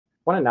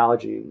one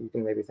analogy you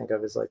can maybe think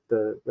of is like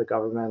the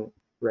government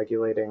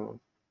regulating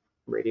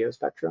radio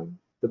spectrum.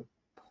 The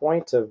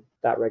point of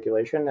that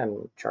regulation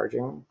and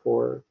charging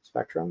for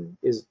spectrum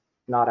is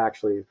not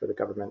actually for the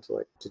government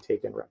to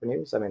take in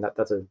revenues. I mean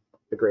that's a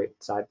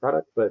great side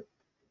product, but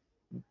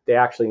they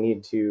actually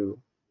need to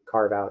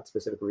carve out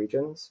specific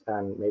regions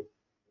and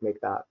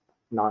make that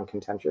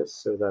non-contentious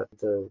so that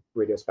the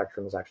radio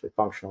spectrum is actually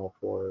functional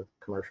for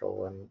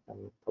commercial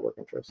and public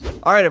interest.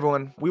 All right,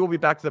 everyone, we will be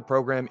back to the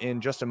program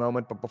in just a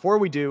moment. But before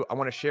we do, I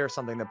want to share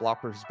something that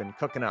Blockworks has been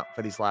cooking up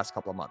for these last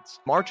couple of months.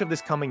 March of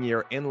this coming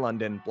year in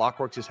London,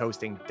 Blockworks is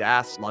hosting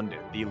DAS London,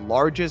 the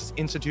largest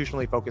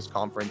institutionally focused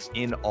conference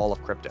in all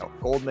of crypto.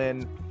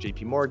 Goldman,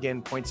 JP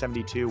Morgan,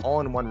 Point72,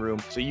 all in one room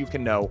so you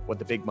can know what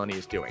the big money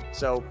is doing.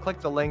 So click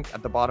the link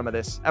at the bottom of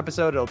this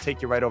episode. It'll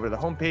take you right over to the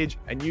homepage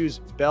and use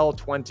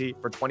BELL20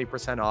 for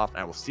 20% off. And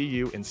I will see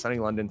you in sunny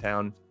London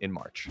town in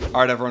March.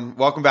 All right, everyone.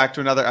 Welcome back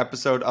to another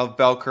episode of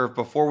Bell Curve.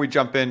 Before we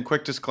jump in,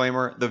 quick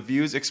disclaimer. The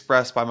views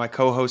expressed by my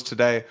co-host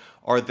today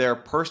are their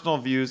personal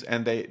views,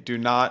 and they do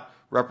not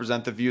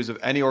represent the views of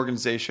any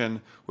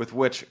organization with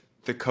which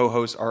the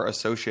co-hosts are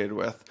associated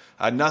with.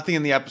 Nothing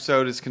in the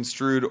episode is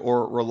construed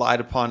or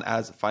relied upon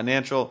as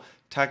financial,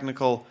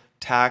 technical,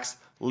 tax,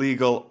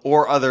 legal,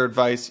 or other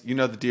advice. You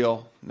know the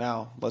deal.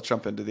 Now, let's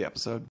jump into the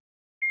episode.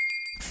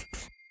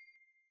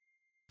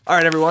 All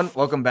right, everyone.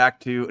 Welcome back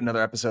to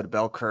another episode of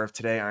Bell Curve.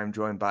 Today, I'm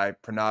joined by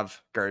Pranav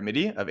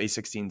Garimidi of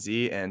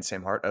A16Z and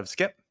Sam Hart of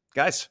Skip.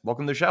 Guys,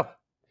 welcome to the show.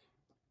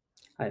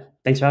 Hi.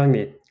 Thanks for having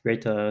me.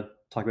 Great to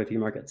talk about a few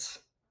markets.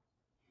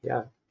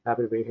 Yeah,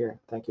 happy to be here.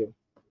 Thank you.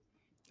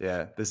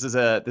 Yeah, this is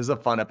a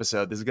fun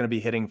episode. This is going to be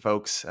hitting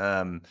folks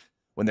when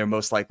they're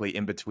most likely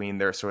in between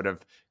their sort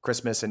of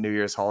Christmas and New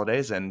Year's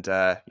holidays, and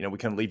we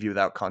couldn't leave you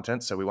without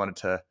content, so we wanted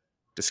to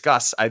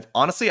discuss.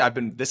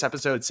 This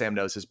episode, Sam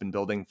knows, has been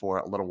building for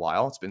a little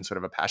while. It's been sort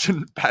of a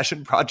passion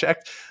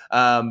project.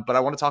 But I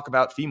want to talk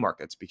about fee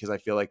markets because I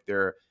feel like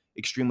they're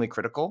extremely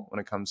critical when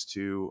it comes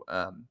to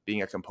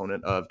being a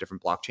component of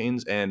different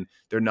blockchains, and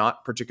they're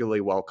not particularly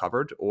well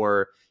covered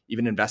or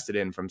even invested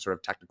in from sort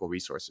of technical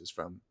resources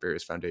from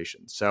various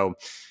foundations. So,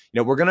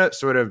 we're going to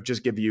sort of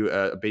just give you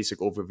a basic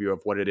overview of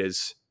what it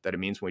is that it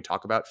means when we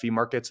talk about fee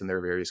markets and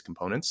their various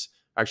components.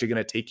 I'm actually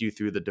going to take you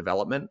through the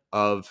development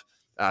of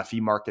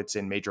fee markets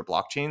in major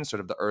blockchains, sort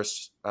of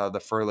the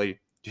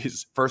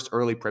first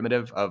early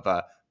primitive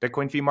of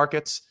Bitcoin fee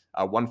markets,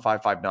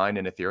 1559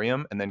 in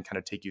Ethereum, and then kind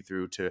of take you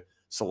through to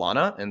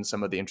Solana and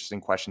some of the interesting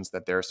questions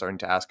that they're starting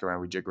to ask around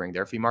rejiggering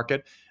their fee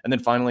market. And then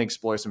finally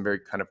explore some very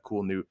kind of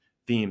cool new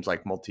themes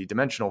like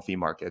multidimensional fee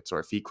markets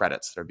or fee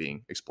credits that are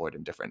being explored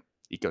in different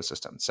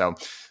ecosystems. So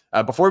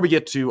before we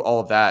get to all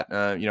of that,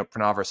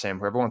 Pranav or Sam,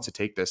 whoever wants to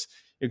take this,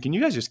 can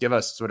you guys just give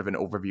us sort of an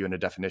overview and a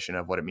definition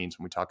of what it means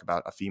when we talk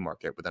about a fee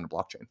market within a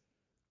blockchain?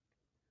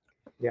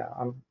 Yeah,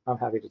 I'm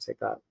happy to take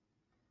that.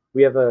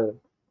 We have a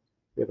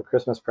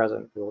Christmas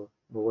present for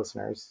the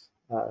listeners.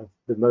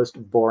 The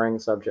most boring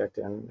subject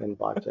in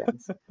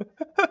blockchains.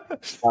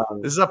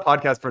 This is a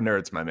podcast for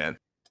nerds, my man.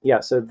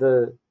 Yeah,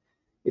 so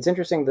it's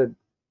interesting the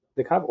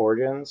kind of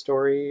origin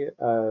story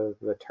of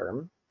the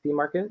term fee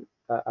market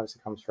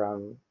obviously comes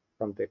from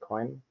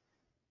Bitcoin.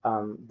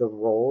 The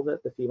role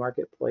that the fee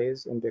market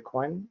plays in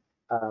Bitcoin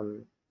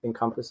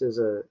encompasses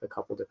a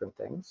couple different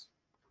things.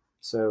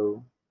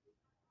 So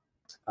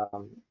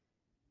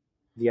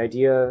the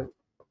idea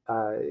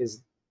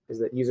is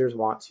that users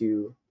want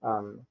to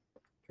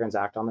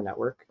transact on the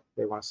network.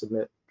 They want to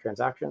submit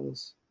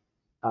transactions.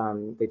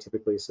 They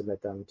typically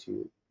submit them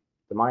to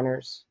the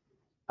miners.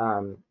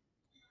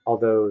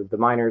 Although the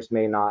miners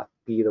may not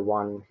be the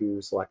one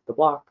who select the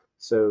block,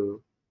 so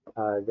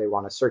they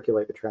want to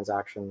circulate the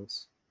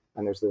transactions.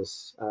 And there's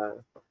this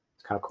kind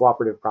of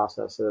cooperative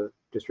process of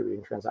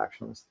distributing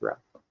transactions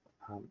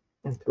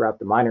throughout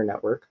the miner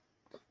network.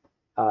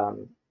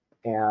 And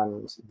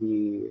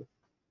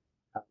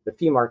the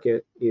fee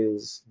market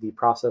is the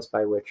process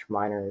by which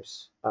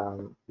miners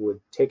would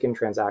take in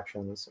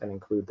transactions and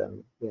include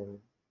them in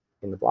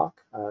the block.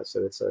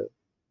 So it's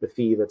the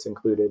fee that's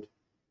included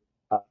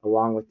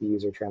along with the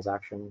user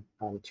transaction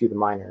to the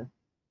miner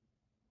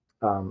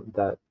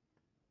that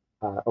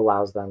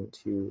allows them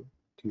to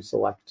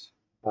select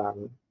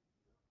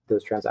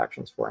those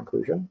transactions for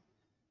inclusion.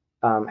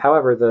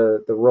 However,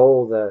 the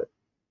role that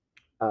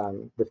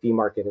the fee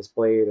market has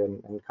played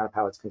and kind of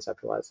how it's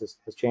conceptualized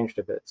has changed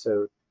a bit.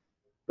 So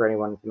for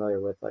anyone familiar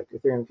with like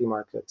Ethereum fee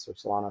markets or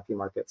Solana fee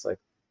markets, like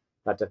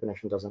that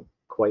definition doesn't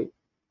quite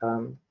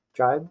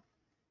jibe.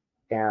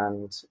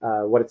 And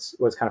what's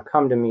kind of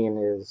come to mean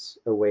is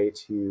a way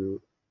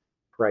to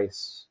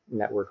price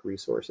network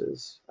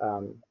resources,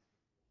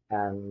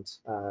 and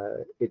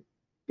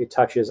it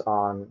touches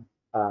on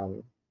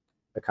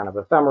a kind of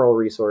ephemeral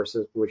resource,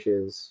 which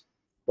is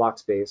block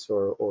space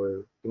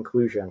or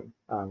inclusion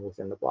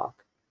within the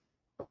block.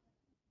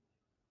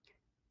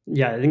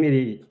 Yeah, I think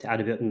maybe to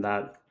add a bit on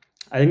that,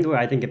 I think the way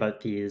I think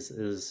about fees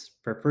is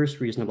for first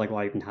reason of like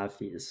why you can have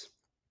fees.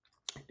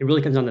 It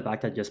really comes down to the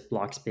fact that just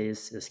block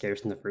space is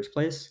scarce in the first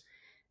place.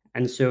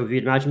 And so if you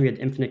imagine we had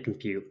infinite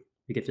compute,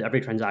 we get to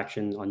every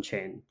transaction on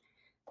chain,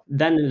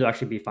 then it'll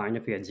actually be fine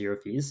if we had 0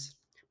 fees.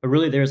 But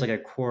really, there's like a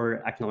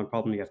core economic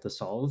problem you have to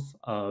solve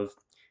of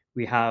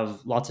we have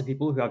lots of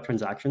people who have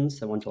transactions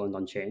that want to land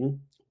on chain,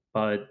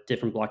 but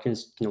different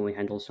blockchains can only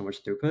handle so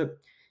much throughput.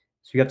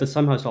 So you have to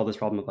somehow solve this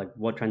problem of like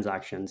what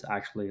transactions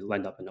actually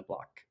land up in a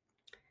block.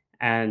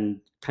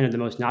 And kind of the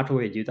most natural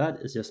way to do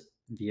that is just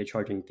via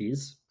charging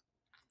fees.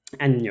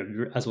 And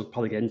as we'll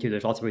probably get into,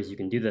 there's lots of ways you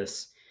can do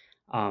this.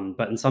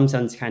 But in some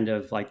sense, kind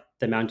of like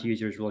the amount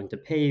users willing to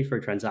pay for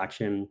a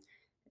transaction,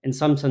 in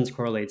some sense,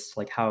 correlates to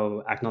like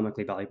how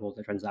economically valuable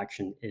the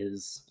transaction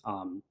is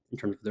in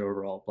terms of the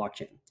overall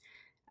blockchain.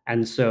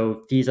 And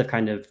so fees have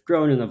kind of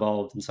grown and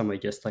evolved in some way,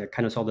 just like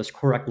kind of solve this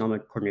core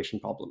economic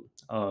coordination problem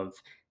of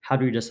how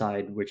do we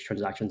decide which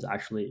transactions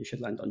actually should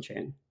land on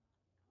chain.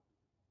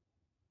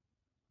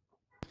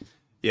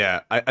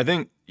 Yeah, I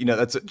think,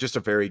 that's just a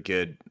very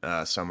good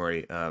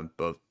summary,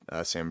 both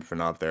Sam and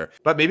Pranav there.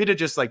 But maybe to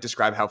just like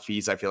describe how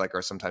fees I feel like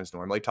are sometimes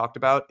normally talked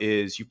about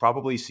is you've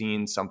probably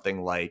seen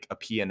something like a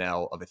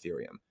P&L of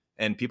Ethereum.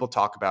 And people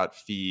talk about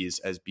fees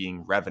as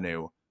being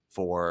revenue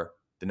for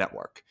the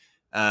network.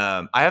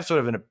 I have sort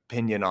of an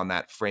opinion on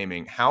that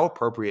framing. How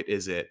appropriate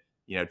is it,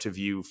 to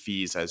view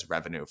fees as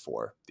revenue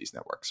for these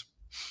networks?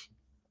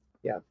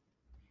 Yeah,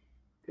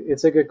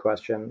 it's a good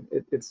question.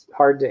 It's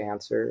hard to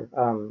answer.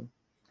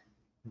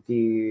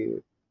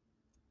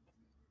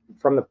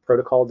 From the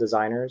protocol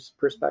designer's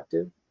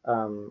perspective,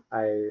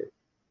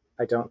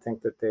 I don't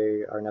think that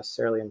they are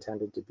necessarily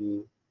intended to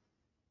be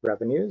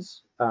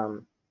revenues.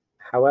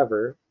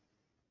 However,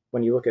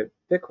 when you look at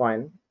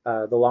Bitcoin,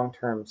 the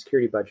long-term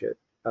security budget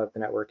of the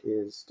network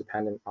is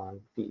dependent on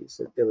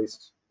fees, at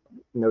least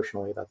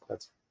notionally.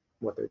 That's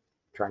what they're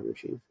trying to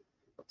achieve.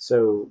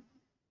 So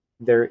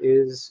there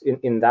is,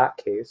 in that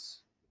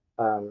case,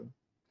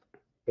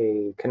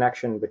 a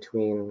connection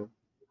between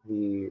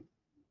the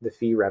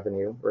fee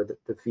revenue or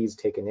the fees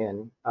taken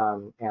in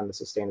and the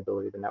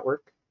sustainability of the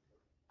network.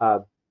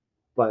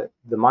 But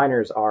the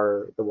miners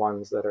are the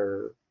ones that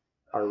are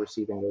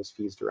receiving those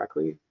fees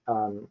directly.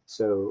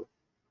 So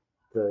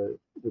the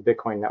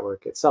Bitcoin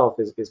network itself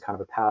is kind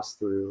of a pass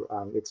through.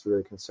 It's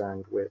really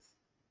concerned with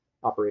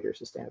operator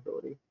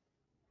sustainability.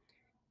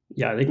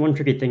 Yeah, I think one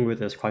tricky thing with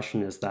this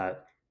question is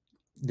that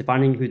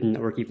defining who the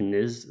network even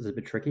is a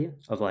bit tricky.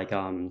 Of like,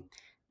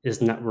 is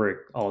the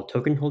network all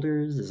token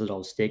holders? Is it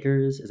all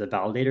stakers? Is it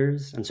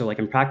validators? And so, like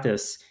in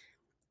practice,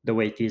 the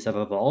way fees have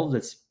evolved,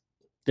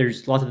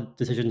 there's lots of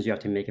decisions you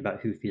have to make about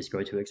who fees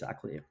go to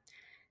exactly.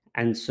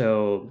 And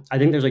so I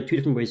think there's like 2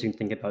 different ways you can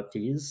think about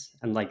fees.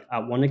 And like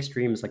at one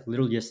extreme is like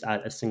literally just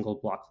at a single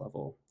block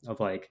level of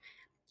like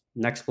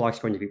next block's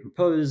going to be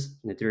proposed.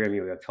 In Ethereum,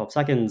 we have 12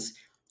 seconds.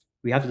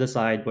 We have to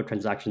decide what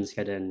transactions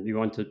get in. We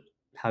want to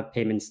have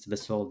payments to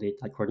facilitate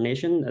that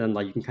coordination, and then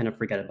like you can kind of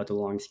forget about the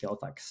long scale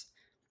effects.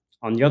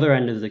 On the other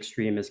end of the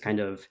extreme is kind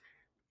of,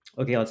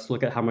 okay, let's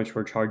look at how much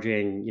we're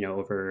charging,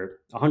 over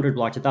 100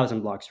 blocks,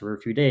 1,000 blocks over a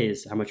few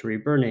days. How much are we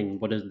burning?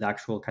 What is the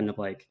actual kind of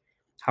like,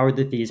 how are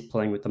the fees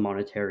playing with the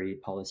monetary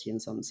policy in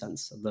some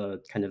sense of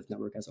the kind of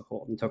network as a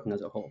whole and token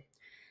as a whole?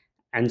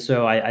 And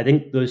so I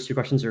think those 2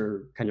 questions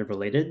are kind of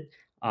related,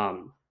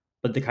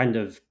 but the kind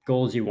of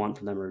goals you want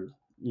from them are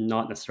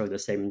not necessarily the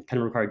same and kind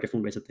of require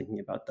different ways of thinking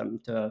about them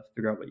to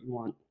figure out what you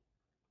want.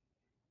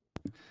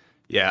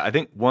 Yeah, I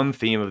think one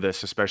theme of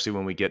this, especially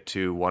when we get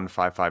to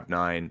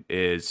 1559,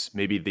 is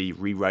maybe the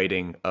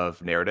rewriting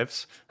of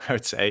narratives, I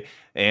would say.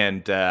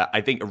 And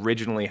I think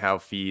originally how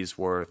fees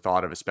were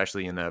thought of,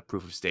 especially in a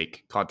proof of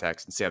stake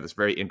context, and Sam, this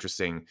very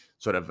interesting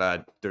sort of,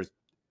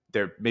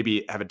 there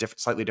maybe have a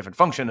slightly different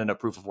function in a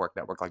proof of work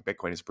network like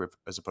Bitcoin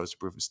as opposed to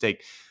proof of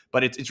stake.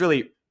 But it's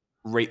really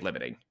rate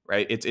limiting,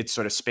 right? It's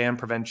sort of spam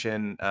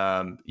prevention,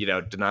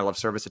 denial of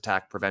service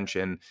attack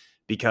prevention,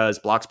 because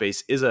block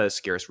space is a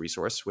scarce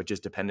resource, which is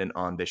dependent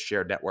on this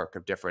shared network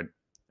of different,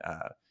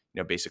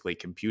 basically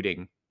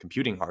computing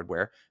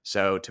hardware.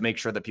 So to make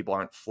sure that people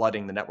aren't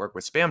flooding the network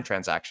with spam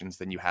transactions,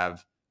 then you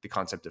have the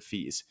concept of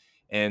fees.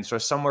 And so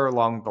somewhere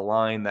along the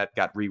line that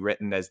got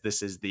rewritten as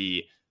this is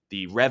the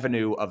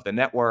revenue of the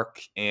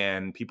network,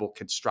 and people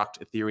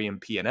construct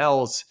Ethereum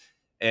P&Ls.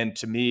 And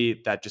to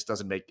me, that just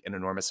doesn't make an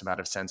enormous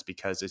amount of sense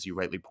because, as you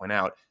rightly point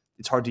out,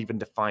 it's hard to even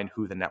define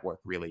who the network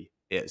really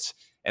is.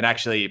 And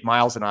actually,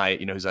 Miles and I,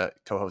 who's a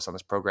co-host on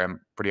this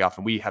program pretty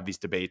often, we have these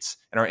debates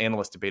and our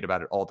analysts debate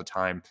about it all the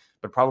time.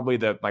 But probably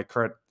my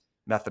current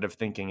method of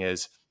thinking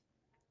is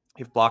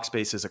if block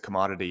space is a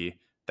commodity,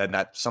 then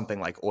that's something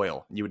like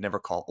oil. You would never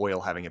call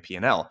oil having a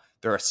P&L.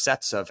 There are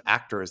sets of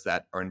actors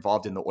that are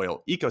involved in the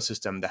oil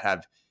ecosystem that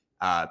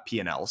have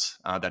P&Ls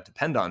that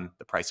depend on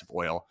the price of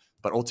oil.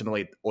 But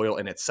ultimately, oil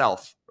in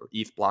itself, or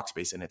ETH block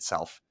space in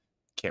itself,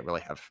 can't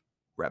really have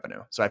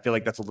revenue. So I feel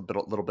like that's a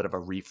little bit of a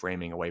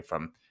reframing away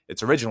from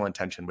its original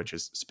intention, which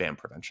is spam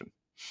prevention.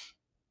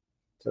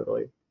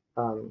 Totally.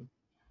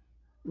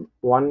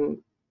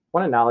 One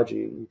analogy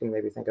you can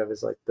maybe think of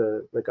is like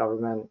the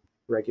government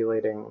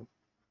regulating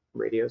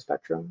radio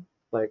spectrum.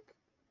 Like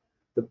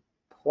the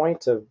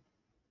point of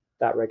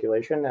that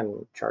regulation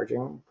and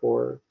charging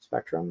for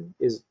spectrum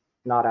is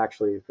not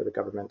actually for the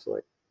government to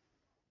like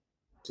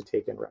to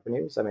take in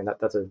revenues. I mean,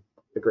 that's a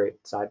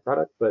great side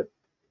product, but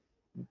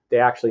they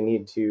actually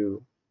need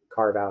to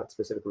carve out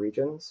specific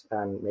regions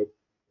and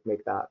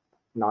make that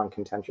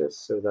non-contentious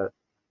so that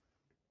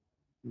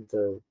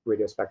the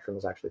radio spectrum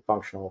is actually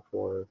functional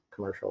for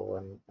commercial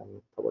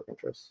and public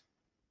interests.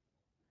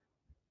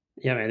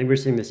 Yeah, I think we're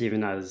seeing this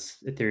even as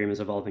Ethereum is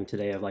evolving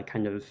today, of like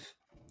kind of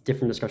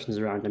different discussions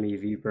around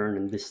MEV burn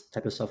and this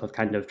type of stuff, of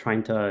kind of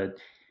trying to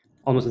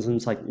almost in a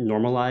sense like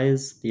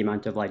normalize the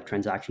amount of like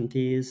transaction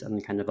fees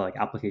and kind of like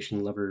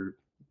application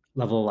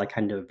level like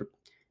kind of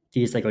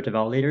fees that go to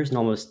validators, and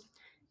almost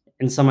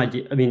in some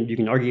idea, I mean, you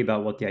can argue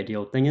about what the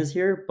ideal thing is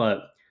here,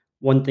 but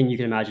one thing you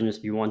can imagine is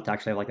if you want to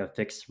actually have like a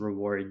fixed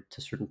reward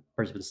to certain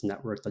participants in the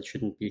network that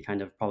shouldn't be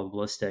kind of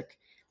probabilistic,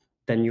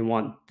 then you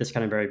want this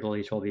kind of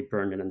variability to all be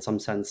burned. And in some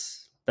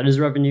sense, that is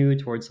revenue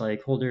towards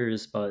like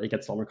holders, but it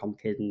gets a lot more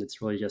complicated. And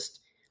it's really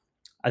just,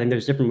 I think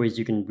there's different ways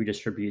you can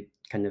redistribute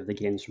kind of the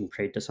gains from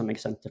trade to some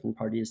extent, different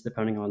parties,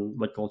 depending on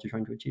what goals you're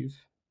trying to achieve.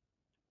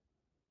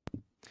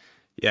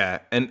 Yeah,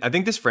 and I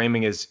think this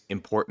framing is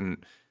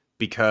important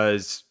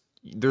because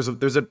there's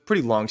a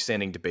pretty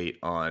long-standing debate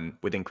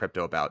within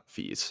crypto about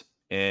fees.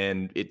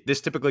 And this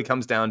typically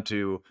comes down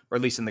to, or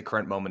at least in the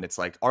current moment, it's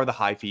like, are the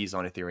high fees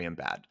on Ethereum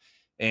bad?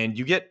 And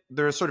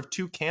there are sort of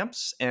two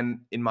camps,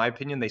 and in my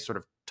opinion, they sort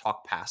of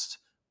talk past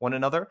one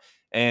another.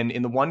 And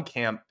in the one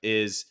camp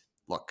is,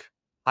 look,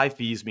 high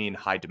fees mean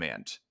high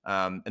demand.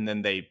 And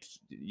then they,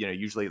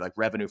 usually like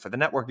revenue for the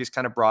network is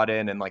kind of brought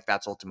in, and like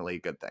that's ultimately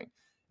a good thing.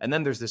 And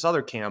then there's this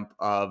other camp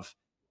of,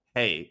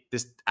 hey,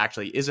 this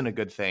actually isn't a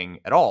good thing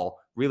at all.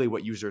 Really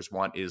what users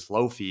want is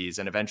low fees,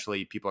 and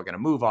eventually people are going to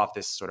move off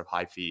this sort of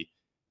high fee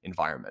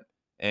environment.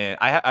 And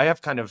I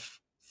have kind of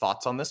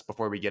thoughts on this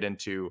before we get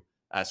into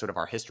sort of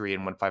our history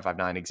in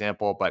 1559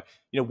 example. But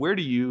where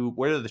do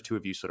the two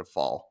of you sort of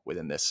fall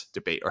within this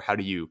debate, or how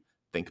do you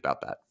think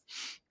about that?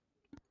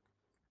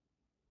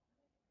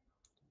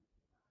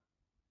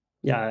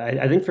 Yeah,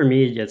 I think for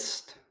me,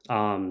 it's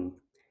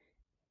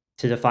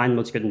to define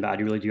what's good and bad,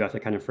 you really do have to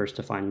kind of first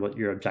define what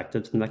your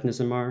objectives of the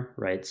mechanism are,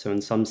 right? So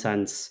in some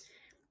sense,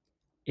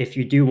 if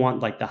you do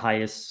want like the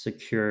highest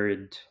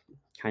secured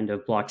kind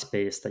of block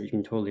space that you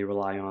can totally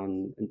rely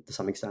on to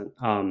some extent,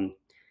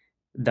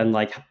 then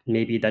like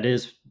maybe that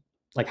is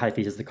like high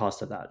fees is the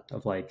cost of that,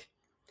 of like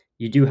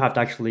you do have to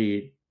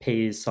actually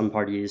pay some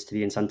parties to be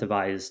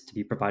incentivized to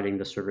be providing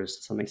the service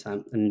to some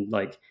extent. And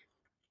like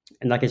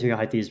in that case, maybe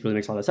high fees really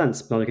makes a lot of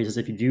sense. But in other cases,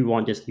 if you do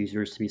want just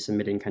users to be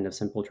submitting kind of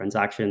simple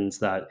transactions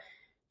that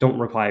don't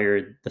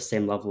require the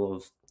same level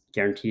of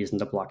guarantees in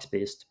the block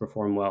space to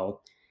perform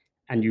well,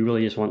 and you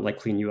really just want like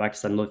clean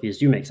UX, then low fees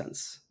do make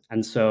sense.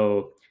 And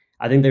so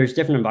I think there's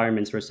different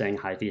environments where saying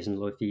high fees and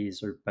low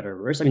fees are better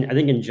or worse. I mean, I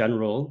think in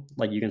general,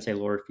 like you can say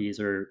lower fees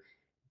are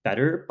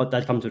better, but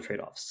that comes with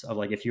trade-offs of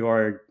like if you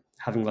are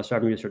having less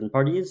revenue to certain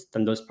parties,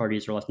 then those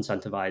parties are less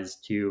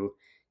incentivized to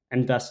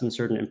invest in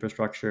certain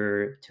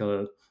infrastructure,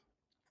 to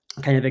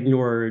kind of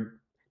ignore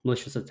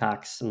malicious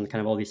attacks and kind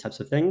of all these types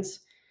of things.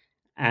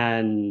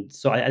 And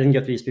so I think you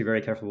have to just be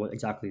very careful what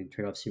exactly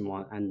trade-offs you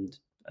want and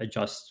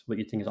adjust what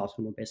you think is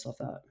optimal based off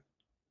that.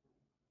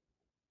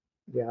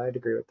 Yeah, I'd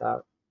agree with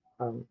that.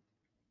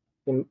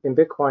 In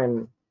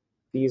Bitcoin,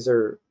 fees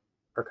are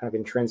kind of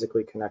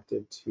intrinsically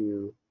connected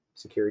to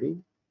security,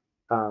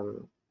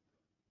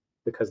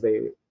 because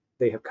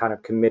they have kind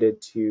of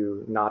committed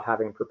to not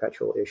having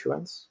perpetual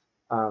issuance.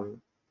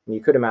 And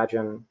you could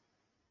imagine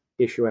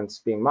issuance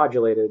being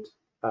modulated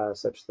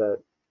such that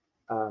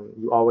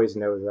you always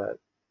know that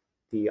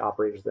the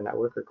operators of the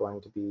network are going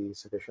to be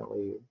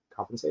sufficiently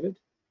compensated.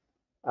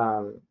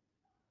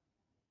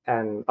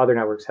 And other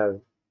networks have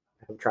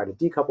tried to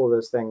decouple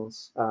those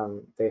things.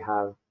 They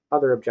have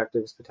other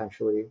objectives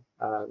potentially.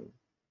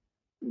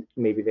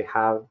 Maybe they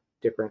have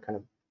different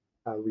kind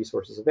of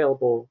resources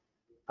available.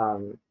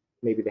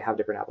 Maybe they have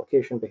different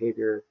application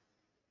behavior.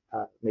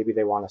 Maybe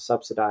they want to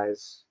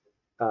subsidize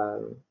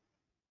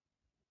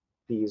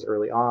fees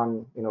early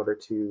on in order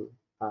to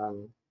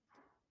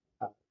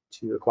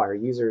acquire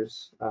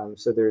users.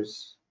 So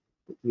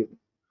you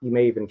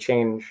may even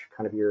change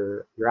kind of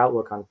your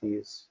outlook on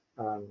fees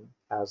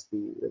as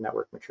the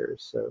network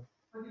matures. So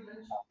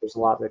there's a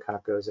lot that kind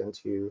of goes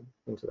into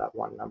that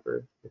one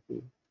number.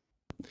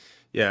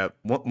 Yeah,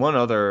 one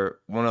other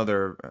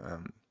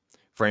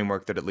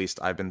framework that at least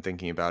I've been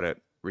thinking about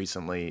it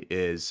recently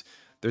is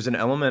there's an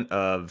element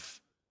of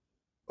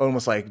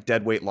almost like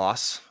dead weight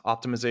loss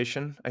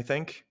optimization, I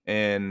think.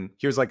 And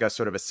here's like a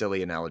sort of a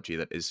silly analogy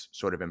that is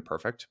sort of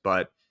imperfect,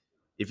 but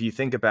if you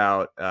think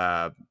about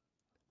a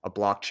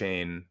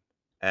blockchain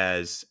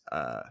as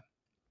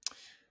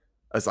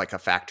like a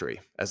factory,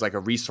 as like a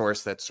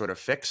resource that's sort of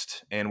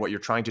fixed, and what you're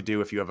trying to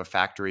do if you have a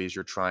factory is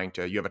you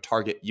have a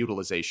target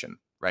utilization,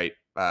 right,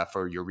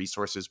 for your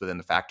resources within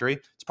the factory.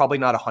 It's probably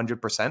not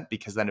 100%,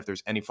 because then if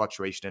there's any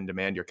fluctuation in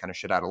demand, you're kind of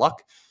shit out of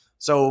luck.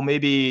 So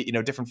maybe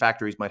different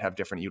factories might have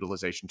different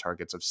utilization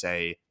targets of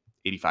say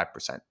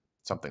 85%,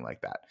 something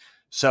like that.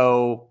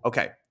 So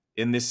okay,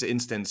 in this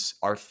instance,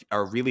 are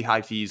really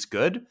high fees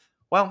good?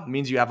 Well, it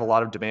means you have a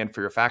lot of demand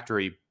for your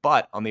factory,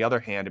 but on the other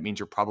hand, it means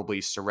you're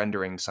probably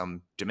surrendering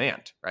some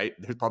demand, right?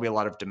 There's probably a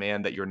lot of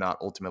demand that you're not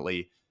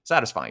ultimately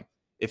satisfying.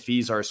 If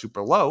fees are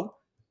super low,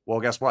 well,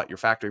 guess what? Your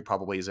factory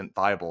probably isn't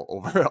viable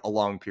over a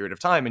long period of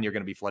time, and you're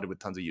going to be flooded with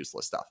tons of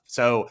useless stuff.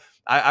 So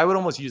I would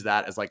almost use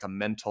that as like a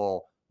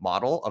mental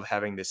model of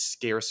having this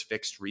scarce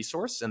fixed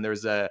resource, and there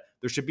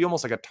should be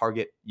almost like a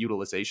target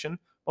utilization,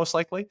 most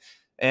likely.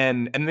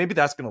 And maybe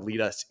that's going to lead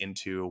us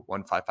into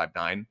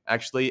 1559,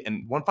 actually.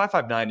 And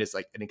 1559 is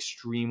like an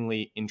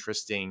extremely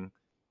interesting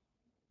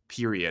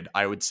period,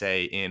 I would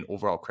say, in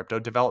overall crypto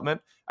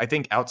development. I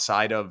think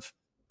outside of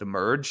the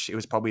merge, it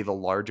was probably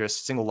the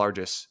single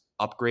largest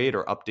upgrade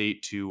or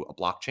update to a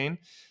blockchain.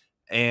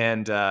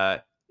 And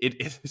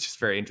it's just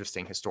very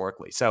interesting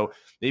historically. So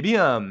maybe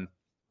I'd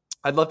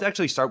love to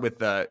actually start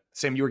with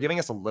Sam. You were giving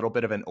us a little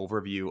bit of an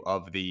overview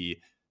of the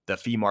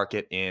fee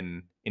market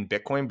in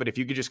Bitcoin, but if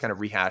you could just kind of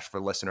rehash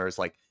for listeners,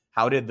 like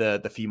how did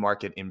the fee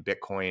market in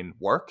Bitcoin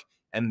work,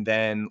 and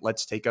then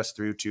let's take us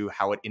through to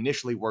how it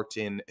initially worked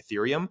in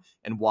Ethereum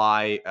and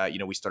why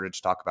we started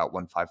to talk about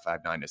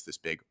 1559 as this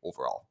big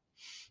overall.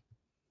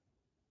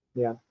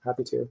 Yeah,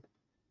 happy to.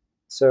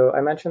 So I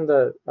mentioned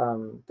that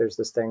there's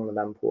this thing, the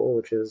mempool,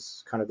 which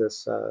is kind of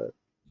this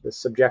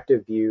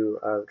subjective view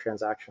of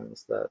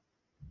transactions that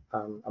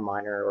a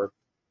miner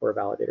or a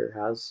validator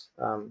has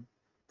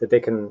that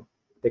they can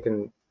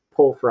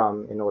pull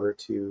from in order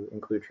to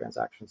include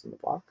transactions in the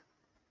block,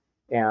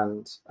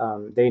 and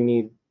they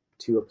need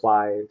to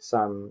apply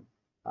some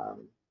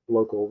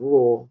local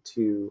rule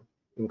to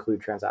include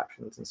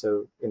transactions. And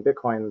so in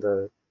Bitcoin,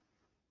 the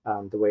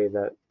way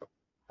that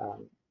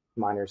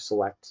miners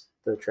select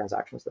the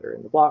transactions that are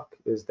in the block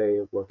is they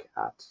look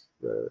at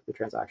the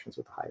transactions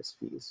with the highest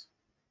fees,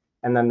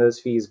 and then those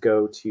fees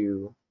go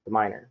to the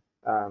miner.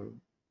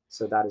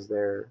 So that is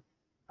their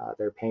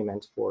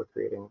payment for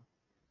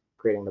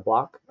creating the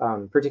block,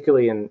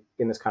 particularly in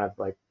this kind of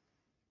like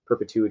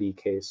perpetuity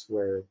case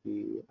where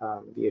the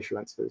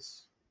issuance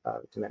is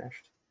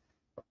diminished.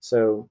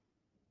 So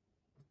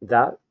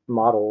that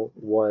model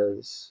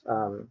was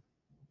well,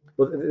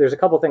 there's a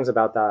couple things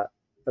about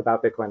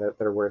Bitcoin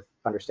that are worth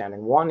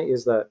understanding. One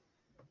is that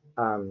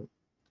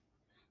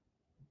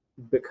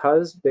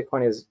because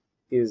Bitcoin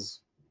is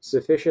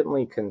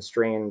sufficiently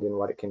constrained in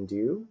what it can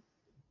do,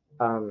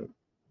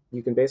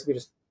 you can basically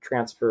just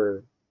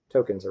transfer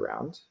tokens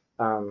around.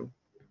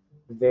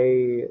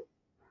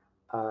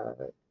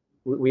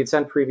 We had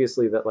said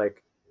previously that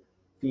like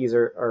fees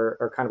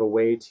are kind of a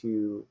way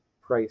to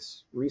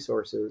price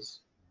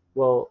resources.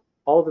 Well,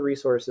 all the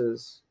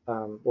resources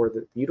or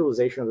the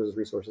utilization of those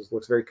resources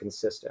looks very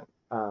consistent.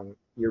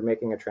 You're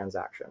making a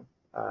transaction,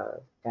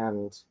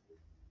 and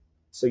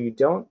so you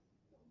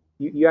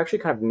actually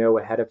kind of know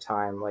ahead of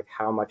time like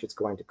how much it's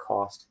going to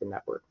cost the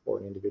network for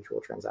an individual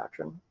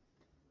transaction.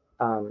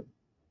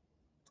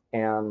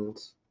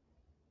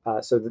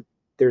 So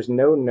there's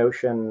no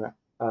notion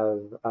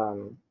of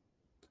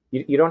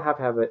you don't have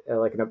to have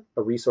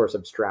a resource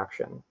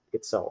abstraction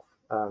itself.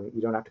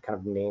 You don't have to kind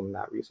of name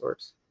that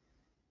resource.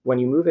 When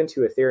you move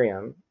into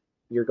Ethereum,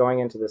 you're going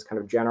into this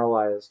kind of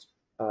generalized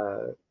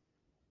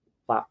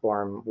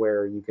platform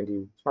where you can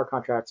do smart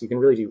contracts. You can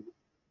really do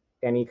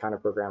any kind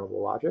of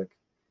programmable logic,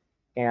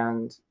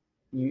 and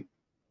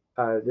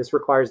this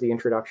requires the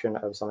introduction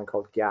of something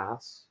called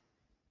gas.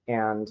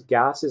 And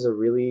gas is a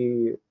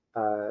really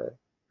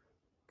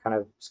kind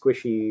of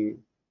squishy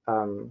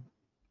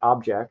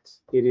object.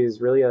 It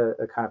is really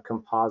a kind of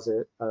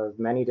composite of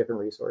many different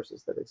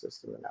resources that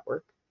exist in the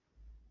network.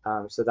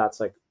 So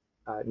that's like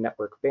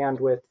network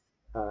bandwidth,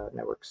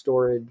 network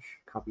storage,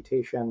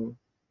 computation.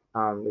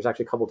 There's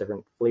actually a couple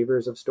different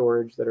flavors of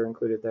storage that are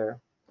included there.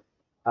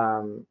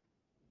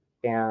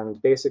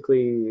 And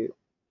basically,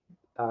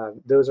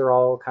 those are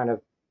all kind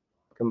of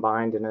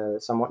combined in a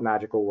somewhat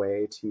magical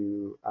way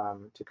to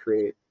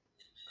create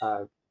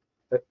a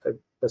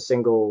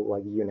single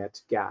like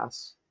unit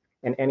gas,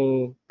 and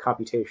any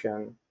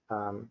computation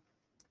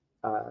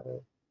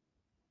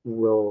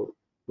will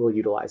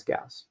utilize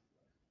gas.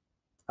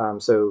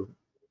 So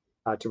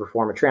to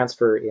perform a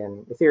transfer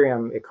in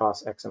Ethereum, it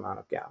costs X amount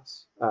of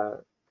gas.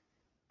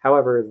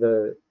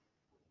 However,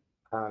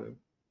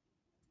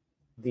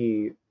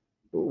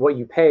 what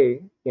you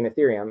pay in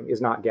Ethereum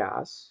is not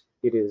gas;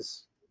 it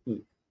is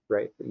ETH,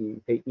 right?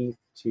 You pay ETH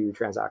to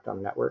transact on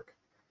the network,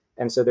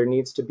 and so there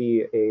needs to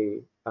be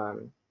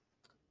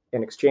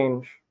an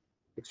exchange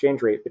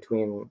rate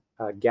between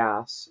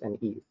gas and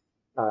ETH.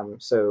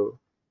 So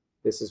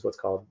this is what's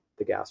called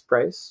the gas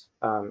price,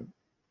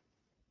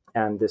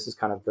 and this is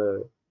kind of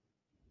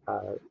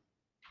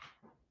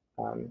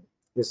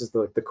this is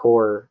the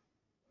core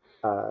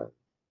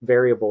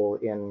variable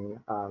in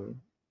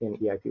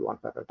EIP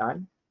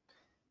 1559,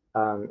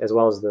 as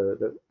well as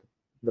the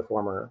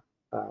former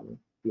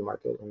fee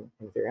market in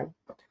Ethereum.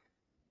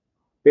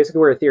 Basically,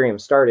 where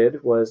Ethereum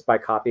started was by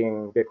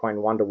copying Bitcoin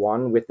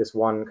 1-to-1 with this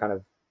one kind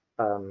of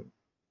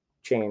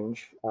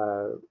change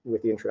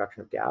with the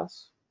introduction of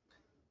gas.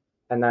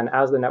 And then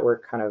as the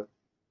network kind of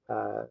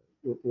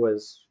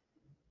was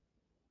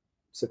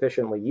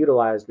sufficiently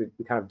utilized,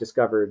 we kind of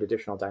discovered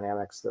additional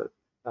dynamics that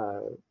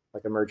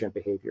like emergent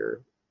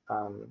behavior,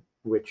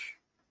 which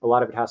a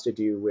lot of it has to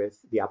do with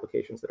the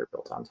applications that are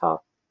built on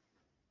top.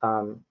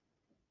 And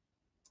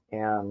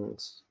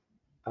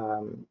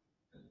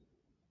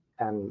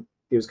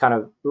it was kind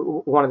of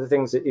one of the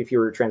things that if you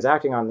were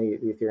transacting on the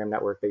Ethereum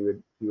network that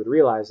you would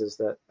realize is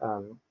that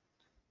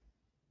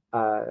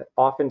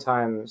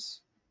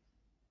oftentimes,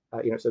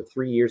 so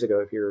 3 years ago,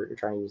 if you're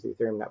trying to use the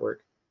Ethereum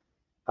network,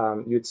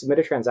 you'd submit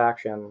a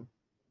transaction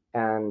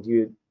and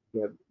you'd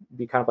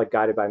be kind of like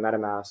guided by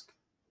MetaMask.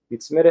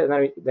 You'd submit it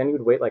and then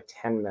you'd wait like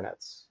 10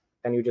 minutes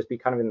and you'd just be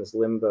kind of in this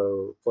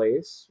limbo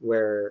place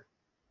where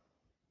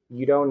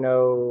you don't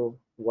know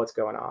what's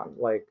going on.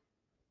 Like,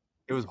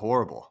 it was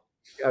horrible.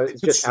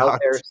 It's just out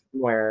there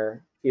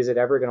somewhere. Is it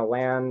ever going to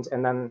land?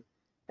 And then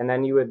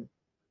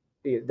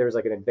there's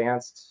like an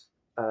advanced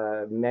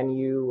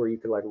menu where you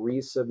could like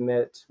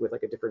resubmit with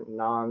like a different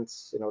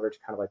nonce in order to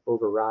kind of like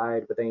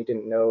override, but then you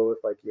didn't know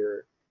if like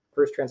your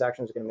first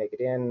transaction was going to make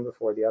it in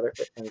before the other,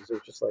 and it was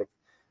just like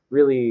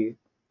really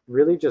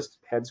just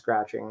head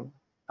scratching,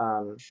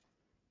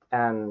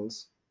 and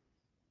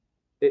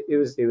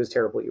it was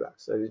terrible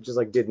UX. It just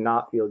like did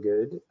not feel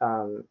good.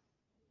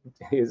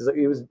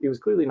 It was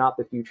clearly not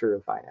the future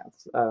of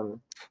finance.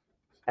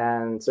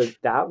 And so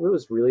that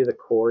was really the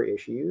core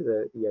issue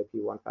that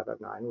EIP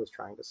 1559 was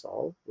trying to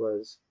solve,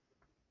 was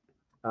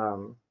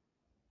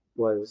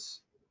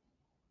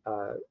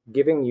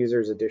giving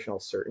users additional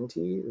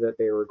certainty that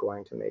they were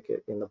going to make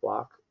it in the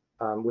block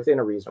within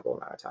a reasonable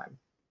amount of time,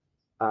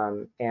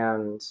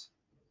 and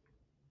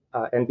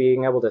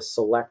being able to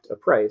select a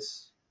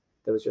price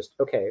that was just,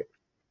 okay,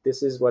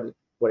 this is what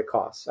it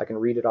costs. I can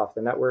read it off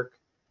the network.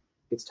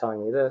 It's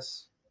telling me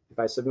this. If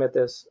I submit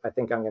this, I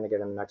think I'm going to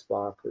get in the next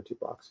block or 2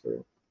 blocks,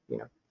 or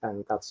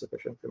and that's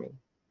sufficient for me.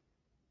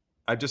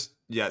 I just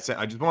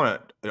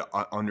want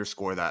to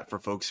underscore that for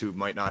folks who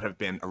might not have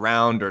been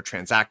around or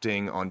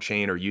transacting on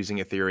chain or using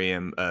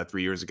Ethereum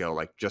 3 years ago,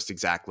 like just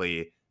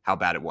exactly how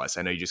bad it was.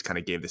 I know you just kind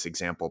of gave this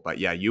example, but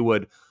yeah, you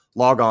would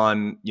log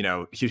on, you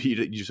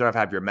sort of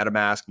have your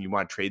MetaMask and you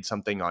want to trade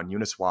something on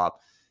Uniswap,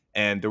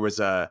 and there was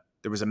a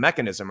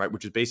mechanism, right,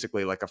 which is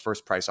basically like a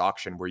first price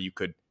auction where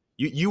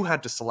you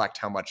had to select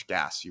how much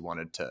gas you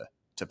wanted to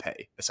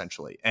pay,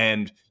 essentially,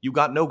 and you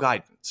got no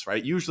guidance,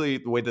 right? Usually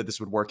the way that this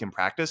would work in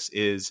practice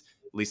is,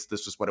 at least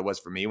this was what it was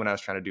for me when I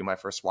was trying to do my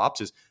first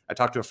swaps, is I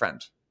talked to a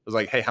friend. I was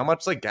like, hey, how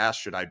much like gas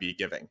should I be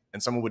giving?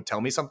 And someone would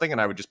tell me something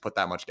and I would just put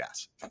that much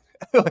gas.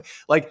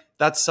 Like,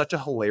 that's such a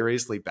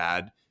hilariously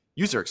bad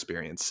user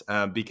experience,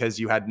 because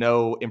you had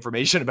no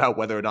information about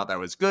whether or not that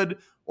was good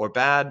or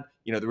bad.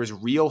 There was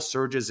real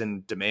surges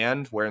in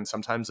demand wherein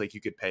sometimes like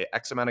you could pay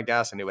X amount of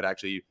gas and it would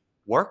actually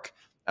work.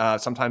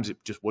 Sometimes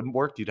it just wouldn't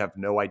work. You'd have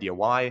no idea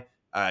why.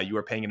 You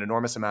were paying an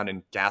enormous amount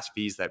in gas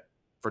fees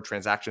for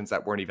transactions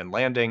that weren't even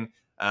landing.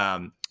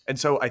 And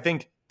so I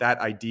think that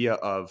idea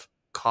of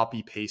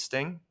copy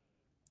pasting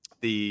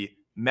the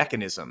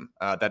mechanism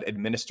that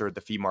administered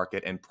the fee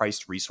market and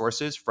priced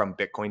resources from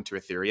Bitcoin to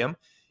Ethereum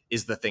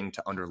is the thing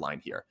to underline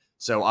here.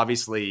 So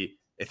obviously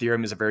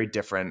Ethereum has a very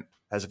different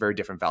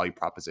value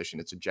proposition.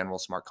 It's a general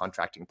smart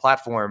contracting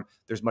platform.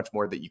 There's much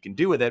more that you can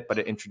do with it, but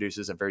it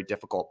introduces a very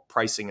difficult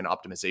pricing and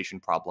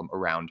optimization problem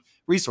around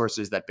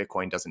resources that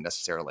Bitcoin doesn't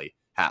necessarily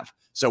have.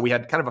 So we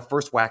had kind of a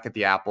first whack at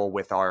the apple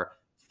with our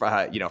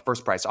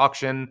first price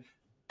auction.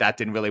 That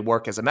didn't really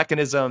work as a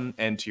mechanism.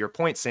 And to your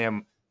point,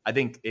 Sam, I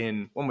think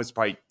one was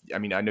probably, I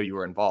know you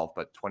were involved,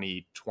 but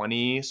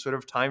 2020 sort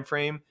of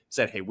timeframe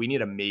said, hey, we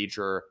need a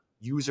major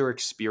user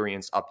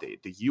experience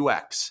update. The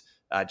UX,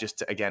 just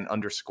to again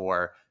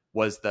underscore,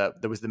 was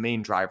the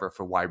main driver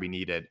for why we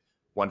needed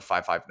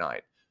 1559.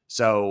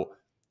 So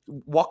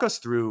walk us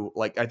through,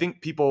 like, I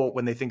think people,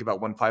 when they think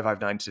about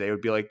 1559 today,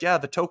 would be like, yeah,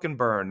 the token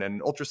burn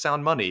and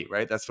ultrasound money,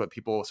 right? That's what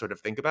people sort of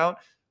think about.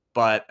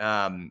 But,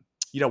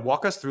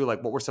 walk us through,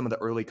 like, what were some of the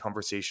early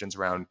conversations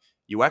around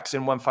UX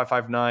in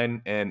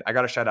 1559? And I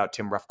got to shout out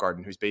Tim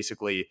Roughgarden, who's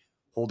basically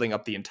holding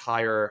up the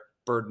entire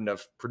burden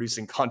of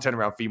producing content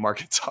around fee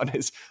markets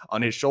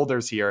on his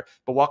shoulders here.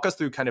 But walk us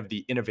through kind of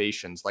the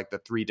innovations, like the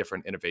 3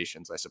 different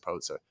innovations, I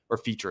suppose, or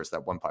features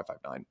that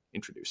 1559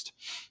 introduced.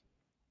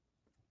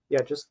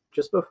 Yeah, just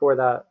before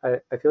that,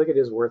 I feel like it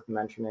is worth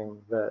mentioning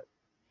that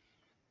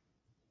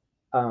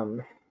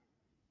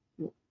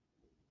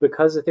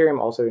because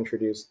Ethereum also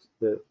introduced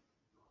the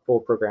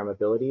full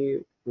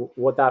programmability,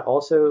 what that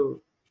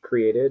also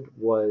created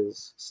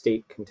was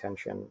state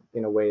contention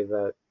in a way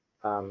that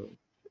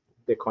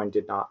Bitcoin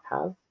did not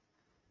have.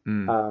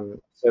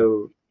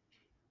 So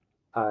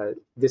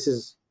this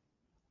is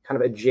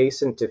kind of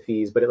adjacent to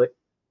fees, but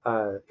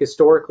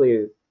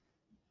historically,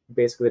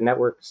 basically the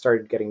network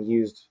started getting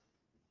used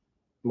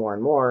more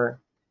and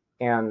more,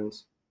 and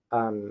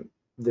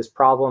this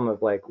problem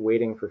of like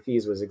waiting for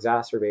fees was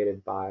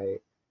exacerbated by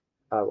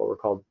what were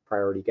called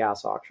priority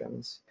gas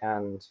auctions.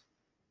 And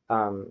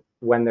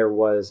when there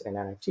was an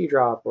NFT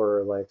drop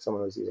or like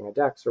someone was using a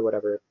DEX or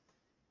whatever,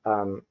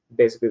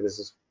 basically this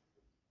is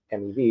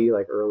MEV,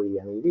 like early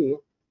MEV,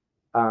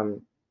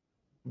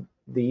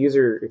 the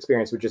user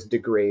experience would just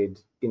degrade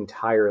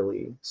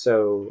entirely.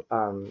 So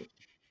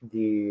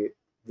the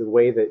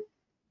way that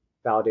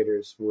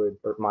validators would,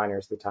 or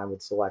miners at the time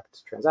would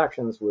select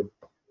transactions would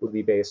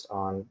be based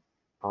on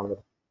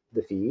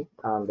the fee.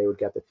 They would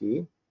get the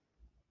fee,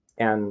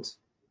 and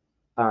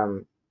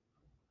the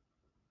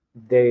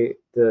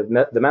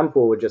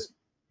mempool would just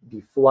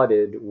be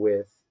flooded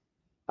with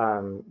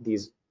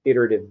these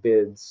iterative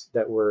bids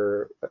that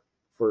were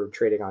for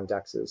trading on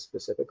dexes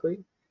specifically,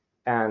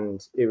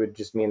 and it would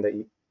just mean that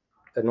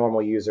a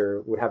normal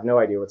user would have no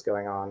idea what's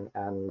going on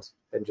and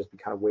just be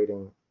kind of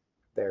waiting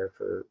there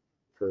for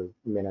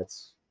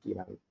minutes,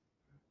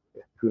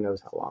 who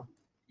knows how long.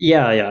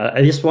 Yeah.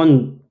 I just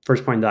one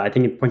first point that I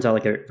think it points out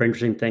like a very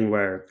interesting thing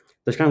where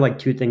there's kind of like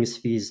two things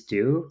fees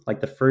do. Like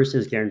the first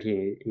is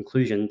guarantee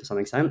inclusion to some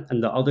extent,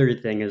 and the other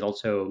thing is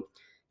also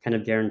kind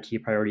of guarantee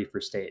priority for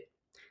state.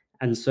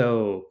 And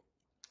so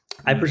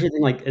I personally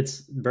think like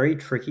it's very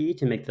tricky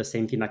to make the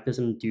same fee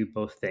mechanism do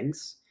both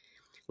things.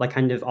 Like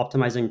kind of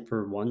optimizing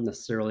for one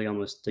necessarily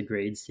almost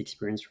degrades the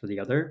experience for the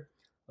other.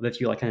 But if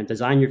you like kind of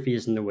design your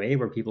fees in a way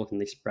where people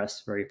can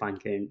express very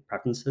fine-grained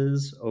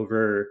preferences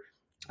over,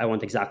 I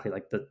want exactly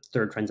like the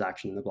third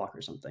transaction in the block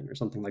or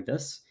something like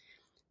this,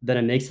 then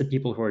it makes the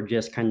people who are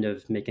just kind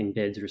of making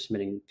bids or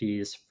submitting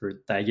fees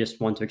for that I just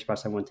want to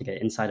express I want to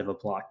get inside of a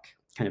block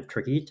kind of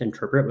tricky to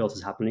interpret what else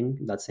is happening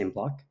in that same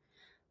block.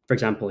 For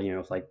example,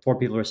 if like 4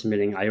 people are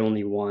submitting, I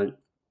only want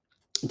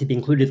to be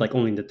included like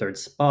only in the third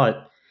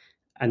spot,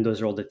 and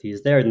those are all the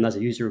fees there. And as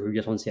a user who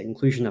just wants to get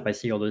inclusion, if I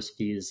see all those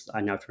fees,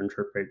 I now have to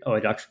interpret,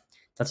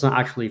 that's not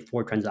actually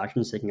 4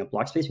 transactions taking up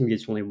block space. Maybe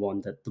it's only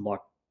one that the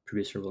block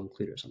producer will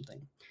include or something.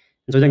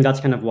 And so I think that's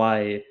kind of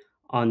why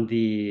on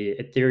the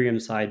Ethereum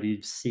side,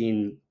 we've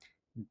seen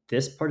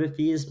this part of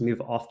fees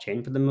move off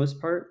chain for the most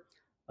part.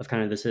 Of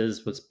kind of this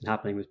is what's been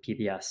happening with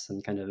PBS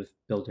and kind of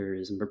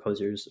builders and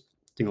proposers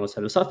doing all this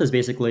type of stuff is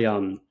basically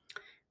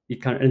you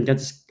kind of, and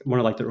that's one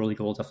of like the early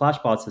goals of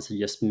Flashbots is to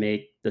just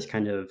make this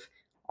kind of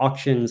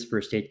auctions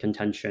for state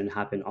contention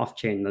happen off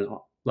chain, and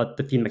let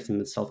the fee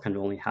mechanism itself kind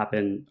of only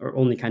happen or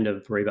only kind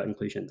of worry about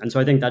inclusion. And so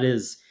I think that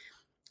is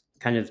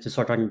kind of to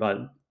start talking about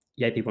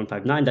EIP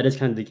 159, that is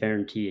kind of the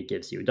guarantee it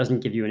gives you. It doesn't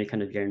give you any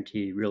kind of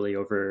guarantee really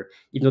over,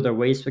 even though there are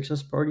ways to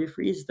access priority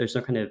freeze, there's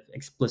no kind of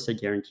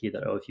explicit guarantee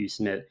that, if you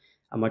submit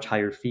a much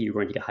higher fee, you're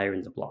going to get higher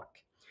in the block,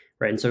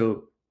 right? And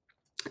so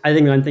I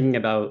think when I'm thinking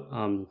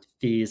about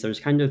fees,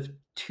 there's kind of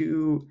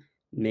 2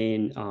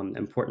 main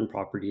important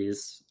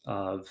properties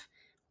of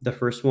the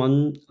first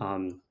one,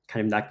 kind of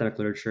in the academic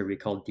literature, we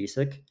call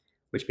DSIC,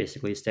 which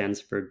basically stands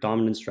for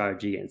dominant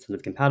strategy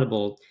incentive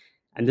compatible.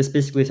 And this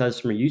basically says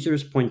from a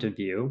user's point of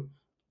view,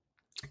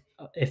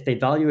 if they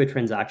value a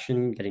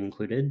transaction getting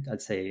included,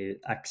 let's say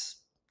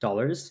X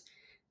dollars,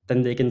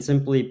 then they can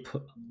simply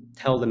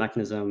tell the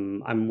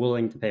mechanism, I'm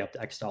willing to pay up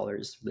to X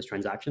dollars for this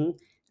transaction.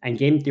 And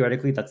game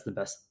theoretically, that's the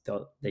best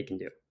they can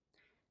do.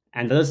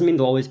 And that doesn't mean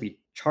they'll always be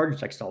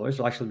charged X dollars.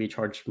 They'll actually be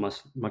charged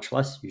much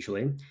less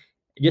usually.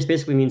 It just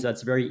basically means that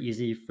it's very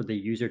easy for the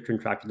user to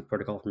interact with the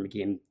protocol from a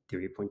game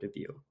theory point of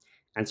view.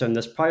 And so in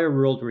this prior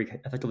world where we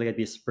effectively had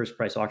these first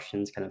price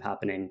auctions kind of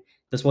happening,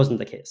 this wasn't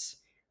the case,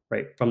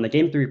 right? From the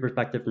game theory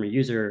perspective, from a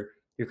user,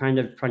 you're kind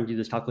of trying to do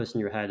this calculus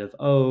in your head of,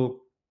 I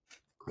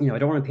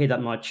don't want to pay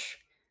that much,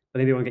 but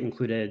maybe I want to get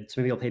included,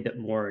 so maybe I'll pay a bit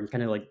more, and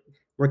kind of like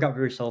work out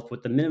for yourself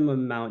what the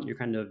minimum amount you're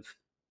kind of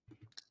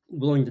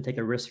willing to take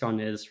a risk on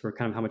is for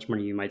kind of how much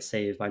money you might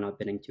save by not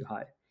bidding too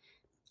high.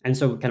 And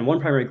so kind of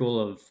one primary goal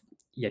of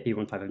EIP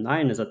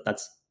 159 is that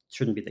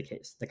shouldn't be the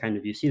case. That kind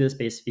of you see this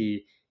base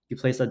fee, you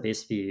place that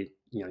base fee,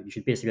 you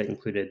should basically get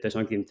included. There's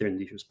no game theory in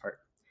the user's part.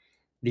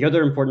 The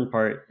other important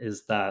part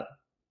is that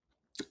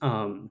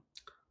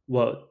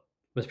what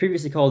was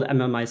previously called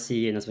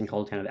MMIC and has been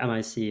called kind of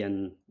MIC,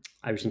 and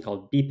I recently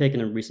called BPIC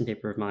in a recent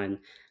paper of mine,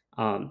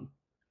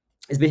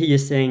 is basically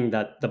just saying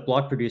that the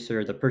block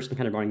producer, the person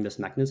kind of running this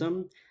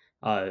mechanism,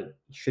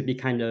 should be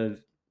kind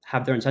of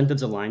have their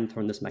incentives aligned to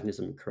run this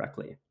mechanism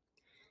correctly.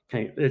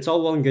 Okay, it's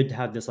all well and good to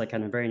have this like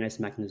kind of very nice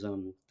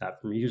mechanism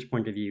that from a user's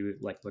point of view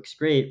like looks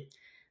great,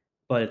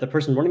 but if the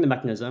person running the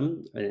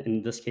mechanism,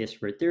 in this case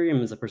for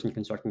Ethereum, is the person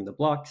constructing the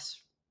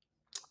blocks,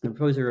 the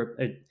proposer,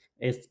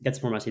 it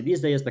gets more messy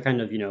these days, but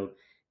kind of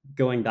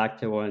going back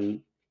to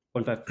when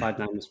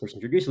 1559 was first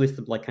introduced, at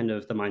least like kind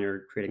of the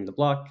miner creating the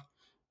block,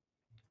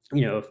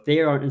 if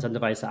they aren't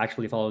incentivized to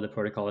actually follow the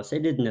protocol as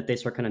stated, and if they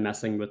start kind of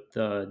messing with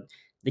the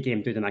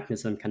game through the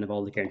mechanism, kind of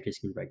all the guarantees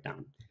can break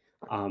down.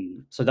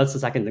 So that's the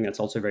second thing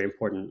that's also very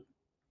important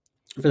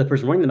for the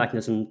person running the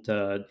mechanism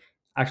to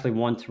actually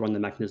want to run the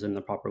mechanism in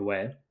the proper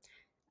way.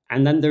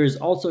 And then there's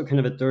also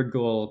kind of a third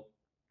goal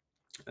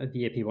of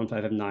the EIP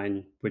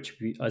 1559, which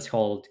is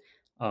called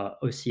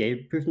OCA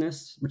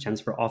proofness, which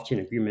stands for off-chain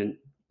agreement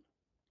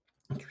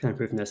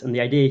proofness. And the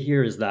idea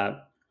here is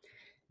that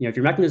if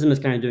your mechanism is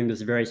kind of doing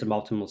this very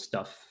suboptimal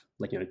stuff,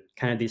 like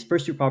kind of these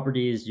first 2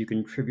 properties, you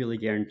can trivially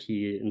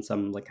guarantee in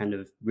some like kind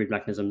of weird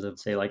mechanisms of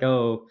say like,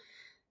 we'll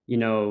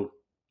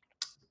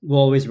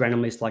always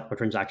randomly select what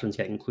transactions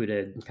get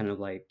included, and kind of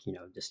like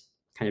just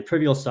kind of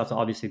trivial stuff to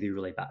obviously be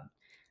really bad.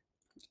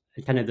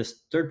 And kind of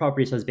this third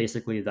property says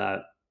basically that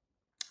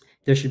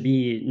there should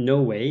be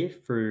no way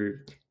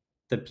for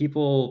the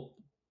people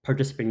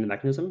participating in the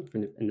mechanism,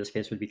 in this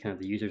case would be kind of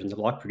the users and the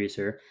block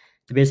producer,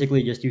 to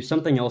basically just do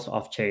something else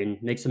off chain,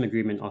 make some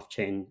agreement off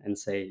chain, and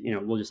say,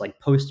 we'll just like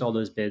post all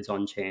those bids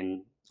on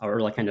chain, or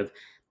like kind of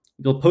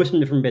we'll post some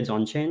different bids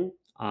on chain,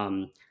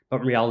 but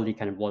in reality,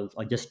 kind of will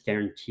like just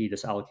guarantee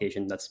this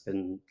allocation that's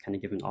been kind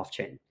of given off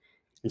chain.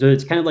 And so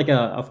it's kind of like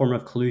a form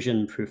of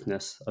collusion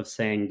proofness of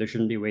saying there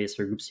shouldn't be ways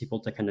for groups of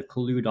people to kind of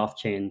collude off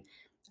chain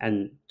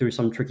and through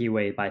some tricky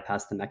way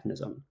bypass the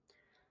mechanism.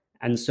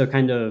 And so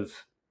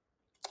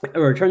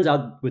or it turns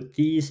out with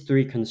these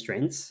three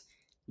constraints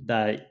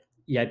that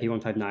EIP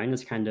 159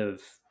 is kind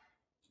of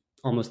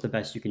almost the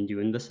best you can do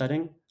in this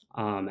setting.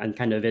 And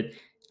kind of it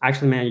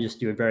actually manages to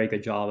do a very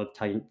good job of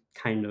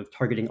kind of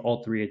targeting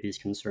all three of these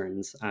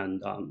concerns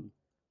and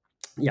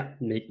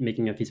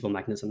making a feasible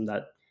mechanism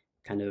that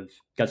kind of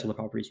gets all the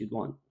properties you'd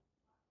want.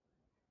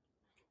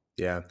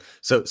 Yeah.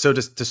 So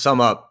just to sum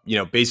up,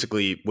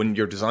 basically when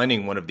you're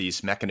designing one of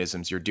these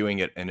mechanisms, you're doing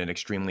it in an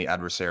extremely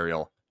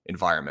adversarial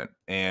environment.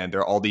 And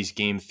there are all these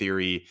game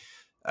theory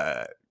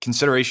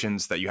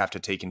considerations that you have to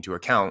take into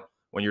account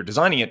when you're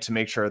designing it to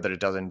make sure that it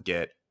doesn't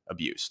get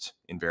abused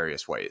in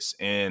various ways.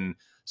 And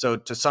so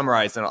to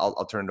summarize, then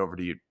I'll turn it over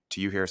to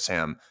you here,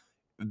 Sam.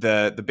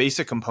 The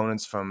basic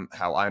components from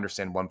how I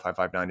understand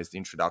 1559 is the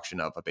introduction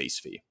of a base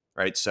fee,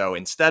 right? So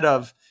instead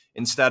of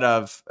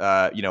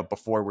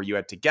before where you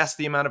had to guess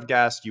the amount of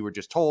gas, you were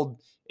just told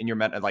in your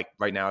like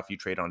right now, if you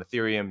trade on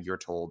Ethereum, you're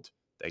told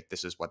like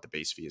this is what the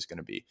base fee is going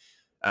to be.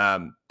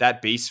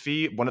 That base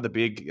fee, one of the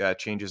big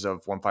changes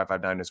of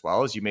 1559 as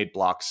well is you made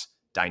blocks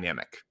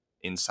dynamic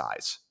in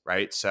size,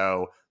 right?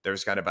 So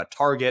there's kind of a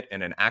target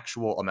and an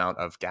actual amount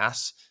of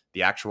gas.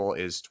 The actual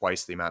is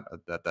twice the amount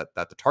that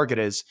the target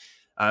is.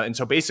 And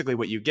so basically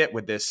what you get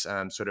with this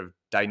sort of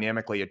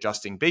dynamically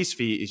adjusting base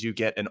fee is you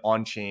get an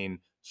on-chain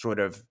sort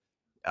of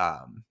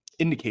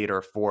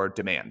indicator for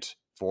demand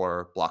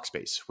for block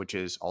space, which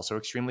is also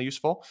extremely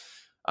useful.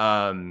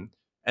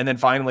 And then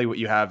finally, what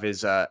you have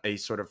is a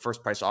sort of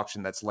first price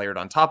auction that's layered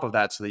on top of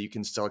that so that you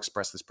can still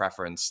express this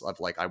preference of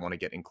like, I want to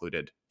get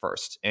included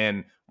first.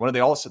 And one of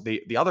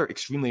the other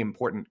extremely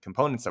important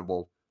components that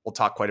we'll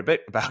talk quite a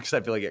bit about, because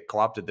I feel like it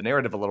co-opted the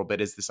narrative a little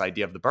bit, is this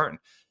idea of the burn.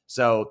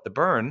 So the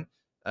burn,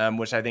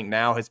 which I think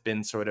now has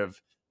been sort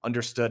of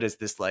understood as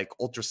this like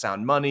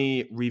ultrasound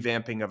money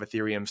revamping of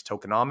Ethereum's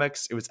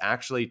tokenomics, it was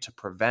actually to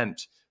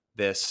prevent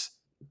this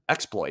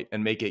exploit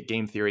and make it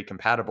game theory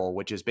compatible,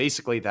 which is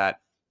basically that,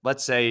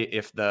 let's say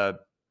if the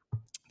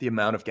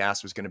amount of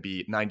gas was going to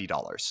be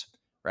 $90,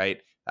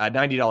 right?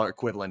 $90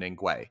 equivalent in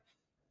Gwei.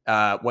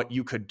 What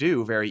you could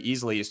do very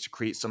easily is to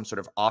create some sort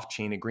of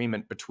off-chain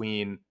agreement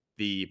between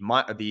the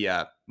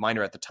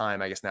miner at the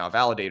time, I guess now a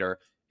validator,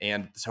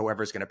 and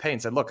whoever's going to pay,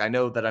 and said, look, I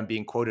know that I'm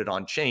being quoted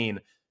on chain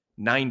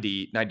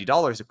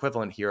 $90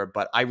 equivalent here,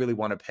 but I really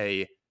want to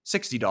pay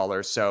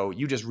 $60. So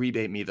you just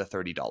rebate me the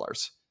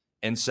 $30.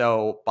 And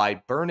so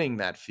by burning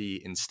that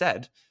fee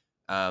instead,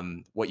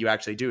 what you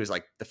actually do is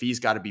like the fee's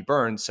got to be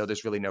burned. So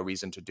there's really no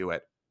reason to do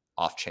it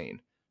off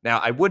chain. Now,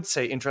 I would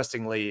say,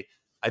 interestingly,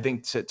 I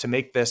think to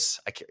make this,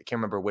 I can't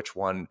remember which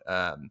one,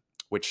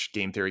 which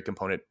game theory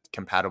component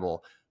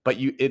compatible, but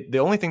the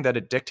only thing that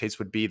it dictates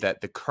would be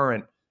that the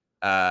current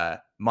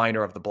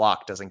miner of the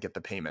block doesn't get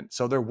the payment.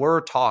 So there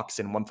were talks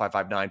in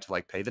 1559 to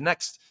like pay the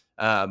next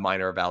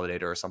miner or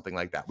validator or something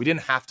like that. We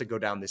didn't have to go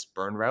down this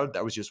burn route.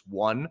 That was just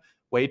one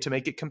way to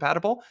make it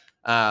compatible.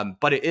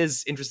 But it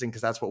is interesting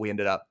because that's what we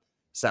ended up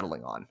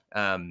settling on.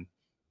 I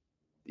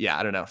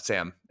don't know,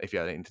 Sam, if you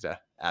have anything to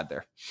add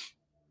there.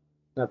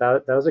 No,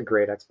 that was a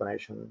great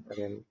explanation. I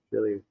mean,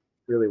 really,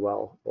 really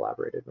well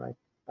elaborated, Mike.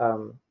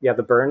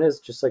 The burn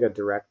is just like a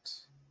direct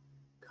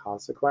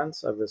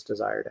consequence of this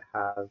desire to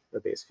have a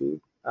base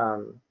fee.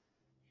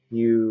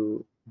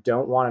 You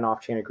don't want an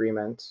off-chain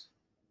agreement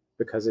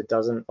because it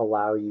doesn't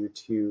allow you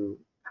to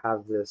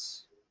have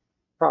this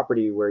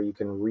property where you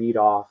can read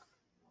off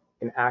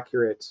an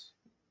accurate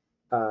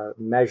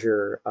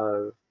measure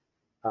of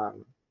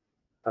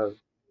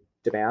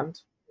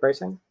demand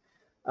pricing.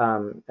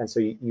 And so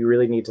you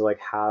really need to like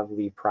have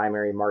the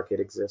primary market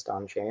exist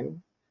on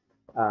chain,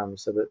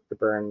 so that the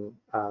burn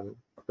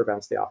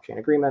prevents the off-chain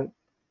agreement.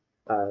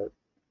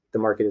 The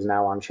market is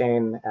now on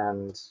chain,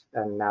 and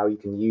now you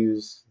can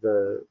use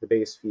the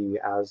base fee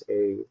as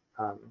an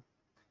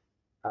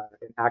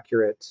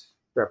accurate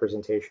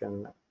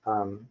representation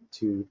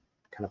to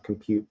kind of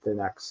compute the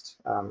next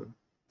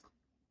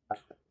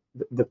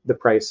the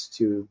price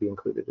to be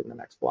included in the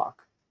next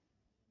block.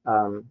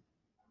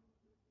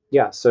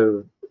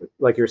 So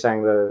like you're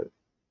saying,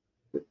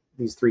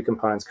 these three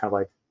components kind of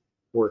like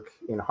work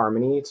in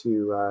harmony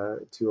to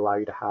allow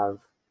you to have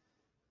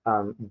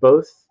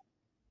both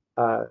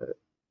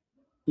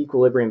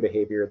equilibrium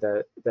behavior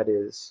that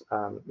is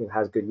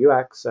has good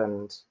UX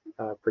and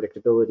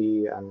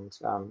predictability and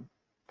kind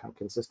of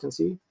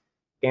consistency,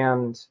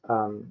 and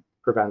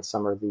prevents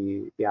some of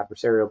the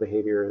adversarial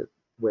behavior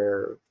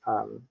where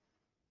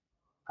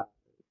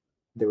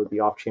there would be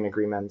off-chain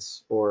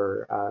agreements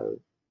or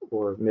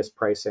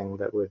mispricing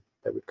that would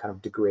kind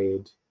of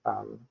degrade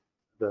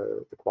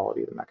the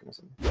quality of the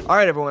mechanism. All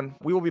right, everyone,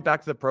 we will be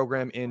back to the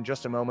program in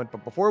just a moment.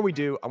 But before we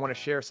do, I want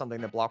to share something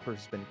that Blockworks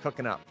has been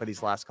cooking up for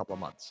these last couple of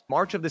months.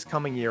 March of this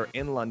coming year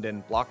in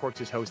London,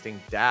 Blockworks is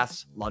hosting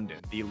DAS London,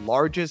 the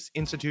largest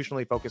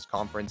institutionally focused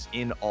conference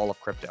in all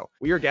of crypto.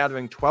 We are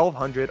gathering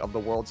 1,200 of the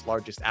world's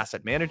largest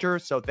asset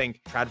managers. So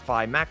think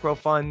TradFi macro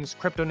funds,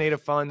 crypto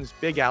native funds,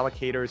 big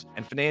allocators,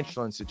 and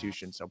financial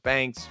institutions. So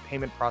banks,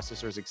 payment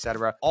processors,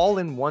 etc., all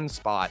in one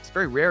spot. It's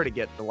very rare to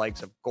get the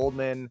likes of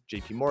Goldman,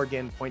 JP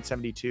Morgan,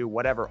 Point72,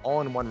 whatever, all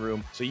in one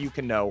room, so you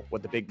can know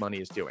what the big money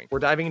is doing. We're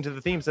diving into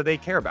the themes that they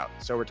care about.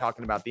 So we're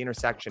talking about the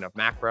intersection of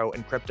macro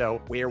and crypto,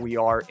 where we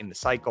are in the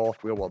cycle,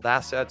 real world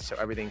assets, so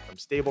everything from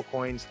stable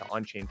coins to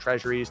on-chain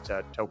treasuries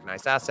to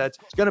tokenized assets.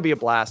 It's going to be a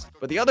blast.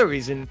 But the other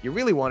reason you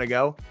really want to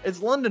go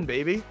is London,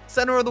 baby.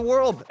 Center of the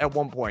world at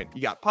one point.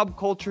 You got pub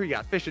culture, you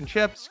got fish and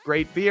chips,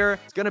 great beer.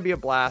 It's going to be a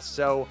blast.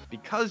 So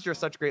because you're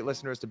such great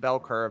listeners to Bell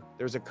Curve,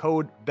 there's a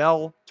code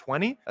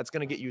BELL20 that's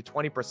going to get you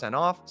 20%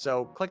 off.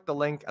 So click the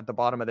link at the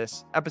bottom of this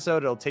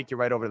episode. It'll take you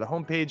right over to the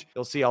homepage.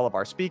 You'll see all of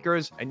our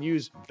speakers, and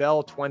use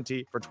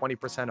BELL20 for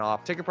 20%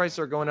 off. Ticket prices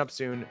are going up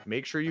soon.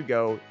 Make sure you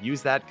go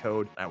use that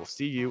code. I will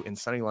see you in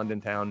sunny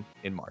London town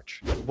in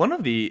March. One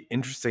of the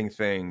interesting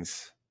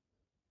things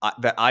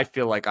that I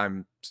feel like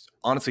I'm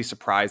honestly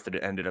surprised that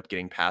it ended up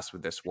getting passed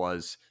with this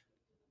was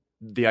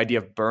the idea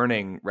of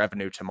burning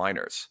revenue to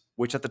miners,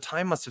 which at the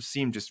time must have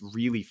seemed just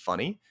really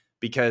funny,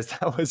 because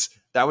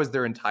that was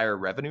their entire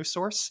revenue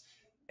source.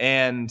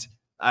 And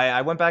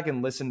I went back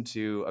and listened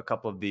to a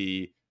couple of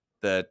the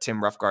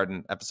Tim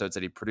Roughgarden episodes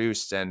that he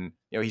produced, and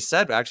he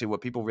said actually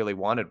what people really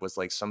wanted was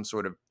like some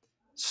sort of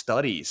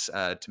studies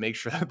to make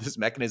sure that this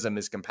mechanism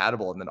is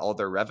compatible, and then all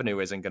their revenue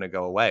isn't going to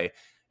go away.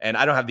 And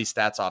I don't have these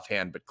stats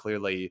offhand, but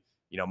clearly,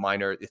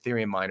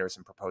 Ethereum miners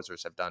and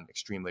proposers have done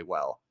extremely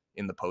well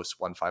in the post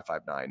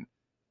 1559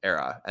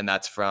 era, and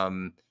that's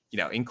from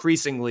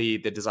increasingly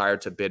the desire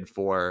to bid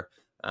for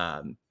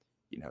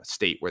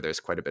state where there's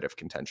quite a bit of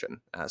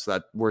contention. So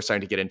that we're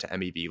starting to get into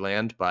MEV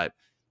land, but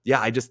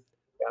yeah,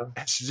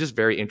 it's just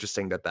very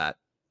interesting that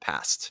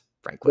passed,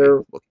 frankly,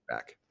 looking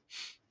back.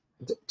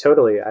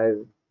 Totally. I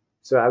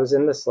was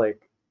in this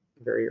like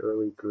very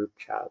early group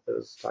chat that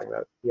was talking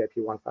about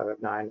EIP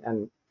 1559,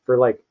 and for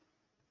like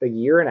a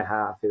year and a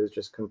half, it was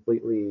just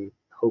completely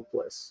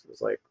hopeless. It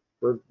was like,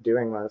 we're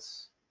doing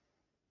this,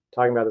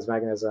 talking about this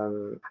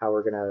mechanism, how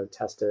we're gonna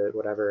test it,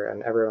 whatever,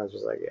 and everyone's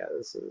just like, yeah,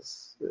 this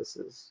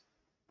is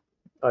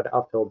an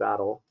uphill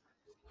battle.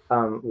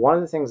 One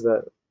of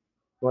the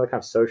kind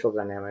of social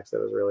dynamics that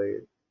was really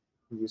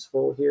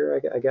useful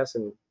here, I guess,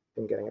 in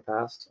getting it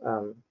passed,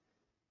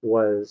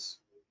 was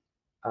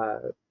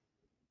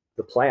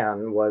the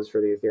plan was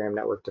for the Ethereum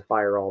network to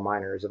fire all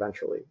miners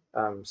eventually.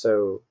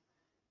 So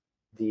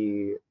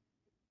the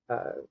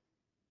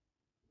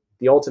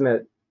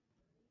ultimate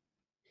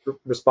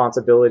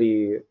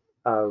responsibility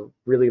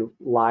really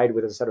lied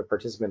with a set of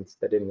participants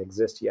that didn't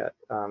exist yet,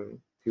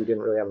 who didn't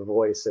really have a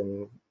voice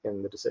in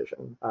the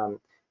decision.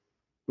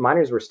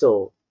 Miners were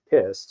still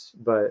pissed,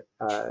 but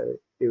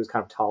it was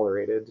kind of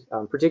tolerated,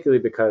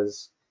 particularly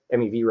because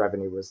MEV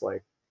revenue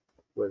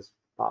was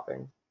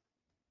popping.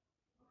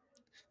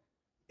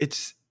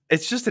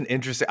 It's just an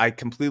interesting, I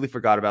completely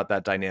forgot about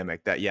that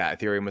dynamic that, yeah,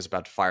 Ethereum was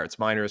about to fire its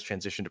miners,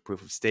 transition to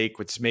proof of stake,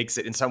 which makes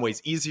it in some ways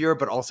easier,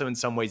 but also in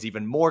some ways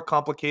even more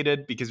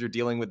complicated because you're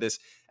dealing with this.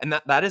 And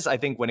that is, I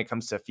think, when it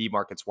comes to fee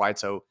markets, why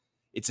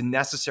it's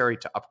necessary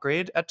to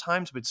upgrade at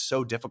times, but it's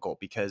so difficult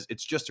because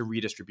it's just a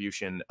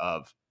redistribution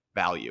of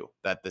value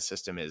that the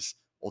system is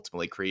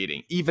ultimately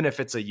creating, even if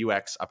it's a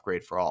UX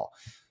upgrade for all.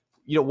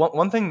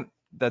 One thing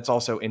that's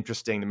also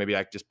interesting that maybe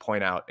I could just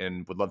point out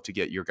and would love to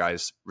get your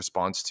guys'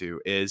 response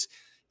to is,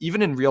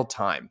 even in real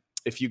time,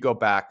 if you go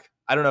back,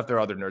 I don't know if there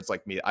are other nerds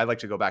like me, I like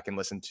to go back and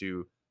listen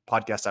to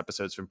podcast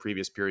episodes from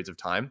previous periods of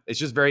time. It's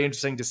just very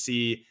interesting to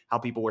see how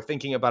people were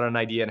thinking about an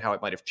idea and how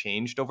it might have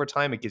changed over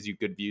time. It gives you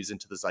good views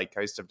into the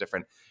zeitgeist of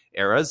different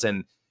eras.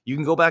 And you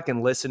can go back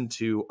and listen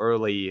to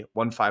early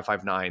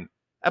 1559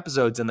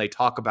 episodes, and they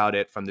talk about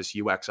it from this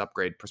UX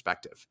upgrade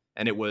perspective.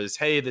 And it was,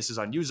 hey, this is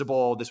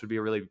unusable. This would be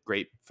really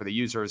great for the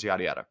users,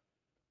 yada, yada.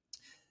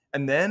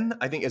 And then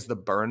I think as the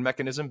burn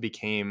mechanism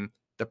became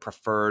the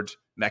preferred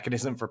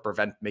mechanism for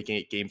making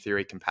it game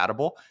theory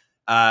compatible,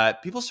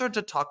 people started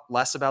to talk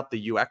less about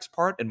the UX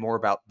part and more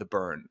about the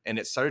burn. And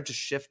it started to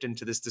shift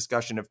into this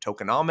discussion of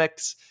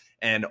tokenomics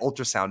and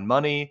ultrasound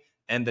money.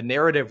 And the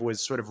narrative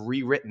was sort of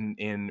rewritten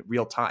in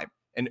real time.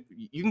 And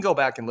you can go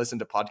back and listen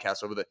to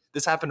podcasts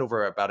this happened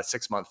over about a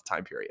 6-month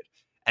time period.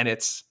 And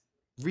it's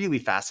really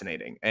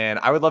fascinating. And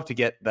I would love to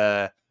get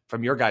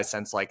from your guys'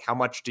 sense, like, how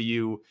much do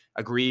you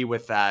agree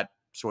with that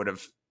sort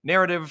of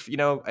narrative,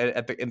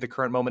 in the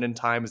current moment in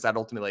time? Is that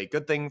ultimately a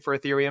good thing for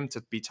Ethereum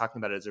to be talking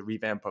about it as a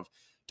revamp of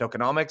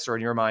tokenomics? Or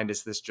in your mind,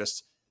 is this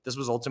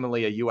was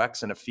ultimately a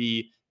UX and a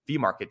fee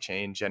market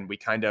change, and we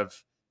kind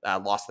of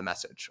lost the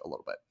message a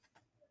little bit?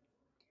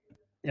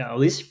 Yeah, at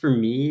least for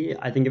me,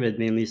 I think of it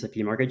mainly as a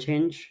fee market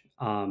change,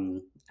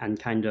 and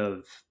kind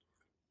of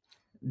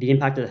the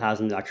impact it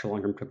has on the actual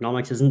long-term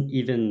tokenomics isn't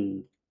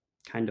even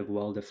kind of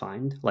well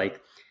defined.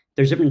 Like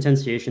there's different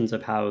instantiations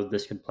of how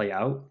this could play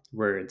out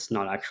where it's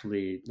not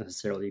actually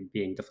necessarily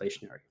being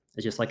deflationary.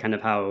 It's just like kind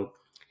of how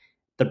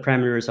the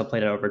parameters have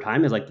played out over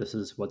time is like, this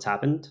is what's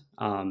happened.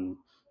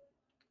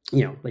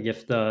 Like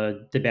if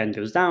the band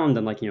goes down,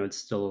 then like, it's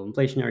still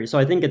inflationary. So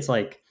I think it's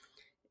like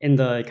in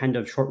the kind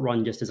of short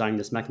run, just designing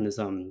this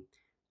mechanism,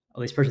 at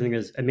least personally,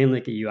 is mainly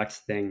like a UX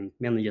thing,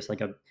 mainly just like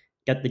a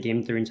get the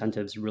game theory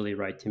incentives really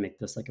right to make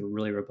this like a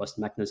really robust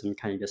mechanism,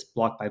 kind of just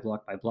block by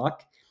block by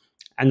block.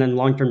 And then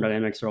long-term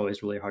dynamics are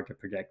always really hard to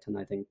predict. And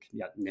I think,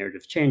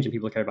 narratives change and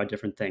people care about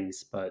different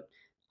things, but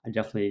I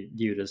definitely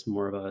view it as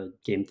more of a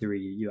game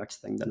theory UX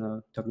thing than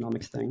a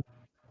tokenomics thing.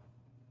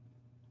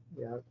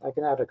 Yeah, I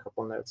can add a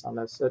couple notes on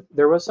this.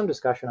 There was some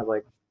discussion of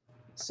like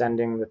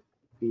sending the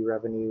fee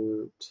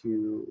revenue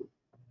to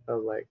a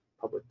like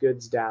public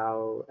goods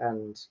DAO,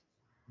 and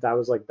that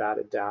was like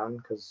batted down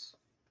because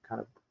kind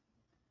of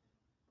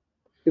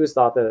it was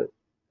thought that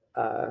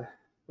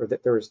or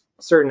that there was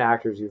certain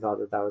actors who thought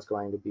that that was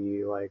going to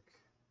be like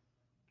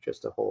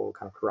just a whole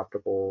kind of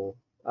corruptible,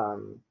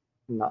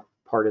 not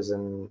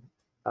partisan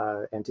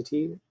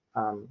entity.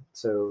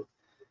 So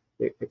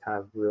it kind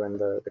of ruined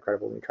the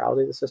credible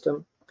neutrality of the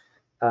system.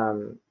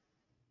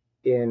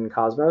 In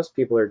Cosmos,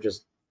 people are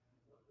just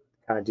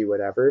kind of do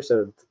whatever.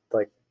 So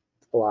like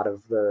a lot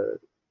of the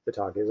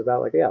talk is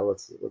about like, yeah,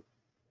 let's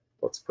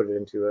put it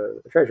into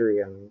a treasury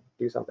and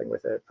do something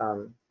with it.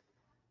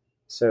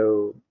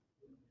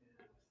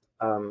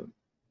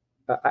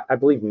 I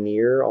believe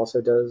Near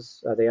also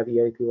does. They have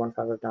EIP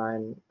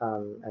 1559,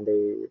 and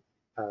they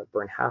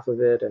burn half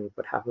of it and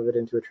put half of it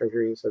into a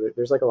treasury. So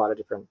there's like a lot of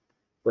different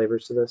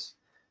flavors to this.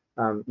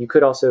 You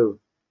could also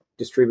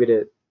distribute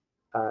it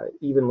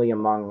evenly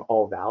among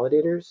all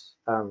validators.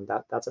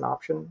 That's an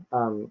option,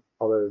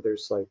 although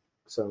there's like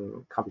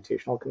some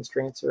computational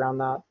constraints around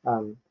that.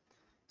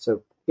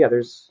 So yeah,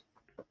 there's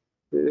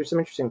some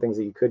interesting things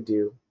that you could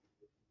do.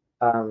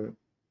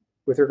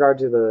 With regard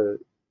to the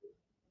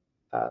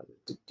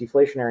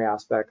deflationary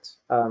aspect,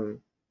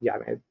 yeah, I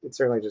mean, it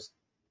certainly just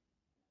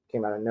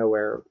came out of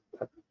nowhere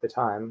at the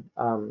time.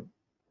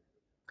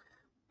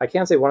 I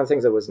can say one of the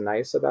things that was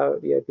nice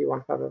about EIP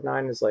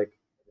 1559 is like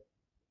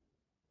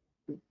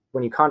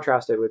when you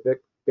contrast it with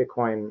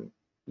Bitcoin,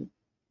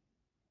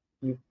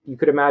 you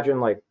could imagine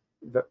like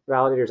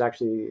validators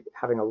actually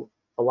having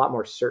a lot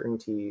more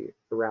certainty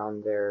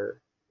around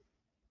their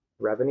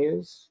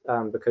revenues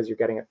because you're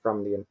getting it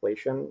from the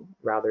inflation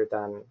rather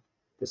than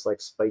this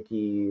like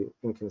spiky,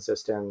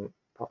 inconsistent,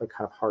 probably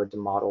kind of hard to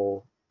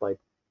model like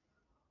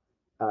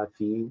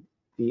fee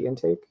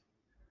intake.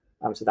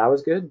 So that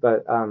was good,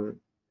 but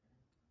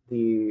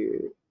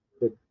the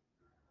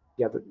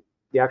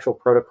actual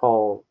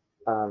protocol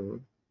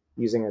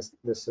using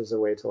this as a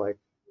way to like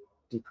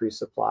decrease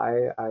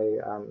supply, I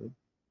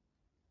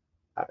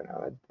don't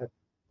know,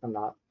 I'm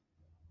not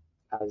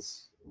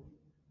as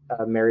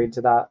married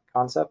to that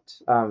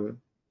concept.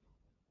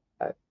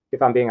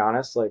 If I'm being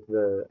honest, like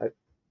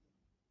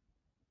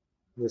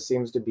this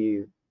seems to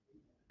be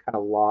kind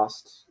of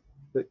lost.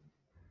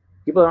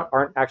 People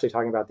aren't actually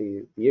talking about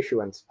the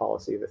issuance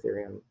policy of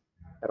Ethereum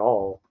at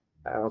all.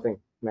 I don't think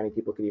many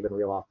people could even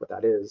reel off what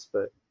that is,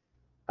 but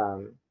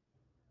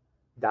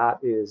that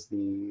is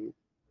the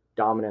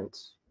dominant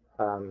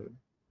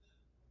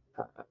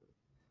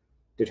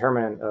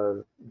determinant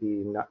of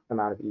the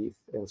amount of ETH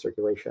in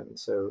circulation.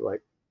 So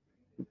like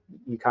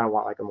you kind of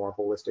want like a more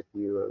holistic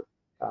view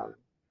of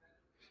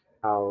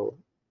how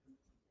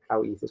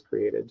ETH is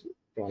created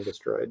and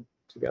destroyed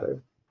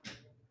together.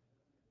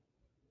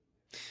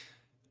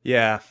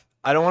 Yeah,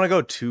 I don't want to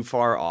go too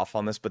far off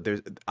on this, but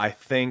I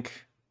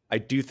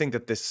do think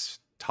that this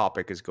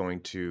topic is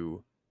going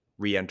to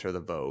re-enter the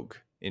vogue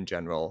in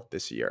general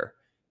this year.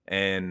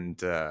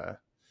 And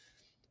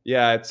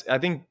yeah,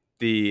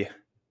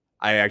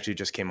 I actually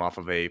just came off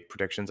of a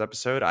predictions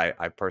episode.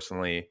 I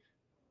personally,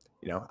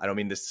 I don't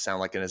mean this to sound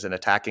like it is an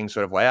attacking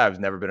sort of way.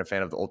 I've never been a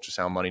fan of the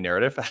ultrasound money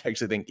narrative. I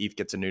actually think ETH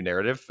gets a new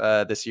narrative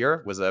this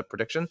year, was a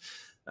prediction.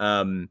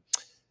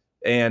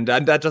 And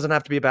that doesn't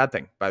have to be a bad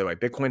thing, by the way.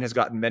 Bitcoin has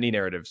gotten many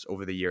narratives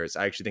over the years.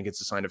 I actually think it's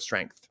a sign of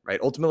strength, right?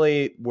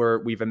 Ultimately,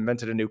 we've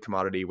invented a new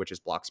commodity, which is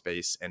block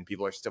space, and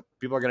people are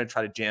going to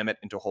try to jam it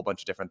into a whole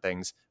bunch of different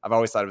things. I've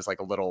always thought it was like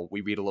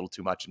we read a little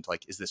too much into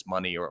like, is this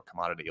money or a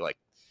commodity? Like,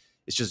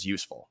 it's just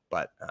useful.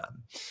 But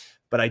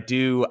I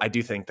do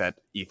think that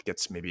ETH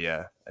gets maybe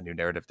a new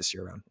narrative this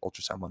year around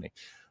ultrasound money.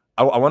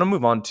 I want to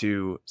move on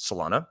to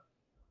Solana.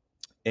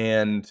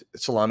 And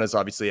Solana is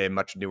obviously a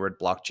much newer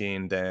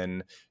blockchain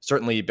than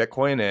certainly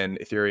Bitcoin and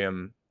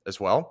Ethereum as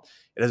well.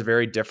 It has a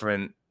very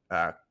different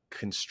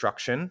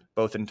construction,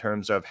 both in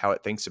terms of how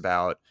it thinks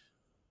about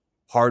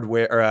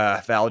hardware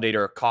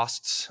validator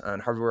costs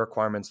and hardware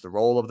requirements, the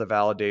role of the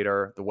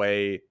validator, the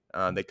way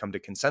they come to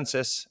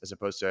consensus as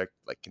opposed to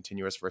like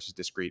continuous versus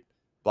discrete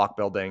block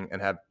building, and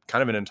have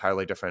kind of an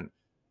entirely different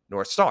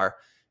North Star.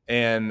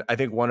 And I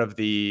think one of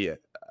the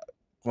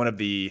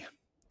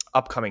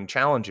upcoming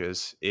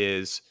challenges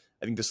is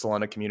I think the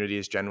Solana community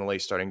is generally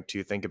starting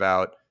to think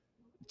about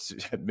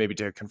maybe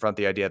to confront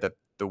the idea that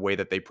the way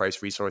that they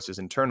price resources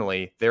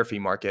internally, their fee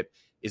market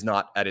is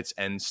not at its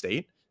end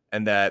state,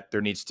 and that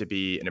there needs to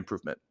be an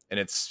improvement. And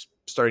it's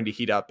starting to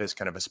heat up as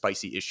kind of a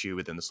spicy issue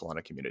within the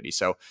Solana community.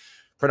 So,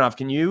 Pranav,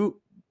 can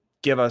you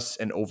give us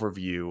an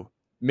overview,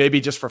 maybe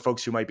just for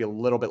folks who might be a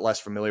little bit less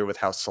familiar with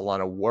how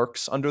Solana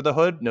works under the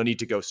hood? No need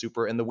to go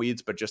super in the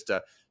weeds, but just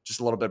a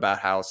little bit about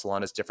how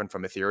Solana is different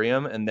from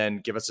Ethereum, and then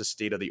give us a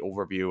state of the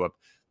overview of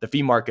the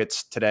fee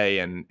markets today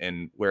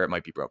and where it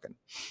might be broken.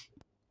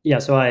 Yeah,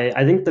 so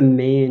I think the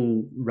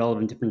main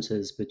relevant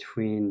differences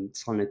between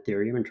Solana and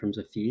Ethereum in terms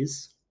of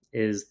fees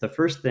is the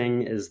first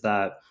thing is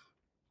that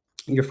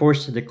you're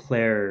forced to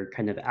declare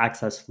kind of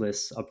access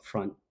lists up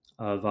front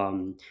of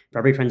for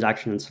every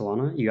transaction in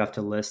Solana, you have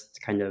to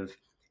list kind of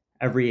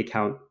every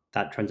account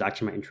that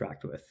transaction might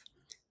interact with.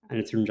 And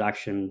if the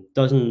transaction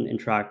doesn't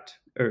interact,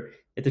 or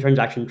if the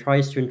transaction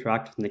tries to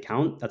interact with an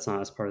account that's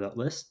not as part of that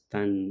list,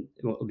 then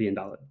it will be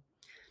invalid.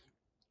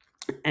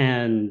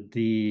 And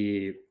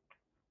the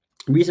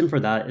reason for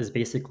that is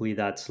basically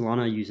that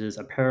Solana uses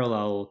a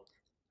parallel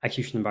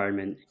execution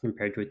environment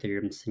compared to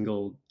Ethereum's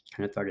single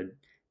kind of threaded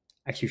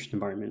execution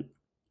environment.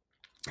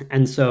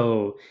 And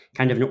so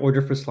kind of in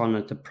order for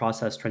Solana to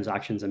process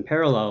transactions in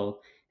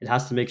parallel, it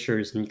has to make sure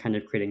it's kind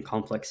of creating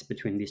conflicts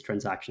between these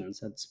transactions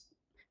that's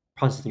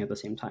processing at the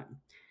same time.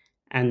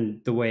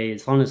 And the way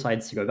Solana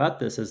decides to go about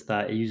this is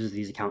that it uses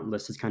these account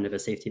lists as kind of a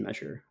safety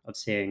measure of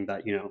saying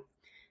that, you know,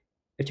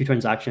 if two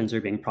transactions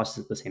are being processed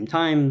at the same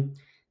time,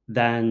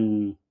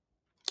 then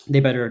they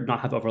better not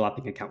have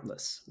overlapping account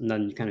lists. And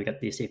then you kind of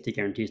get these safety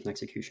guarantees in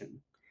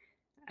execution.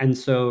 And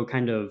so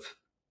kind of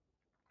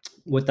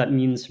what that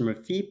means from a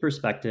fee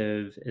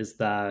perspective is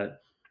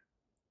that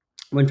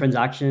when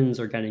transactions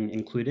are getting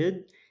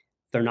included,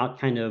 they're not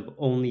kind of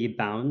only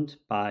bound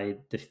by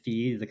the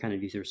fee the kind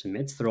of user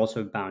submits, they're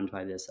also bound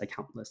by this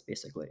account list,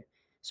 basically.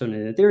 So in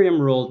an Ethereum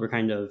world, we're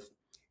kind of,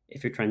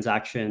 if your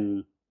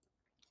transaction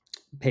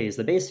pays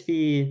the base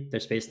fee,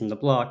 there's space in the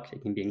block,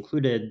 it can be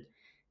included.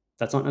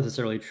 That's not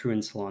necessarily true in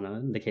Solana,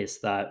 in the case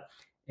that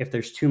if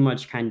there's too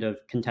much kind of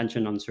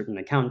contention on certain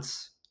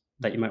accounts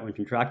that you might want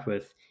to interact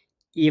with,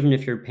 even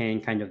if you're paying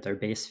kind of their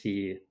base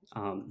fee,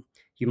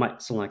 you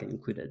might still not get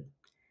included.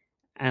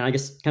 And I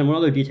guess kind of one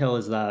other detail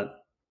is that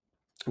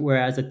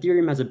whereas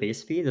Ethereum has a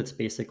base fee that's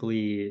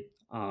basically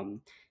kind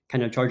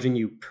of charging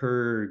you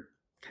per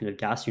kind of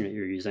gas unit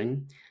you're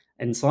using,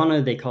 in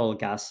Solana they call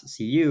gas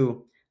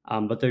CU,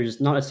 but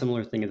there's not a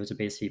similar thing if there's a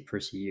base fee per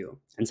CU.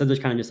 And so there's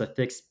kind of just a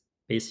fixed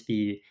base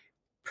fee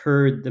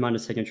per the amount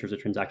of signatures a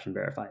transaction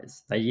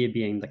verifies. The idea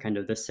being that kind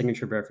of this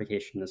signature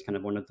verification is kind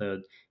of one of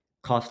the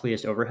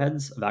costliest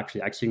overheads of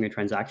actually executing a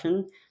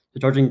transaction. So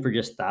charging for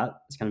just that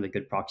is kind of a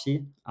good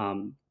proxy.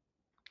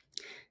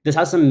 This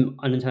has some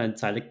unintended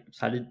side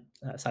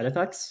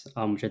effects,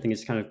 which I think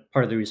is kind of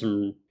part of the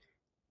reason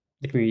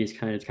the community is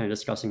kind of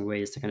discussing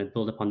ways to kind of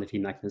build upon the fee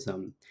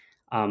mechanism.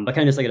 But kind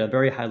of just like at a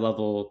very high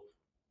level,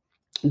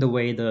 the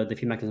way the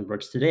fee mechanism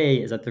works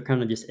today is that there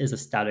kind of just is a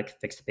static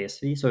fixed base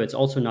fee. So it's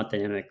also not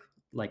dynamic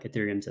like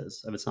Ethereum's is.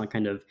 So it's not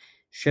kind of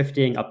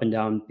shifting up and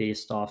down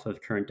based off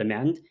of current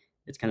demand.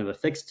 It's kind of a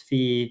fixed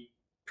fee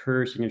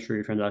per signature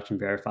your transaction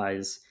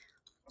verifies.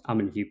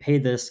 And if you pay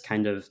this,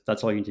 kind of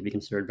that's all you need to be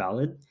considered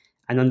valid.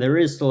 And then there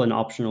is still an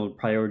optional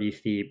priority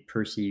fee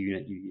per CU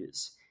unit you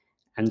use.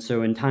 And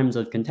so in times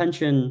of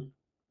contention,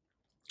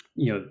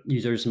 you know,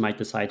 users might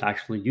decide to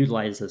actually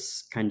utilize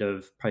this kind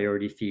of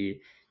priority fee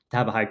to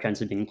have a higher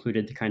chance of being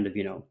included to kind of,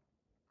 you know,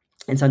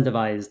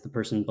 incentivize the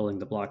person building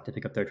the block to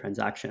pick up their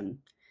transaction.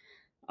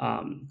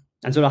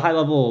 And so at a high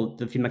level,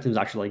 the fee mechanism is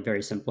actually like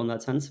very simple in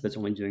that sense. If it's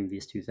only doing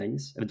these two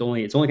things, if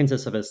it's only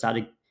consists of a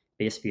static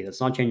base fee that's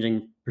not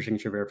changing per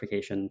signature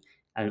verification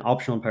and an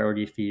optional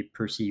priority fee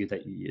per CU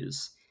that you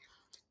use.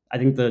 I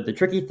think the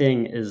tricky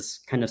thing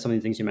is kind of some of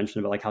the things you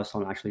mentioned about like how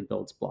Solana actually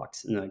builds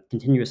blocks in a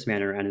continuous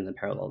manner and in a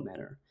parallel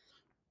manner.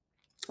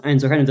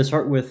 And so kind of to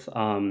start with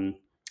some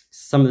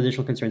of the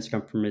additional concerns that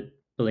come from it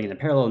building in a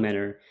parallel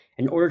manner,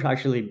 in order to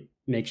actually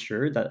make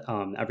sure that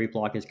every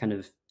block is kind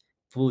of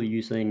fully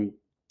utilizing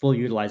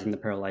the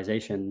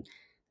parallelization,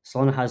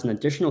 Solana has an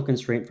additional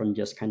constraint from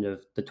just kind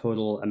of the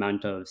total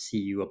amount of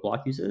CU a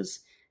block uses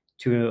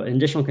to an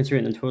additional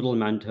constraint in the total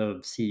amount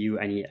of CU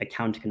any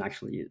account can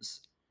actually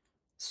use.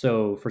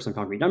 So for some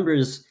concrete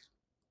numbers,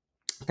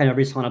 kind of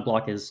every Solana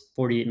block is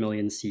 48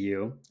 million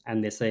CU,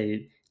 and they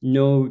say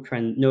no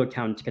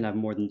account can have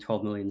more than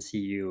 12 million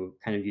CU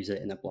kind of use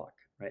it in a block,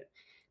 right?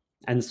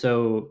 And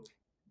so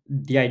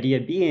the idea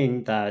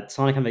being that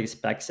Solana kind of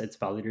expects its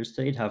validators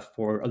today to have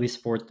at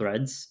least four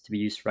threads to be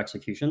used for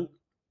execution.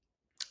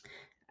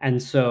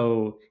 And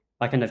so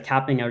by kind of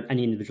capping out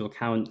any individual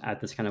count at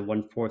this kind of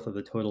 1/4 of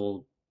the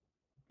total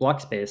block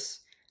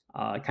space,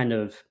 kind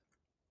of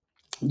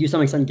to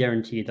some extent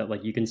guarantee that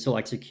like you can still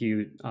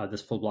execute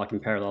this full block in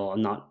parallel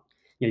and not,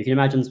 you know, you can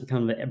imagine some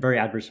kind of very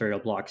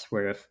adversarial blocks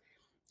where if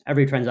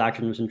every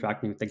transaction was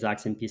interacting with the exact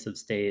same piece of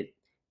state,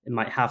 it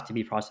might have to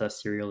be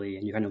processed serially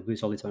and you kind of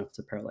lose all these benefits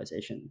of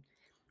parallelization.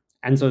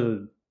 And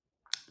so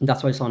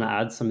that's why Solana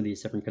adds some of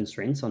these different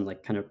constraints on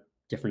like kind of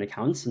different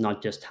accounts and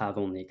not just have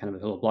only kind of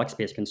a little block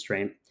space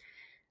constraint.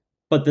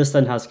 But this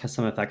then has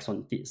some effects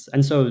on fees.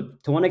 And so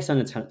to one extent,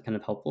 it's kind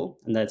of helpful,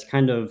 and that's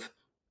kind of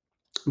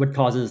what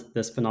causes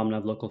this phenomenon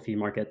of local fee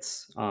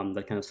markets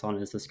that kind of Solana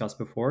has discussed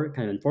before,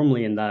 kind of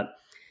informally, in that,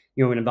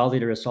 when a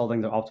validator is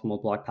solving the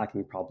optimal block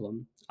packing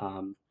problem,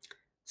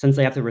 since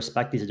they have to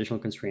respect these additional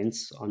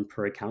constraints on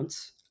per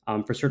accounts,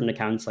 for certain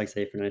accounts, like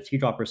say for an NFT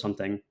drop or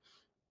something,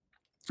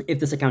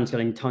 if this account is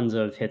getting tons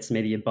of hits,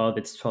 maybe above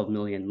its 12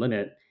 million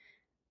limit,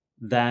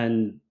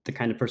 then the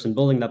kind of person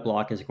building that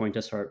block is going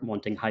to start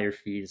wanting higher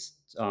fees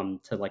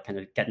to like kind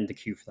of get in the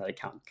queue for that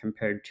account,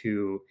 compared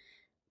to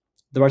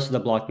the rest of the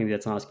block. Maybe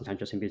that's not as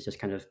contentious. Maybe it's just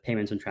kind of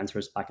payments and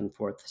transfers back and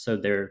forth. So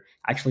there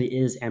actually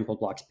is ample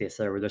block space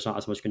there where there's not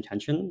as much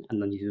contention,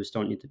 and then you just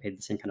don't need to pay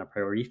the same kind of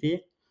priority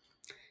fee.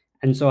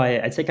 And so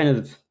I'd say kind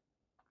of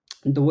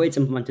the way it's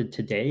implemented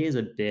today is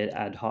a bit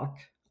ad hoc,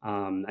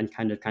 and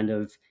kind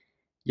of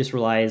just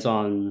relies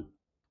on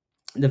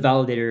the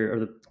validator or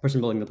the person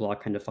building the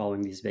block kind of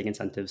following these vague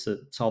incentives to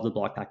solve the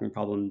block packing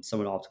problem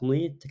somewhat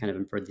optimally to kind of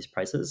infer these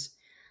prices.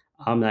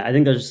 I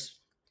think there's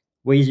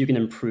ways you can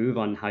improve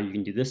on how you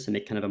can do this to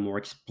make kind of a more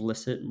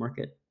explicit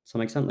market to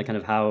some extent, like kind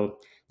of how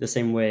the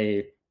same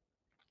way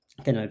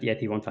kind of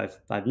EIP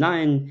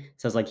 1559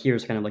 says like,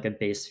 here's kind of like a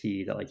base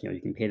fee that like,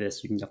 you can pay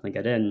this, you can definitely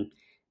get in.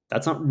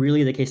 That's not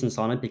really the case in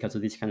Solana because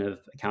of these kind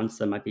of accounts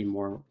that might be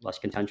more or less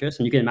contentious.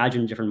 And you can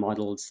imagine different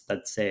models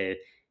that say,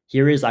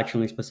 here is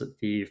actually an explicit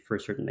fee for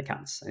certain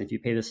accounts, and if you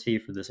pay this fee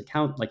for this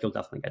account, like you'll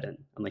definitely get in.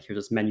 And like here's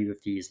this menu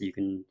of fees that you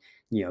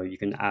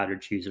can add or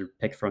choose or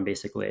pick from,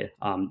 basically,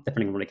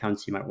 depending on what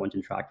accounts you might want to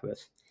interact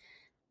with.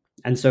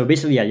 And so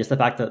basically, yeah, just the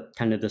fact that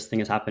kind of this thing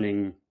is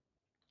happening,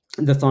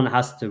 the Solana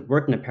has to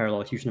work in a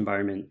parallel execution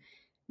environment,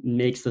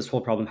 makes this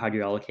whole problem, how do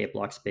you allocate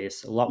block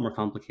space, a lot more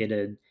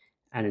complicated,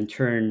 and in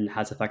turn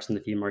has effects on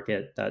the fee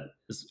market. That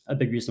is a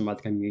big reason why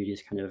the community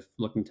is kind of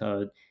looking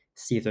to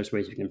see if there's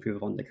ways we can improve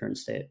upon the current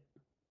state.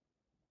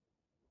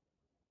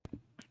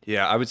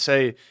 Yeah, I would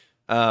say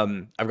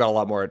I've got a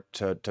lot more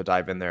to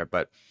dive in there,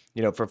 but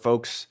for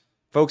folks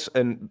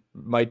and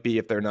might be,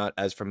 if they're not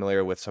as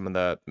familiar with some of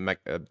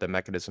the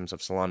mechanisms of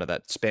Solana,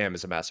 that spam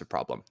is a massive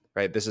problem,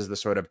 right? This is the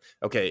sort of,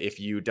 okay, if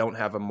you don't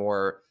have a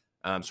more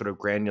sort of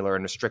granular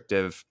and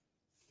restrictive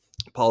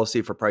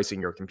policy for pricing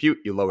your compute,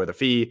 you lower the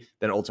fee,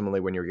 then ultimately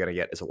when you're going to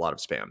get is a lot of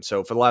spam.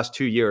 So for the last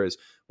 2 years,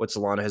 what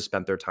Solana has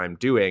spent their time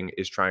doing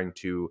is trying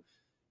to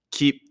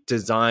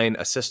design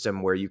a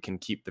system where you can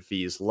keep the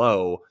fees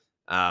low,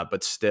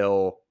 but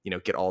still,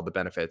 get all the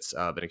benefits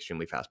of an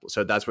extremely fast pool.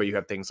 So that's where you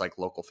have things like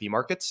local fee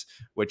markets,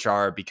 which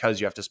are,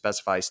 because you have to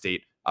specify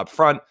state up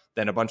front,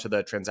 then a bunch of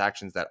the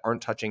transactions that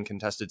aren't touching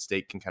contested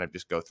state can kind of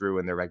just go through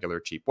in their regular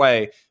cheap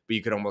way. But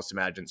you could almost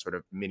imagine sort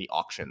of mini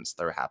auctions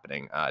that are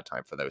happening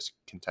time for those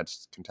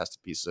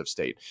contested pieces of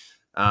state.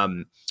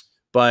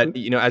 But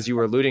as you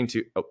were alluding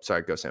to,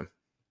 sorry, go Sam.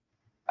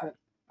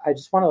 I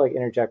just want to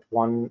interject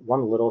one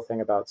little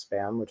thing about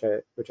spam,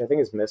 which I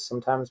think is missed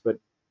sometimes, but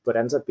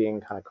ends up being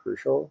kind of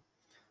crucial,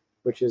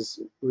 which is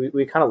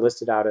we kind of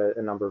listed out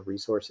a number of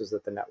resources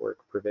that the network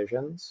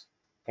provisions,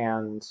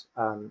 and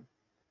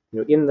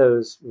in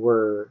those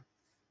were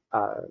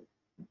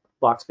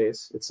block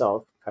space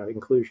itself, kind of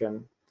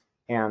inclusion,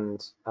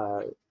 and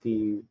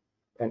and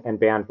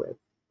bandwidth,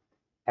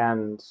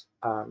 and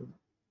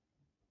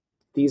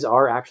these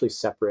are actually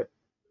separate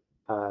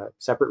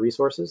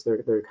resources.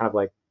 They're kind of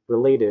like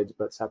related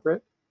but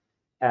separate,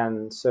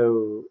 and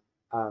so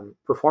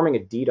performing a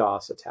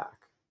DDoS attack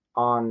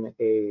on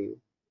a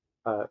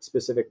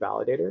specific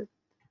validator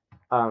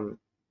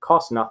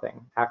costs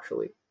nothing,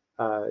 actually.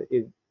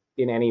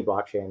 In any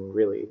blockchain,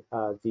 really.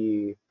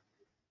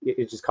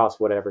 It just costs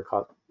whatever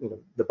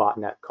the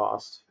botnet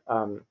cost,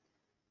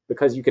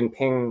 because you can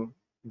ping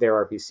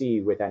their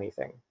RPC with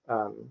anything.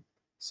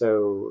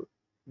 So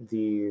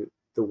the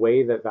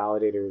way that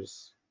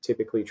validators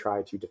typically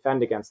try to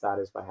defend against that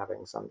is by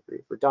having some degree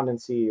of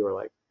redundancy,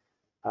 or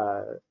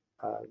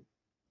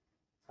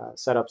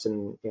setups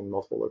in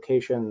multiple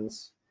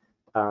locations,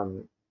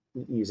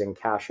 using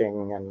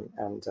caching,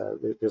 and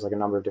there's a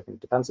number of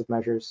different defensive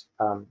measures.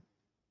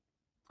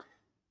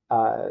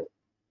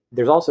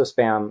 There's also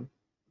spam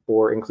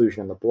for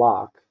inclusion in the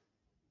block,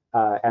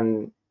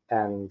 and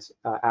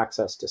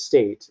access to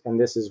state, and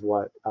this is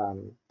what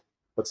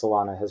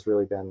Solana has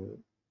really been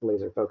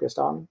laser focused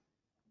on.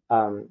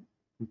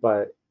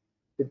 But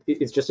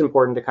it's just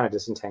important to kind of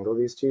disentangle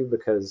these two,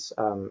 because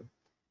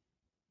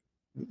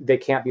they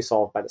can't be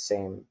solved by the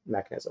same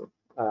mechanism.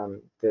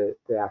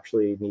 They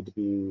actually need to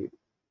be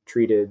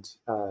treated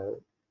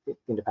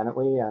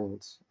independently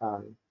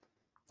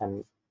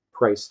and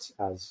priced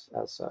as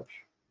such.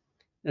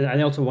 And I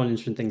think also one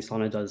interesting thing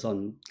Solana does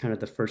on kind of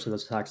the first of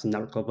those attacks in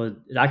network level,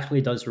 it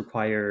actually does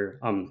require,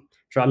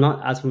 sure, I'm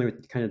not as familiar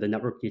with kind of the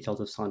network details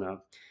of Solana,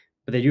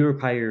 but they do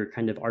require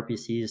kind of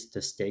RPCs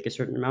to stake a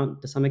certain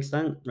amount to some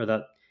extent, or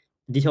that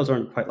details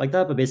aren't quite like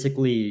that, but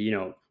basically,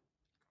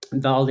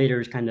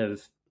 validators kind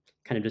of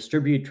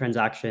distribute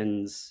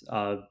transactions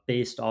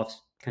based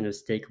off kind of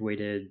stake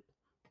weighted,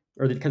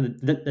 or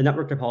the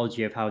network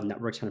topology of how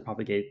networks kind of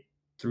propagate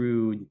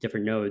through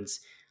different nodes,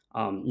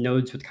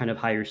 nodes with kind of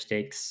higher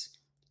stakes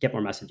get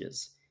more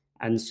messages.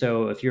 And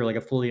so if you're like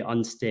a fully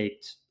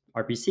unstaked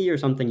RPC or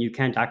something, you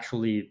can't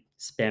actually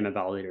spam a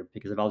validator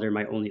because a validator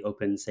might only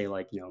open, say,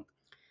 like,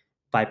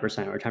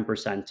 5% or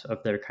 10%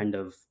 of their kind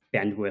of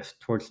bandwidth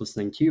towards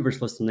listening to you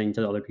versus listening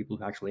to the other people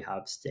who actually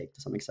have stake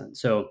to some extent.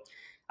 So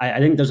I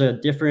think there's a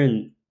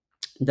different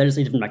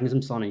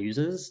mechanism Solana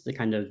uses to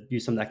kind of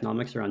use some of the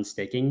economics around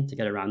staking to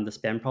get around the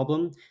spam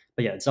problem.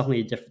 But yeah, it's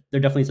definitely there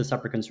definitely is a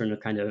separate concern of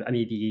kind of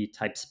MEV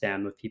type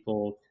spam of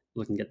people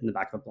looking to get in the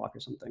back of a block or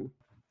something.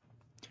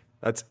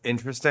 That's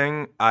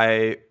interesting.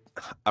 I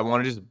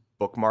want to just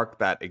bookmark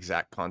that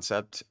exact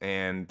concept,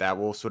 and that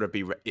will sort of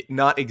be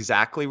not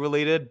exactly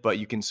related, but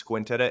you can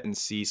squint at it and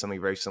see something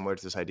very similar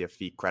to this idea of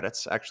fee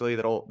credits, actually,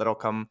 that'll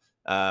come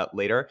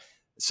later.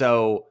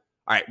 So,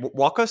 all right,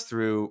 walk us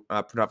through,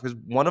 Pranav, because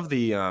one of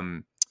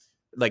the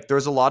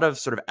there's a lot of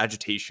sort of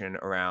agitation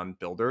around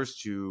builders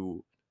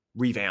to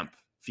revamp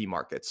fee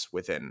markets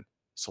within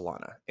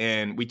Solana,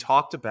 and we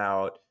talked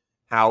about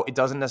how it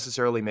doesn't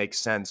necessarily make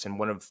sense. And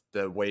one of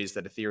the ways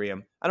that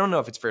Ethereum, I don't know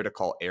if it's fair to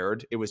call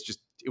erred. It was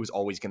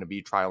always going to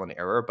be trial and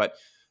error. But,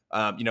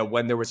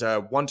 when there was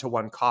a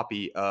one-to-one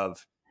copy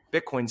of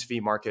Bitcoin's fee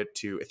market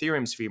to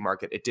Ethereum's fee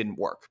market, it didn't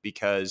work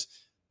because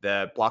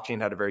the blockchain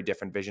had a very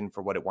different vision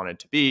for what it wanted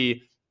to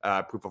be,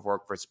 proof of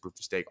work versus proof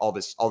of stake, all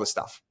this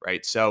stuff,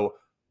 right? So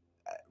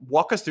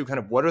walk us through kind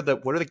of what are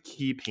the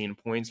key pain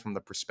points from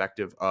the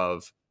perspective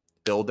of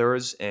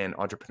builders and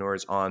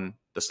entrepreneurs on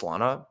the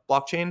Solana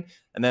blockchain,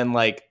 and then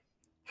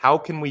how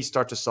can we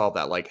start to solve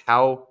that?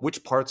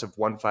 Which parts of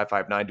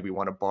 1559 do we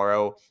want to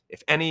borrow,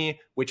 if any?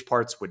 Which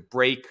parts would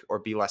break or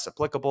be less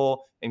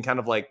applicable, and kind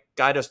of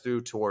guide us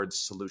through towards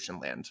solution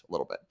land a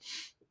little bit.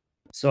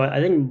 So I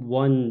think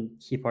one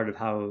key part of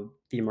how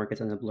fee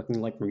markets end up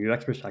looking like from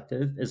UX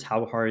perspective is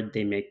how hard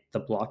they make the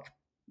block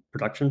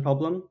production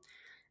problem.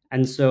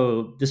 And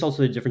so this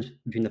also the difference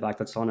between the fact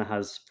that Solana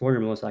has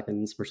 400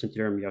 milliseconds versus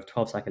Ethereum, you have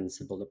 12 seconds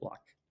to build a block.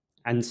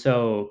 And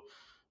so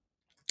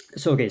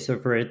for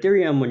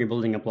Ethereum, when you're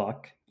building a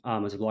block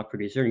as a block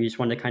producer, you just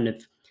want to kind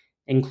of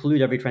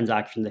include every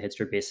transaction that hits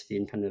your base fee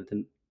and kind of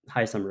the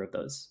highest number of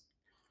those.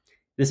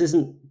 This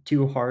isn't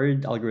too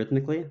hard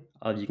algorithmically.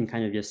 You can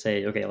kind of just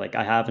say, okay,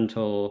 I have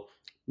until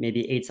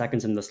maybe 8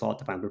 seconds in the slot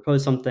to finally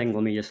propose something.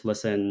 Let me just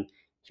listen.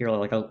 Here,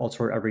 I'll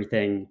sort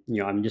everything.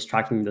 I'm just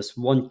tracking this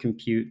one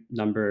compute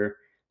number.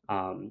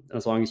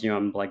 As long as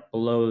I'm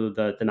below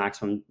the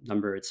maximum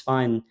number, it's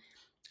fine.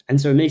 And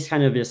so it makes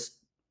kind of just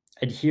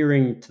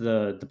adhering to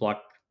the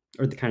block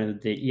or the kind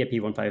of the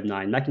EIP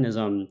 159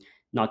 mechanism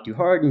not too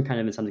hard and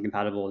kind of incentive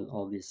compatible and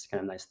all these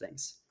kind of nice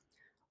things.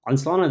 On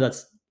Solana,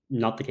 that's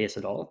not the case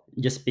at all,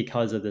 just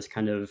because of this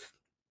kind of.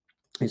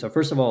 And so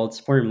first of all, it's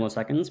 400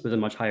 milliseconds with a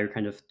much higher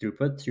kind of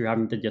throughput. So you're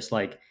having to just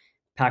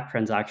pack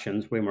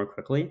transactions way more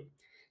quickly.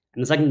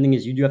 And the second thing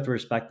is you do have to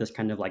respect this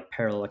kind of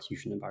parallel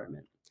execution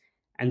environment.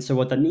 And so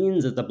what that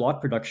means is the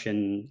block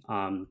production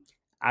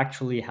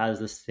actually has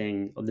this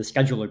thing, the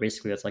scheduler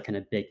basically that's kind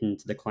of baked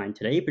into the client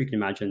today, but you can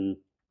imagine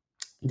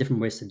different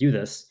ways to do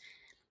this.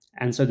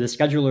 And so the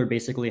scheduler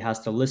basically has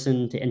to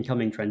listen to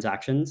incoming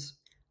transactions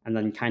and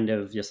then kind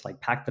of just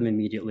pack them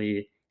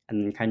immediately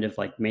and then kind of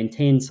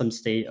maintain some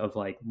state of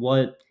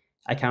what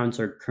accounts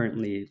are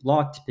currently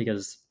locked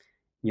because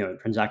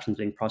transactions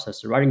being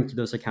processed are writing to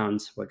those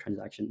accounts, what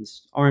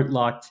transactions aren't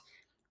locked,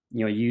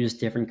 use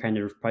different kind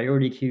of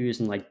priority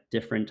queues and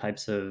different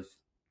types of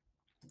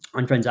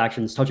on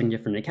transactions touching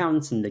different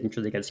accounts and making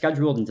sure they get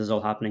scheduled, and this is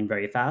all happening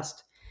very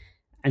fast.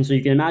 And so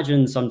you can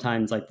imagine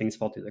sometimes things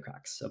fall through the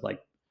cracks of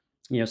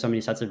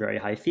somebody sets a very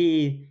high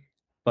fee,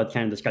 but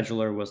kind of the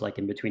scheduler was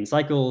in between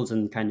cycles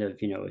and kind of,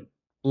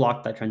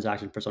 blocked that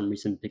transaction for some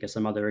reason because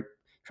some other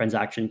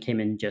transaction came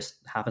in just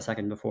half a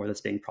second before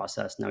that's being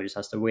processed. Now it just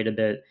has to wait a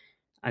bit.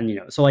 And,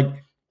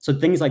 so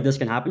things like this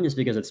can happen just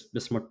because it's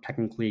just more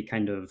technically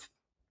kind of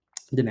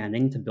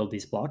demanding to build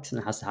these blocks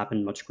and it has to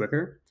happen much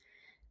quicker.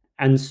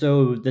 And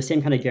so the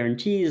same kind of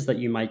guarantees that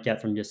you might get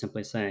from just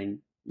simply saying,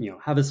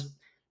 have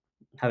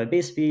a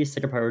base fee,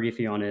 stick a priority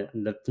fee on it,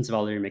 and since the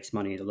validator makes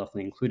money, they'll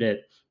definitely include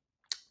it.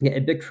 Yeah, a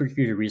bit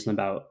tricky to reason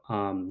about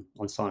on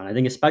Solana. I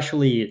think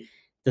especially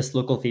this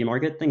local fee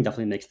market thing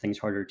definitely makes things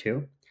harder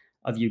too.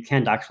 You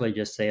can't actually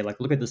just say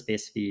look at this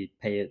base fee,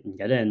 pay it, and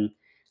get in.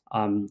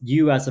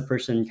 You as a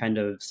person kind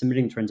of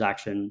submitting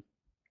transaction,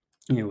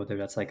 whether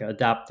that's a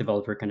dApp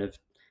developer kind of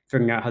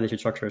figuring out how they should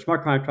structure a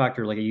smart contract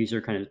or a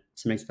user kind of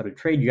submitting some type of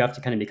trade, you have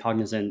to kind of be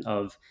cognizant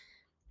of,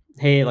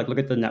 hey, look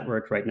at the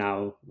network right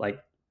now.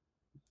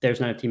 There's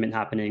not a team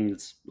happening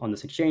that's on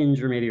this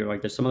exchange, or maybe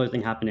there's some other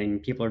thing happening.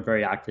 People are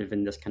very active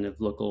in this kind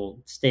of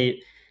local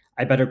state.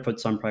 I better put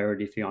some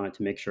priority fee on it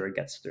to make sure it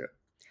gets through.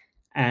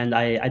 And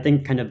I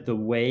think kind of the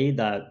way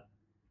that,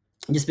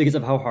 just because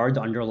of how hard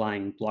the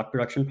underlying block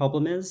production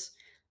problem is,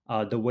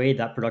 the way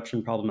that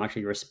production problem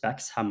actually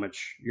respects how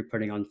much you're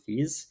putting on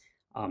fees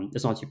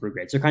is not super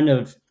great. So kind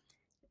of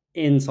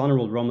in Solana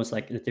world, we're almost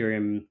like in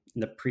Ethereum in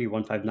the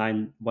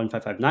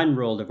pre-1559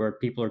 world of where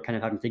people are kind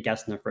of having to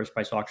guess in the first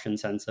price auction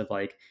sense of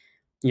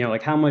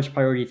like how much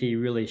priority fee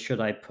really should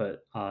I put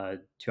to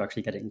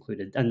actually get it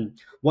included? And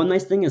one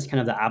nice thing is kind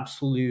of the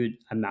absolute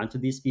amount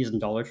of these fees in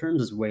dollar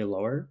terms is way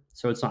lower.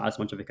 So it's not as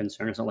much of a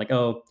concern. It's not like,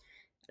 oh,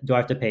 do I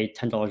have to pay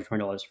 $10 or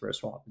 $20 for a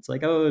swap? It's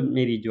like, oh,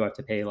 maybe do I have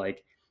to pay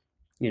like,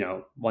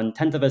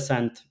 1/10 of a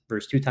cent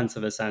versus 2/10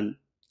 of a cent?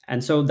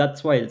 And so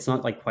that's why it's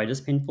not like quite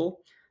as painful.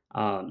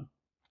 Um,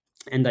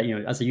 and that,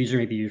 as a user,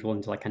 maybe usual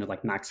into like kind of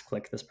like max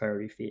click this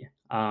priority fee.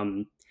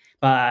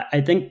 But I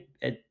think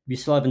we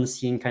still haven't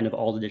seen kind of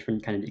all the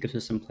different kind of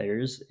ecosystem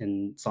players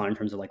in Solana in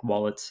terms of like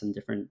wallets and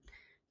different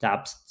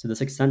dApps to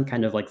this extent,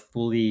 kind of like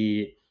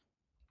fully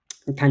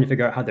kind of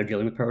figure out how they're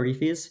dealing with priority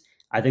fees.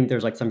 I think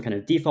there's like some kind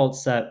of default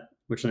set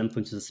which then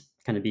influences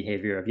kind of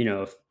behavior of,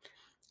 if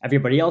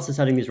everybody else is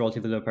setting these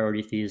relatively low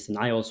priority fees, and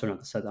I also don't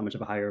have to set that much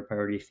of a higher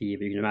priority fee.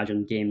 But you can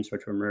imagine games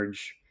start to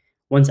emerge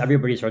once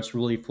everybody starts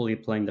really fully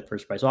playing the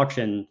first price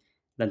auction,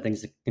 then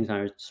things can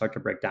kind of start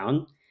to break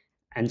down.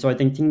 And so I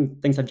think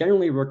things have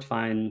generally worked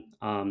fine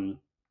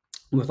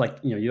with like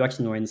UX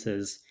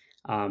annoyances.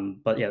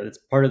 But yeah, it's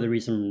part of the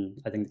reason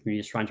I think the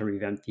community is trying to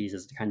revamp these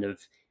is to kind of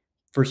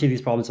foresee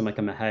these problems that might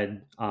come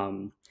ahead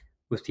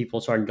with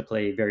people starting to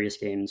play various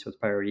games with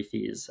priority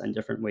fees and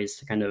different ways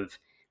to kind of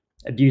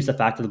abuse the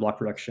fact that the block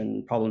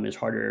production problem is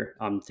harder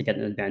to get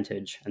an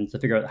advantage, and to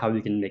figure out how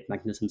we can make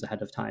mechanisms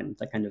ahead of time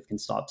that kind of can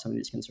stop some of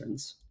these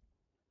concerns.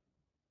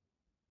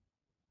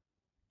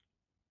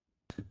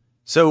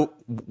 So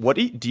what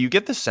do you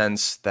get the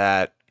sense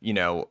that,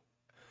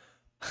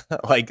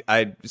 like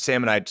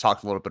Sam and I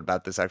talked a little bit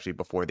about this actually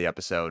before the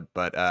episode,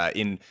 but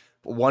in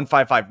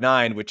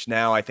 1559, which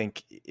now I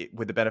think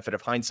with the benefit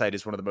of hindsight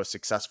is one of the most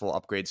successful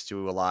upgrades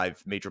to a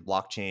live major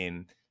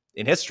blockchain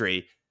in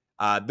history,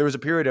 there was a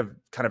period of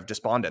kind of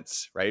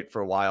despondence, right,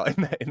 for a while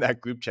in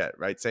that group chat,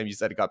 right? Sam, you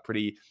said it got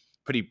pretty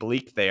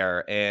bleak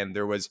there, and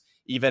there was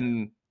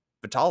even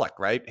Vitalik,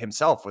 right,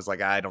 himself was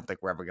like, I don't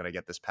think we're ever going to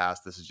get this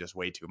passed. This is just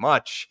way too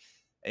much.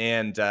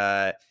 And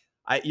that's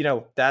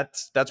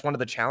one of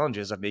the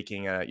challenges of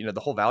making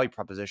the whole value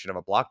proposition of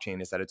a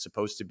blockchain is that it's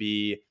supposed to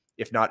be,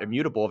 if not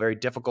immutable, very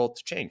difficult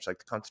to change, like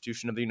the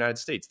Constitution of the United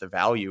States. The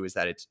value is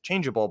that it's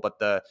changeable, but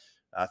the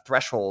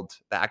threshold,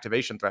 the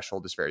activation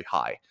threshold is very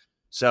high.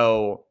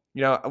 So,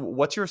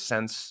 what's your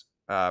sense,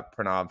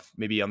 Pranav,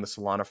 maybe on the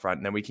Solana front,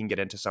 and then we can get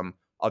into some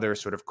other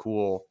sort of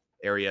cool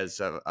areas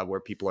of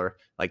where people are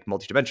like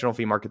multidimensional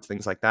fee markets,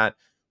 things like that.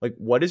 Like,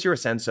 what is your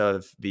sense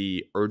of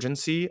the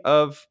urgency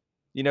of,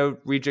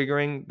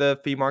 rejiggering the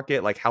fee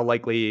market? Like, how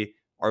likely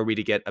are we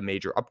to get a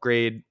major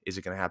upgrade? Is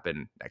it going to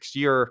happen next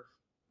year,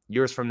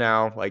 years from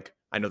now? Like,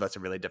 I know that's a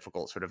really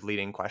difficult sort of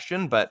leading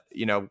question, but,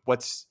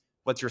 what's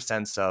your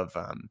sense of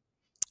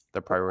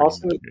the priority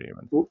Also, in the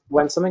community?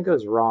 when something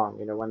goes wrong,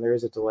 when there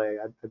is a delay,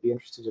 I'd be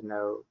interested to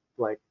know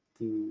like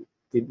the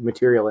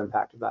material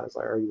impact of that. Is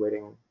like, are you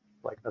waiting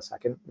like a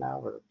second now,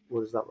 or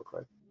what does that look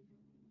like?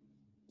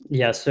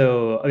 Yeah,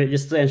 so I mean,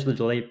 just to answer the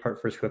delay part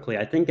first quickly,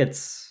 I think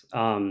it's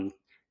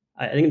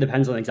I think it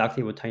depends on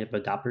exactly what type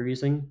of dApp you're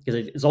using, because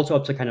it's also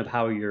up to kind of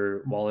how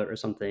your wallet or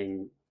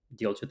something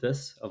deals with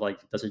this. Of like,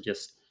 does it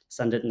just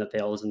send it and it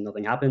fails and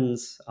nothing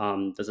happens?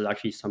 Does it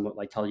actually somewhat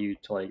like tell you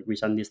to like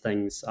resend these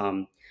things?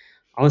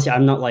 Honestly,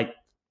 I'm not like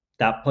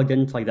that plugged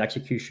into like the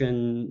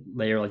execution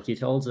layer like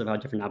details of how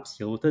different apps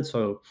deal with it.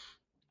 So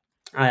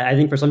I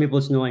think for some people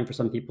it's annoying. For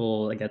some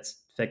people it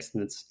gets fixed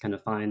and it's kind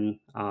of fine.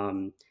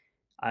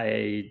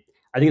 I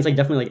think it's like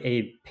definitely like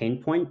a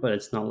pain point, but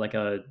it's not like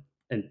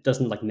it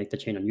doesn't like make the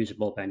chain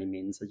unusable by any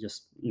means. It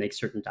just makes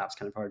certain dApps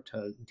kind of hard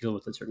to deal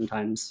with at certain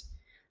times.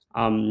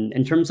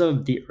 In terms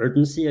of the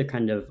urgency of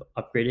kind of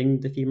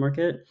upgrading the fee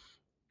market,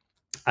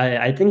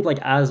 I think like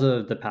as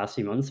of the past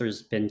few months,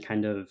 there's been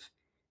kind of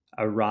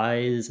a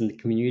rise in the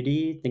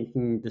community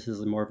thinking this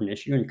is more of an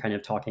issue and kind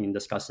of talking and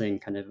discussing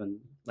kind of in,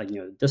 like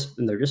this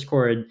in their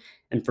Discord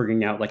and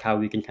figuring out like how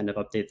we can kind of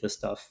update this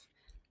stuff.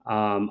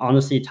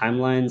 Honestly,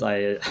 timelines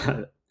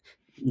I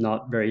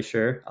not very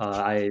sure.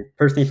 I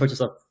personally approach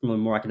this up from a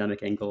more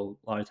academic angle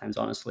a lot of times,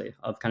 honestly,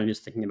 of kind of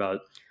just thinking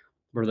about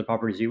what are the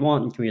properties we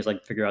want and can we just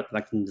like figure out the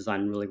mechanism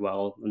design really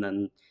well and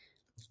then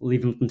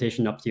leave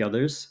implementation up to the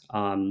others.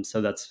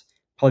 So that's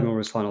probably more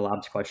of a Solana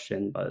Labs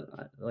question, but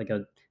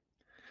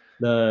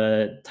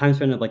the time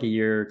span of like a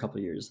year, a couple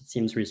of years, it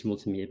seems reasonable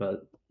to me,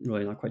 but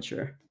really not quite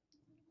sure.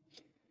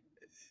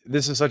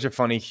 This is such a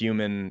funny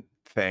human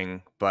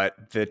thing,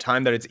 but the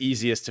time that it's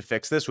easiest to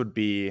fix this would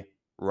be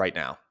right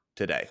now,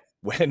 today,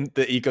 when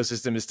the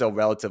ecosystem is still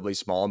relatively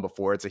small and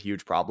before it's a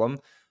huge problem.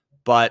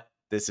 But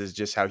this is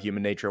just how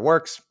human nature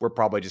works. We're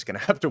probably just going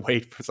to have to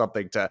wait for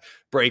something to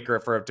break or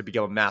for it to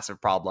become a massive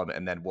problem,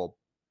 and then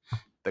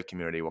the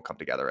community will come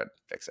together and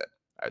fix it,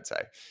 I would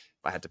say,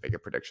 if I had to make a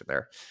prediction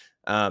there.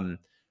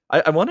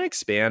 I want to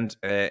expand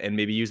and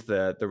maybe use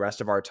the rest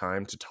of our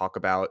time to talk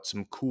about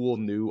some cool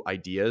new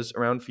ideas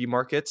around fee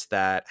markets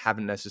that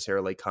haven't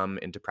necessarily come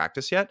into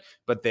practice yet,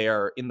 but they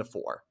are in the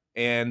fore.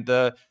 And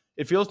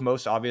it feels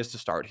most obvious to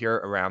start here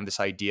around this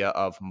idea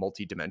of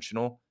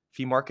multidimensional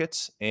fee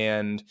markets.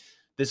 And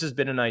this has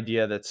been an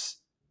idea that's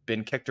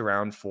been kicked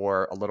around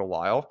for a little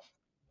while,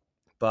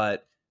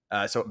 but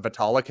So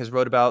Vitalik has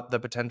wrote about the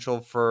potential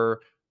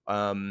for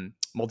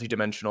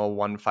multidimensional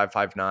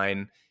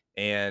 1559,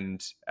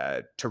 and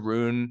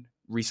Tarun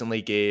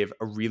recently gave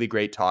a really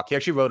great talk. He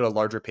actually wrote a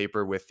larger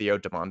paper with Theo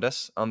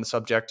Demondis on the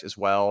subject as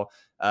well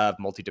of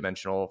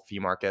multidimensional fee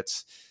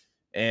markets.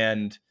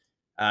 And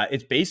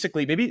it's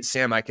basically, maybe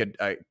Sam, I could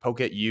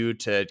poke at you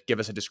to give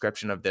us a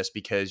description of this,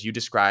 because you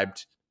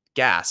described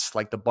gas,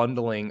 like the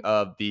bundling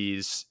of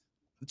these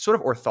sort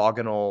of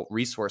orthogonal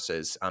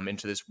resources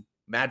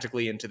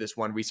magically into this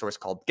one resource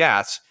called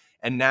gas.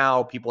 And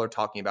now people are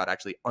talking about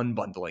actually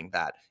unbundling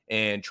that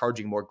and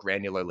charging more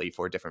granularly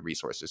for different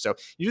resources. So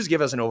you just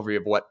give us an overview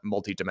of what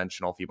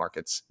multidimensional fee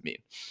markets mean.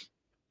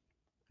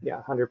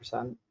 Yeah,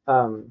 100%.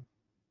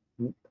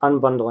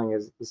 Unbundling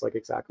is like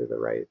exactly the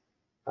right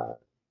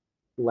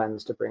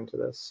lens to bring to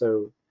this.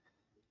 So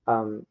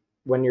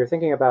when you're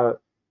thinking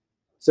about,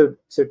 so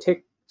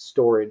take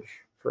storage,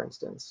 for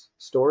instance.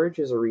 Storage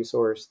is a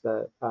resource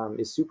that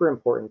is super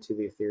important to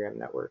the Ethereum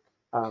network.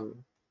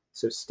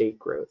 So state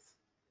growth.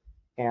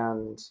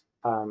 And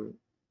the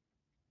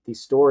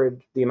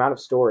amount of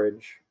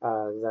storage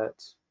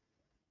that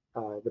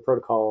the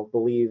protocol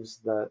believes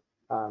that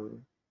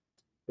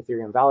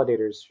Ethereum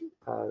validators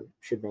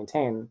should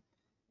maintain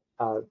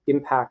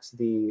impacts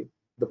the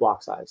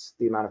block size,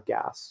 the amount of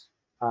gas.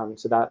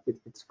 So that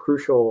it's a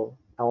crucial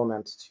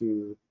element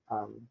to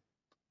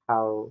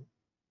how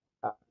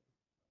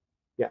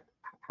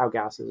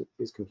gas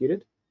is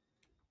computed.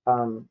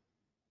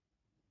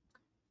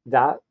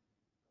 That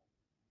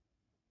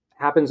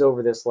happens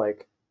over this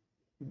like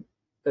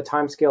a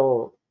time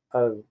scale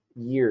of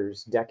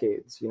years,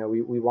 decades. You know,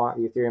 we want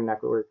the Ethereum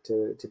network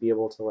to be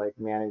able to like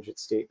manage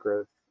its state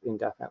growth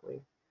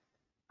indefinitely.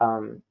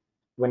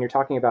 When you're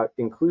talking about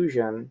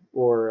inclusion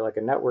or like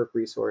a network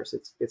resource,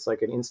 it's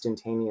like an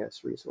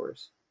instantaneous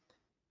resource.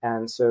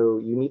 And so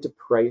you need to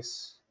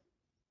price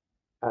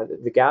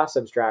the gas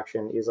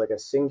abstraction is like a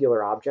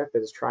singular object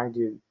that is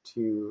trying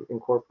to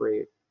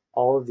incorporate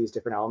all of these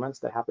different elements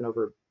that happen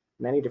over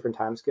many different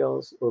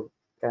timescales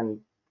and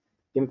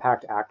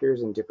impact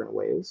actors in different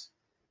ways.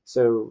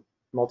 So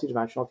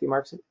multidimensional fee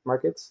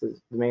markets, the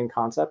main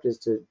concept is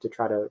to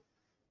try to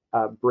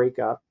break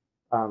up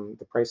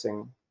the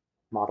pricing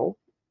model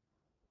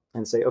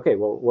and say, okay,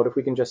 well, what if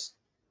we can just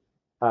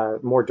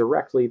more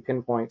directly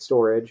pinpoint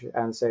storage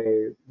and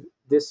say,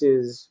 this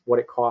is what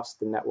it costs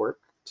the network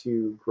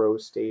to grow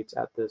state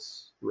at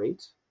this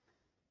rate.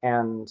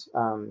 And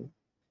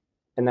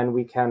then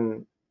we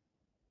can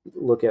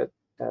look at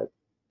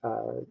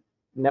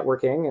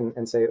networking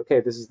and say,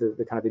 okay, this is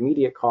the kind of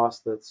immediate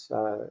cost that's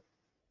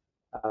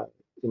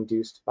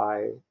induced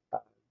by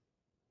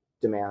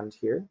demand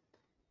here.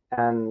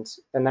 And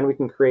then we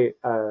can create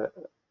a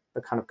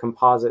kind of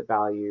composite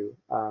value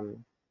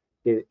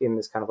in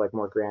this kind of like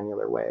more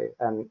granular way.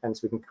 And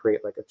so we can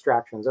create like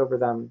abstractions over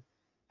them.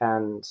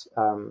 And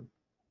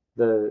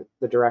the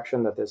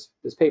direction that this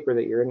paper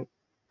that you're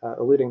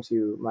alluding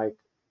to, Mike,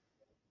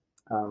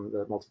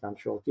 the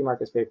multidimensional fee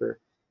markets paper,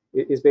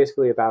 is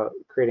basically about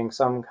creating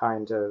some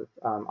kind of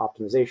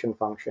optimization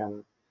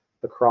function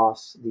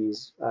across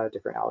these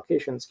different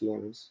allocation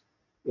schemes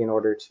in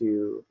order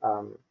to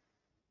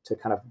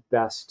kind of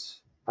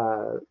best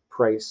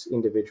price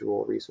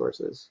individual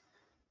resources.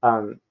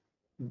 But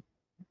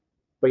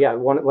yeah,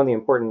 one of the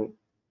important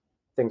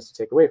things to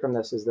take away from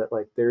this is that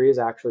like there is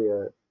actually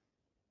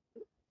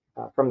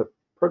from the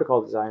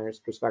protocol designer's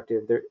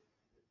perspective, there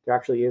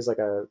actually is like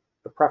a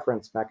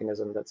preference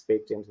mechanism that's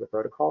baked into the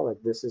protocol.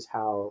 Like this is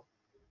how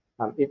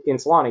in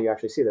Solana you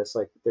actually see this.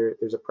 Like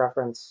there's a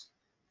preference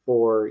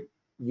for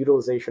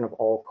utilization of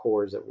all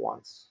cores at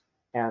once,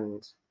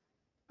 and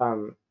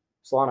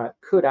Solana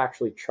could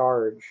actually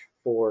charge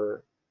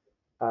for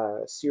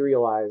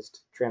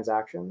serialized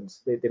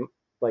transactions. They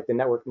like the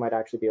network might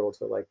actually be able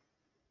to like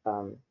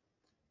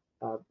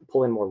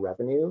pull in more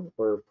revenue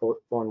or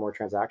pull in more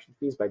transaction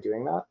fees by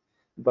doing that.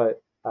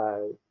 But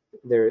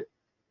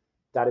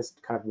that is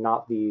kind of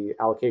not the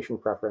allocation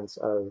preference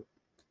of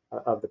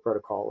the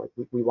protocol. Like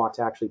we want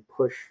to actually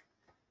push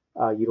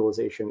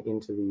utilization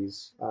into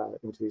these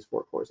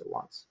 4 cores at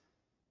once.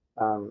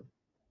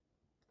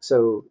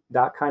 So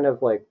that kind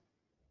of like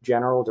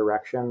general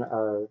direction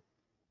of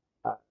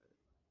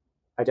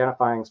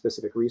identifying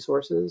specific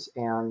resources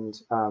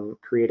and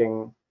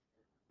creating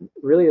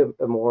really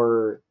a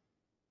more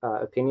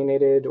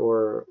opinionated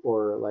or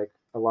like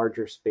a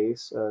larger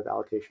space of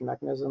allocation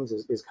mechanisms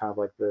is kind of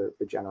like the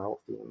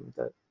general theme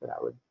that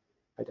I would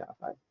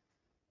identify.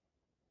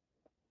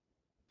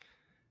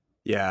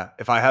 Yeah,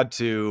 if I had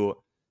to,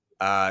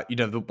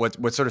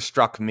 what sort of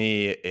struck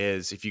me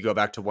is if you go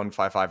back to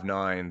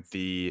 1559,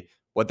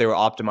 what they were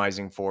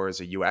optimizing for is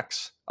a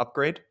UX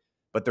upgrade,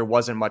 but there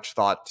wasn't much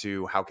thought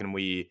to how can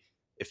we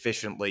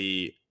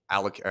efficiently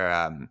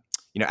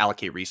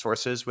allocate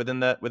resources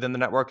within the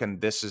network.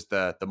 And this is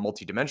the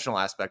multidimensional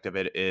aspect of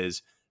it,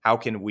 is how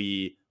can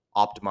we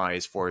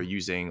optimize for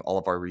using all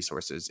of our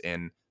resources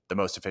in the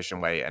most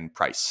efficient way and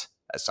price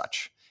as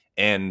such.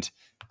 And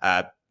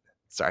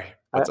sorry,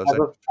 what's up? I have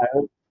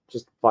a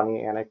just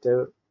funny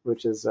anecdote,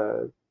 which is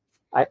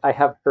I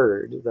have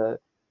heard that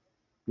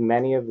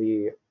many of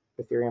the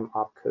Ethereum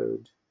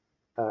opcode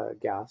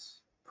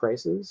gas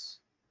prices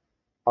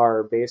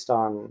are based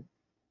on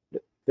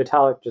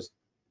Vitalik just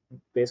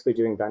basically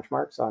doing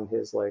benchmarks on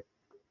his like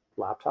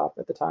laptop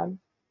at the time,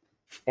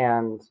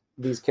 and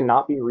these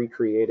cannot be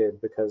recreated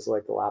because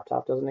like the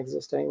laptop doesn't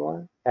exist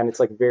anymore, and it's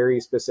like very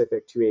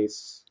specific to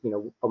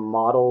a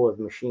model of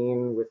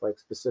machine with like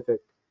specific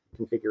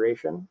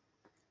configuration.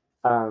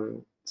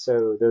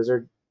 So those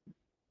are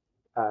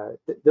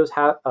those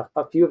have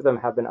a few of them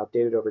have been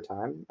updated over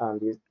time.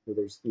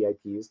 There's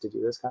EIPs to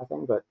do this kind of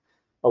thing, but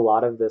a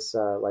lot of this,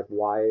 like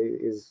why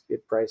is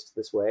it priced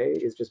this way,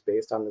 is just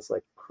based on this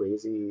like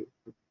crazy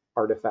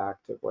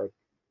artifact of like,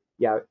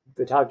 yeah,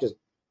 the Vitalik just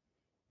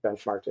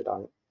benchmarked it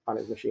on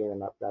his machine,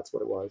 and that's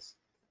what it was.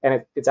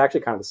 And it's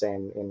actually kind of the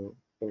same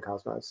in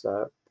Cosmos.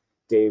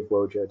 Dave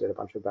Wojda did a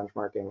bunch of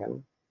benchmarking,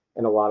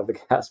 and a lot of the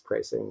gas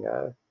pricing.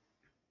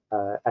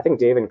 I think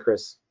Dave and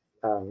Chris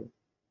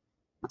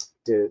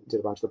did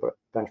a bunch of the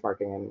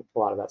benchmarking, and a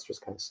lot of that's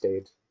just kind of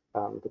stayed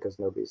because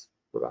nobody's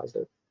revised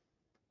it.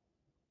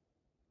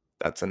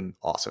 That's an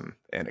awesome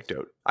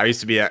anecdote. I used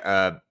to be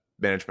a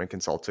management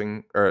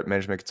consultant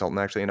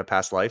actually in a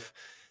past life.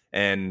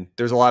 And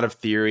there's a lot of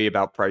theory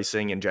about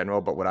pricing in general,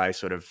 but what I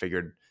sort of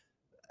figured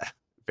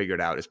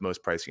out is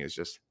most pricing is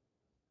just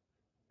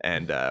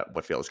and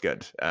what feels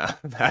good.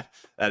 That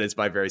is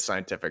my very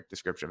scientific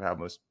description of how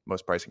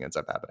most pricing ends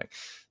up happening.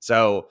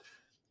 So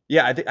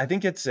yeah, I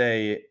think it's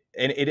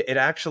it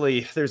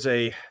actually, there's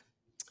I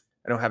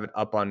don't have it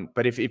up on,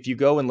 but if you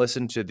go and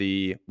listen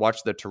to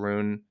watch the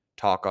Tarun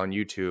talk on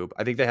YouTube,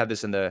 I think they have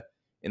this in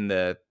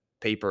the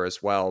paper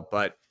as well,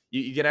 but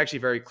you can actually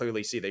very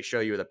clearly see, they show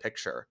you the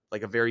picture,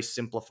 like a very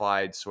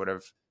simplified sort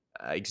of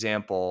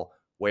example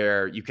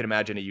where you can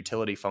imagine a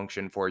utility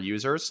function for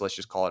users. So let's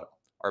just call it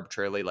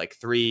arbitrarily like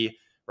 3,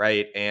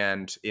 right?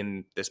 And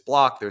in this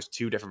block, there's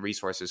 2 different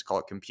resources, call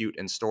it compute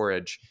and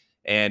storage.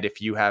 And if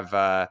you have,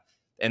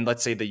 and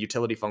let's say the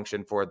utility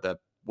function for the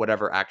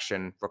whatever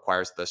action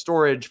requires the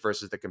storage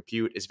versus the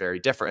compute is very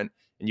different.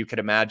 And you could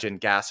imagine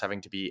gas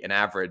having to be an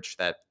average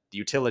that the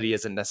utility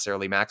isn't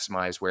necessarily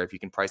maximized, where if you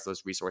can price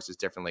those resources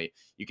differently,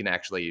 you can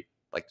actually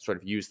like sort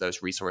of use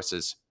those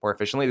resources more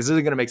efficiently. This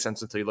isn't going to make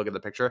sense until you look at the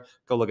picture.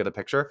 Go look at the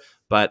picture.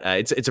 But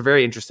it's a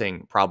very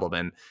interesting problem.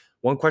 And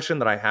one question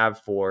that I have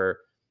for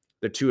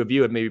the two of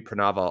you, and maybe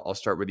Pranav, I'll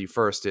start with you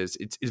first, is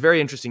it's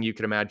very interesting. You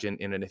can imagine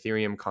in an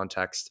Ethereum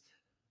context,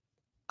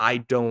 I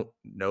don't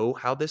know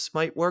how this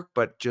might work,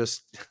 but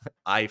just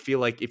I feel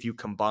like if you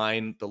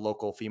combine the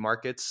local fee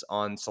markets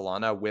on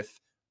Solana with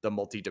the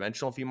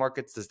multidimensional fee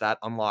markets, does that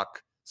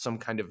unlock some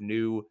kind of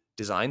new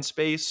design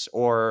space,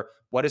 or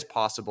what is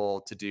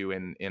possible to do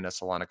in a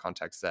Solana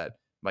context that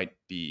might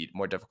be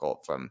more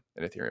difficult from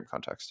an Ethereum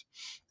context?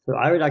 So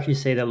I would actually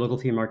say that local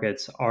fee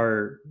markets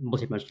are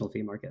multidimensional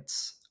fee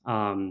markets.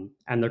 And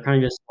they're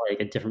kind of just like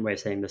a different way of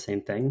saying the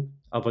same thing.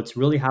 Of what's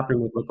really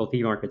happening with local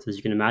fee markets is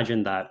you can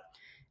imagine that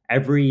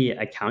every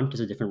account is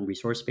a different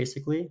resource,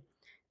 basically.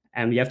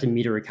 And we have to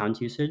meter account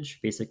usage,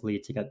 basically,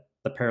 to get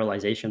the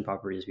parallelization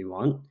properties we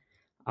want.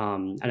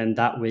 And in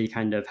that way,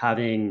 kind of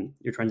having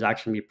your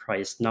transaction be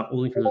priced not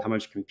only in terms of how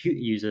much compute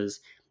it uses,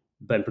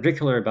 but in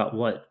particular about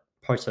what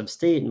parts of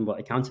state and what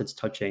accounts it's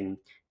touching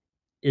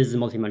is the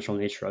multidimensional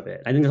nature of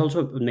it. I think that's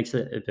also what makes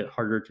it a bit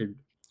harder to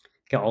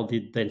get all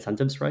the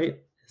incentives right,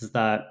 is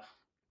that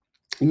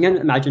you can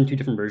imagine 2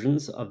 different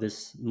versions of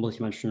this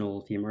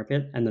multidimensional fee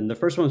market. And then the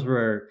first ones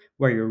where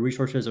your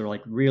resources are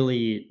like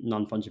really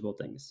non-fungible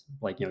things,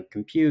 like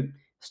compute,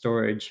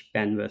 storage,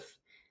 bandwidth.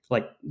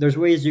 Like there's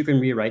ways you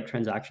can rewrite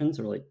transactions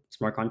or like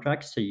smart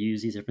contracts to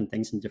use these different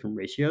things in different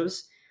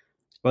ratios.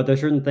 But there's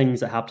certain things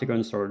that have to go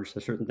in storage,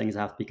 there's certain things that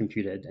have to be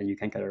computed, and you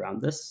can't get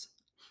around this.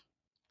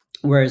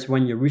 Whereas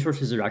when your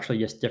resources are actually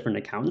just different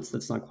accounts,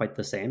 that's not quite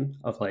the same.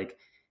 Of like,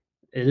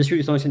 it is true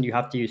to some extent you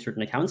have to use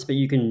certain accounts, but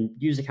you can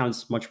use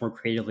accounts much more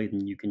creatively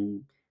than you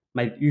can,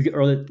 or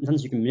in some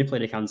sense you can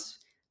manipulate accounts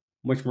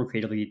much more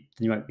creatively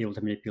than you might be able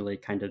to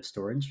manipulate kind of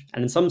storage.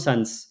 And in some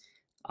sense,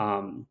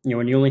 when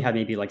you only have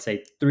maybe like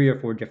say 3 or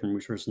 4 different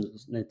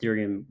resources in the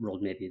Ethereum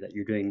world, maybe that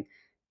you're doing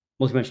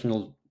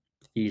multidimensional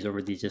fees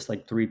over these just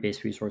like 3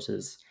 base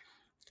resources,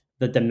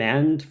 the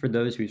demand for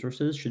those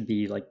resources should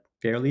be like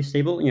fairly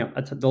stable.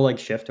 They'll like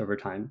shift over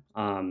time.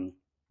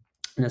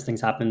 And as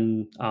things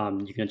happen,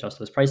 you can adjust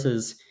those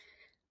prices.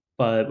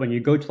 But when you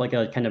go to like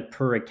a kind of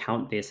per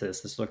account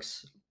basis, this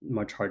looks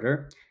much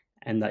harder.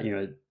 And that,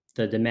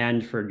 the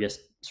demand for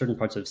just certain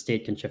parts of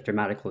state can shift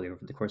dramatically over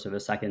the course of a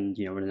second,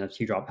 when an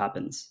FT drop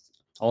happens.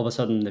 All of a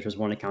sudden, there's just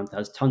one account that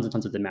has tons and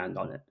tons of demand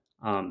on it.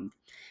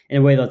 In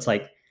a way that's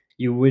like,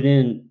 you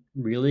wouldn't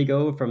really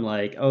go from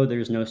like, oh,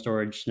 there's no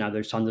storage, now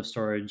there's tons of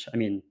storage. I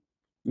mean,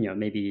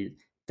 maybe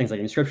things like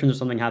inscriptions or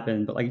something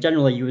happen, but like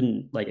generally you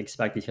wouldn't like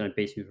expect these kind of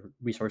base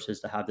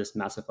resources to have this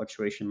massive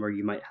fluctuation where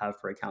you might have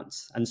for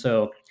accounts. And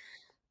so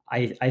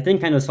I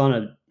think kind of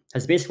Solana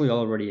has basically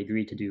already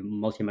agreed to do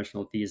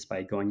multidimensional fees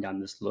by going down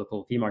this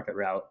local fee market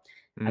route.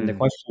 And the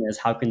question is,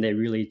 how can they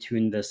really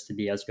tune this to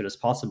be as good as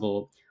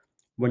possible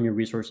when your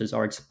resources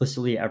are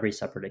explicitly every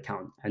separate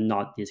account and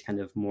not these kind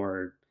of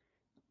more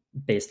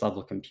base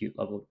level compute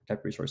level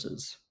type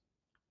resources.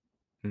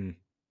 Yeah,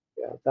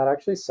 that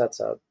actually sets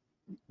up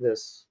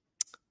this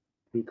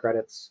the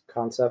credits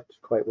concept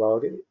quite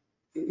well.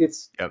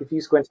 It's if you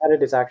squint at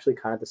it, it's actually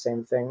kind of the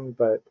same thing,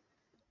 but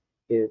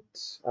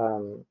it's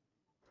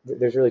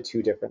there's really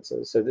two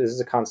differences. So this is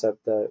a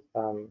concept that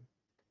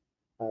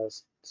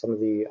some of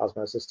the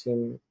Osmosis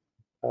team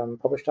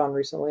published on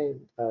recently,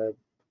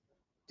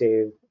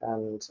 Dave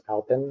and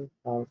Alpin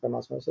from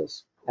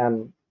Osmosis,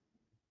 and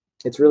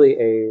it's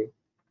really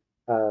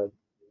a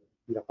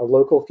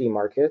local fee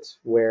market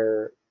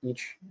where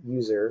each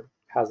user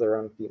has their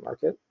own fee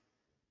market,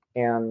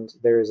 and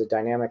there is a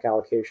dynamic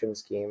allocation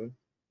scheme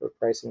or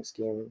pricing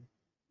scheme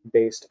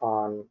based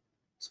on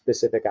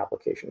specific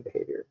application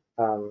behavior.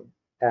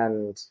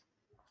 And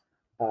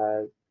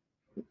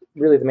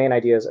really, the main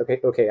idea is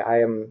okay. I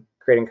am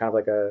creating kind of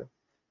like a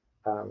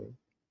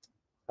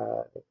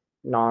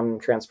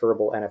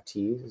non-transferable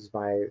NFT. This is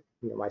my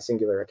my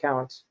singular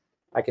account.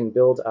 I can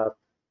build up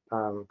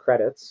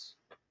credits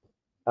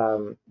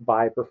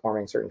by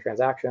performing certain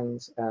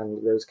transactions,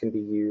 and those can be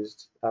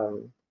used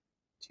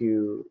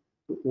to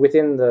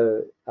within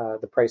the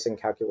pricing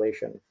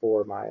calculation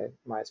for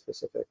my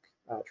specific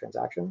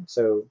transaction.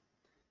 So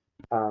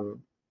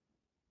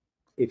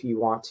if you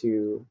want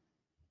to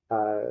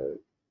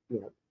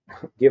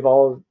give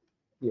all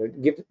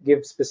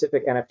give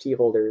specific NFT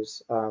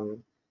holders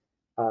kind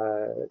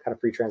of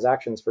free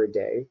transactions for a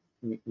day,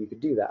 you could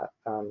do that.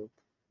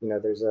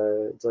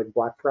 It's like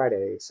Black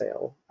Friday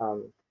sale.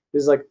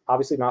 This is like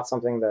obviously not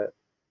something that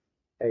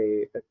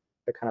a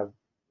kind of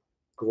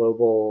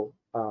global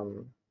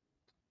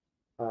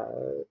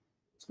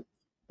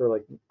or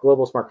like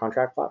global smart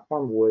contract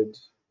platform would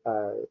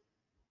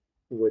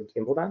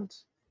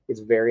implement. It's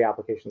very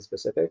application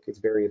specific. It's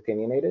very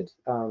opinionated,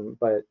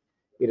 but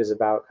it is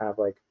about kind of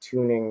like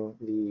tuning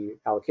the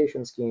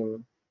allocation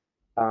scheme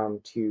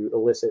to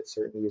elicit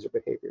certain user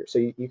behavior. So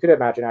you could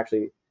imagine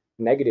actually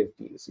negative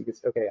fees. You could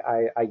say, okay,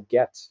 I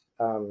get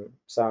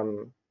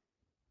some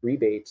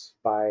rebate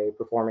by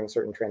performing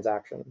certain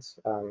transactions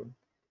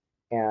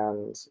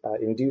and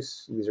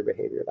induce user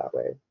behavior that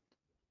way.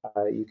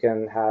 You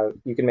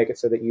can make it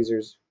so that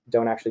users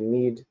don't actually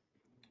need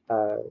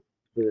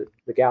the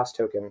gas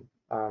token.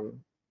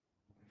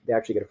 They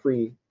actually get a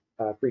free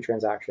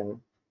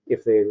transaction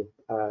if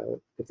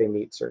they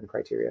meet certain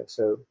criteria.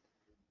 So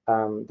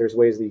there's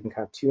ways that you can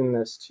kind of tune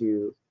this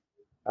to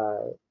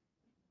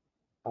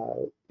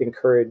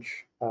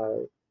encourage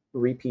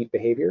repeat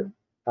behavior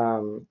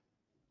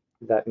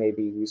that may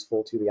be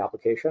useful to the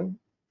application.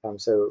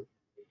 So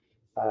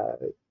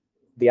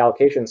the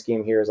allocation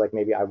scheme here is like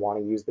maybe I want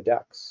to use the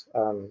DEX,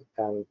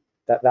 and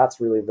that's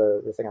really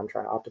the thing I'm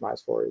trying to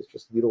optimize for is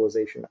just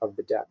utilization of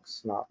the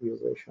DEX, not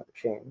utilization of the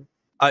chain.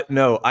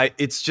 No,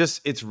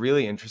 it's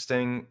really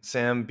interesting,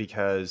 Sam,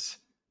 because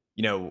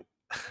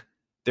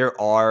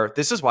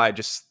this is why I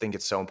just think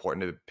it's so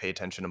important to pay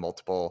attention to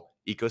multiple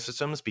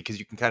ecosystems, because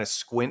you can kind of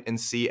squint and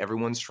see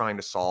everyone's trying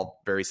to solve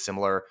very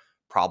similar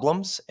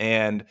problems.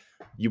 And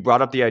you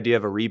brought up the idea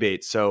of a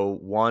rebate. So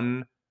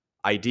one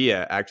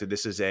idea, actually,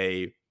 this is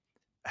a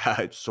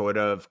sort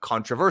of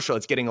controversial,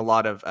 it's getting a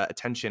lot of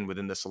attention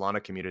within the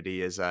Solana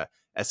community, is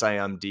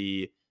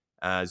SIMD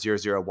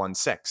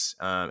 0016.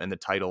 And the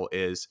title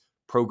is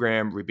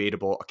Program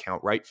Rebatable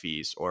Account Write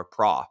Fees, or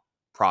PRA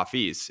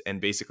fees.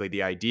 And basically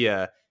the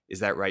idea is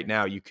that right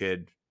now you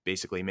could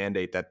basically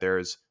mandate that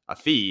there's a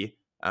fee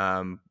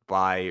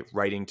by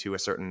writing to a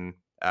certain,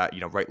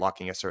 write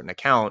locking a certain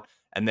account.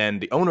 And then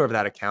the owner of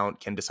that account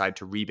can decide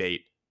to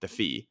rebate the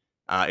fee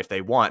if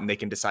they want. And they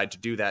can decide to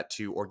do that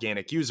to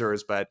organic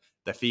users, but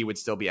the fee would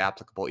still be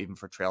applicable even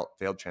for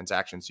failed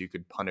transactions. So you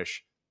could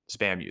punish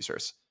spam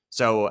users.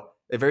 So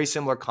a very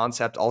similar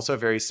concept, also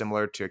very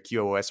similar to a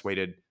QoS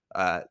weighted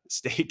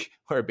stake,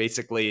 where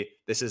basically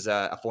this is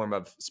a form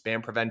of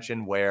spam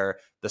prevention, where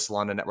the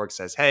Solana network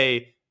says,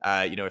 hey,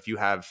 if you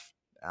have,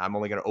 I'm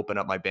only going to open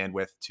up my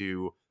bandwidth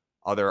to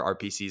other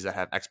RPCs that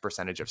have X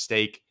percentage of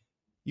stake.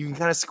 You can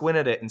kind of squint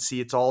at it and see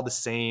it's all the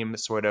same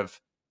sort of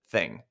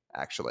thing,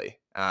 actually.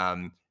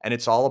 And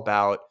it's all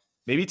about,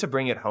 maybe to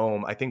bring it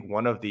home, I think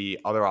one of the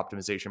other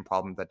optimization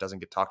problems that doesn't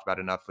get talked about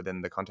enough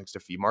within the context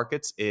of fee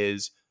markets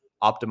is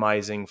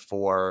optimizing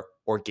for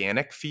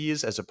organic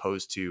fees as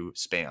opposed to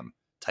spam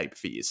type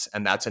fees.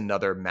 And that's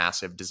another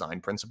massive design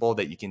principle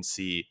that you can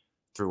see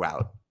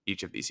throughout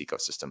each of these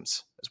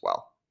ecosystems as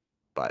well.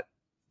 But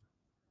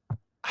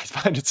I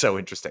find it so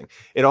interesting.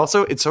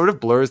 It sort of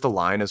blurs the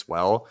line as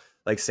well.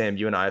 Like, Sam,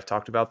 you and I have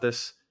talked about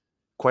this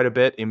quite a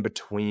bit, in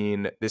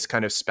between this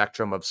kind of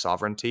spectrum of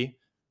sovereignty,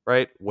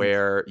 right?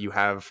 Where you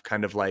have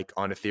kind of like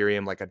on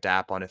Ethereum, like a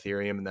dApp on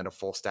Ethereum, and then a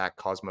full stack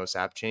Cosmos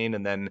app chain.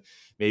 And then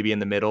maybe in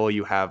the middle,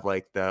 you have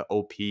like the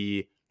OP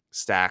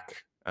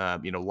stack,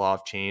 law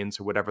of chains,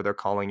 or whatever they're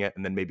calling it.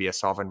 And then maybe a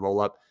sovereign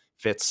rollup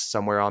fits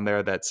somewhere on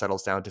there that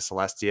settles down to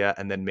Celestia.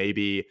 And then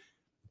maybe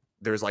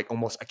there's like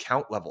almost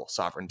account level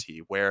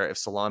sovereignty, where if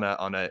Solana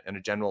on a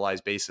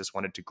generalized basis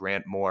wanted to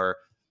grant more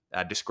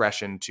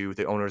discretion to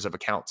the owners of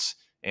accounts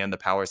and the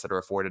powers that are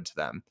afforded to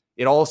them.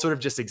 It all sort of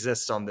just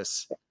exists on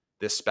this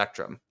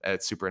spectrum.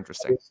 It's super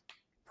interesting.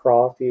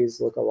 Pro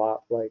fees look a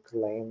lot like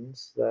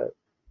lanes that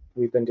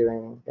we've been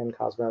doing in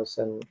Cosmos,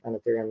 and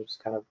Ethereum's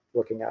kind of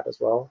looking at as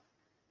well.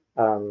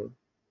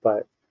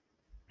 But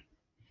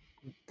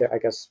I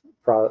guess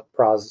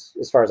pros,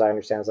 as far as I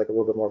understand, is like a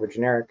little bit more of a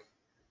generic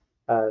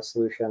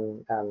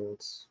solution, and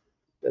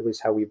at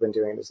least how we've been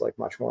doing it is like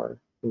much more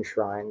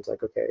enshrined.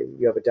 Like, okay,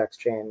 you have a DEX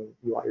chain,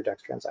 you want your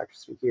DEX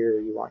transactions to be here,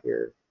 you want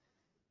your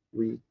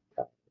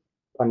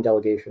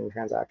undelegation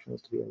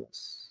transactions to be in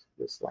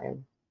this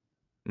lane.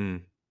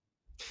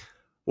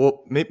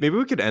 Well, maybe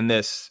we could end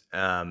this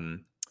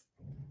on,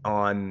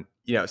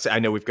 so I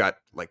know we've got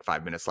like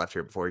 5 minutes left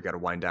here before we got to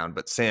wind down,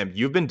 but Sam,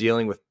 you've been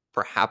dealing with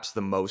perhaps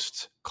the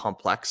most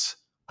complex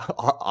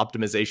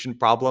optimization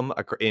problem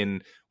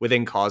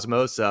within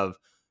Cosmos, of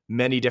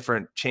many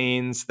different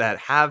chains that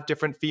have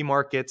different fee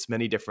markets,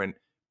 many different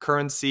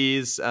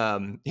currencies.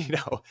 I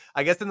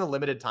guess in the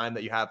limited time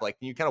that you have, like,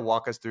 can you kind of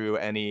walk us through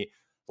any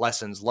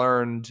lessons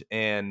learned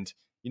and,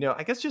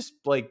 I guess just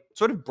like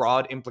sort of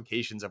broad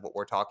implications of what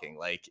we're talking?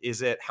 Like,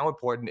 how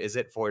important is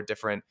it for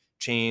different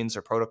chains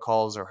or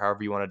protocols, or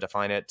however you want to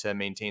define it, to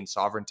maintain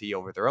sovereignty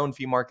over their own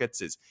fee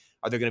markets?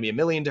 Are there going to be a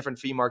million different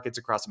fee markets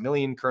across a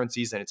million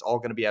currencies and it's all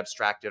going to be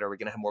abstracted? Are we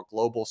going to have more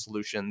global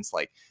solutions?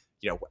 Like,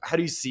 how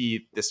do you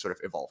see this sort of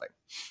evolving?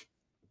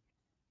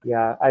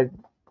 Yeah, I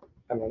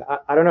mean,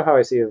 I don't know how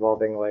I see it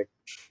evolving like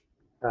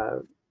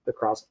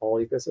across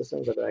all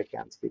ecosystems, but I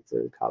can't speak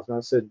to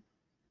Cosmos. So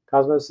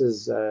Cosmos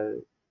is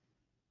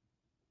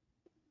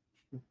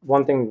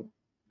one thing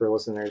for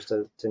listeners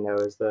to know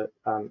is that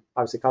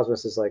obviously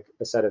Cosmos is like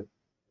a set of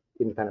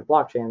independent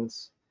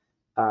blockchains,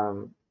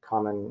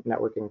 common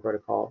networking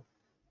protocol,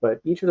 but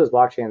each of those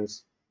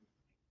blockchains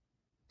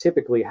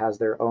typically has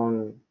their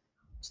own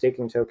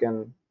staking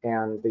token,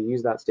 and they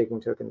use that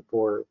staking token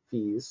for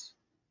fees.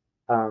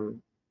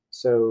 And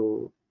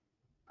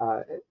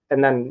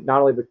then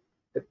not only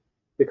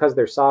because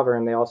they're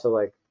sovereign, they also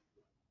like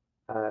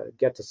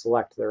get to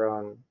select their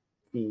own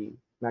fee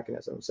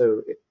mechanism.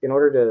 So in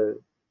order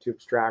to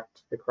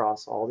abstract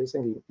across all these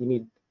things, you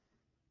need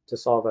to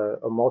solve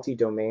a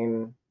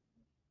multi-domain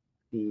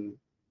fee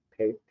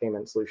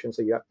payment solution.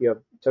 So you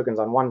have tokens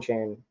on one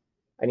chain.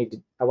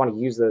 I want to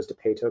use those to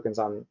pay tokens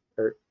on,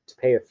 or to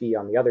pay a fee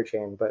on the other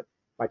chain, but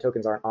my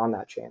tokens aren't on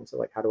that chain. So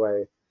like,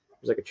 there's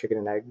like a chicken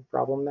and egg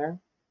problem there.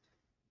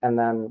 And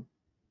then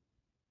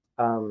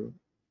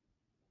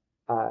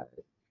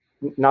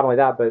not only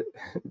that, but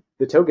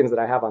the tokens that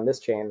I have on this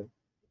chain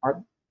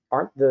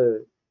aren't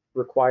the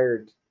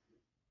required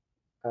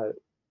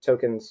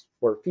tokens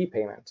for fee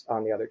payment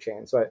on the other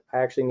chain. So I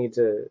actually need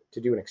to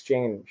do an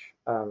exchange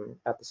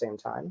at the same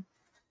time.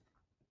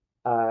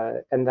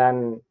 And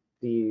then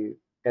you,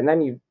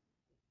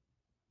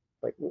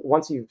 like,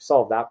 once you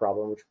solve that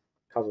problem, which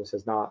Cosmos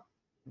has not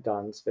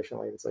done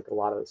sufficiently, it's like a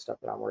lot of the stuff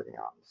that I'm working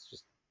on. It's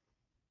just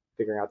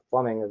figuring out the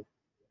plumbing of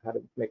how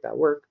to make that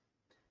work.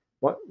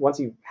 Once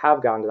you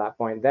have gotten to that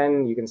point,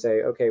 then you can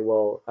say, okay,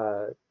 well,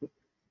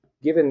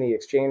 given the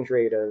exchange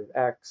rate of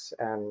X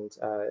and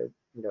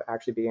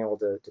actually being able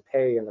to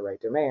pay in the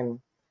right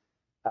domain,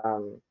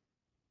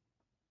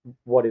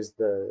 what is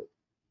the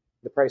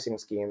pricing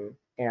scheme?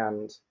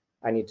 And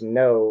I need to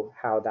know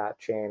how that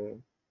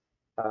chain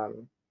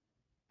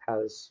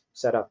has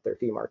set up their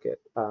fee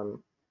market,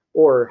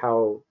 or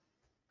how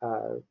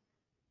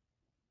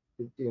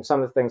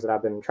some of the things that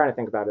I've been trying to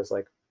think about is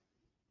like,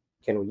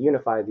 can we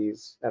unify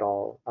these at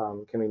all?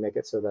 Can we make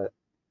it so that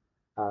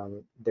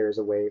there's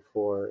a way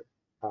for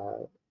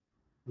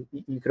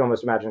you could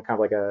almost imagine kind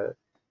of like a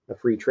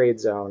free trade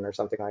zone or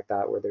something like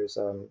that, where there's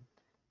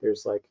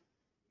like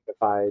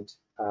unified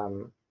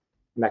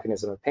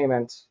mechanism of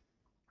payment,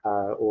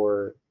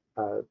 or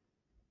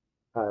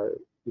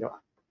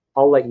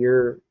I'll let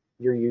your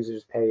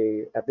users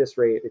pay at this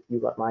rate if you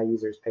let my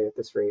users pay at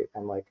this rate,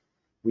 and like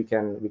we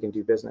can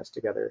do business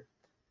together.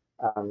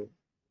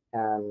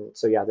 And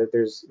so yeah,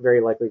 there's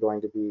very likely going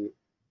to be,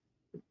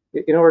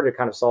 in order to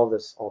kind of solve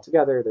this all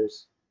together,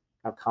 there's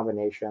a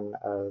combination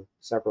of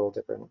several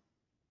different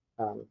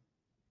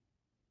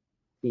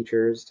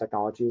features,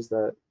 technologies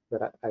that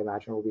I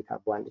imagine will be kind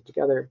of blended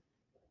together.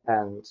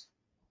 And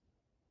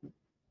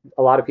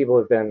a lot of people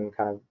have been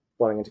kind of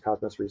flowing into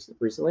Cosmos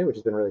recently, which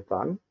has been really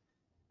fun.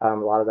 A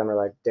lot of them are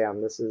like,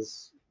 damn, this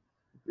is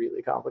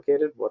really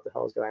complicated. What the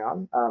hell is going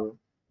on?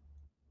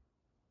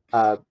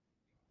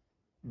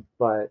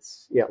 But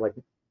yeah, like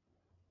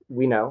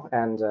we know,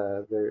 and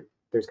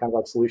there's kind of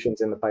like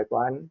solutions in the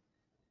pipeline.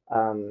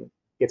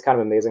 It's kind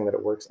of amazing that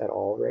it works at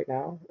all right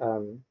now.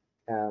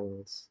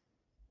 And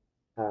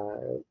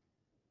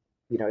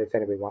if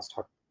anybody wants to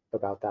talk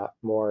about that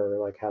more, or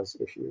like has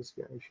issues,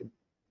 you should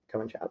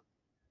come and chat.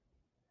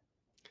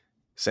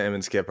 Sam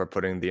and Skip are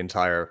putting the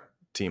entire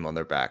team on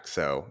their back,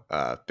 so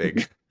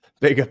big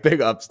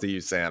ups to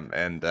you, Sam,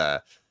 and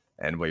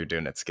what you're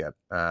doing at Skip.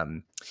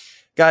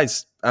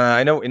 Guys,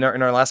 I know in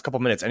our last couple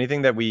minutes,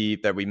 anything that we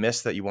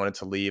missed that you wanted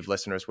to leave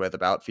listeners with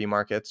about fee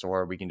markets,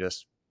 or we can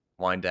just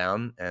wind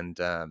down.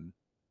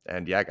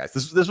 And yeah, guys,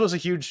 this was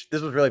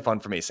really fun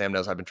for me. Sam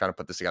knows I've been trying to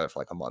put this together for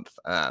like a month.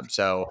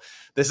 So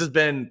this has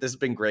been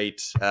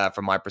great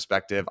from my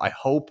perspective. I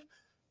hope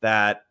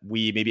that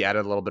we maybe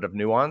added a little bit of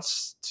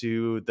nuance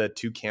to the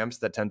two camps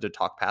that tend to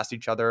talk past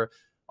each other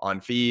on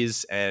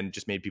fees, and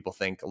just made people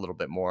think a little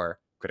bit more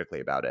critically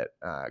about it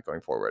going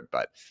forward.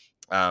 But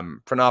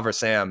Pranav or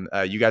Sam,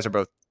 you guys are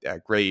both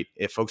great.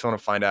 If folks want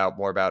to find out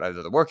more about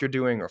either the work you're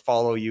doing or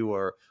follow you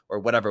or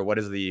whatever, what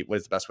is the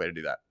best way to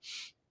do that?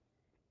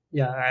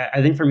 Yeah,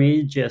 I think for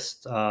me,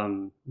 just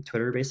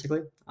Twitter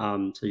basically.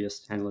 So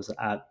just handle is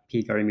at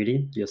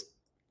Garimidi, just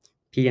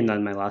P and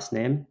then my last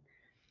name.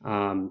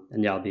 And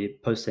yeah, I'll be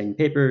posting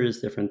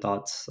papers, different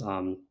thoughts,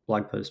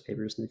 blog post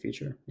papers in the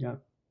future. Yeah.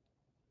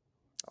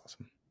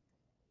 Awesome.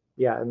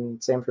 Yeah,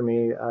 and same for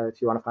me.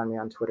 If you want to find me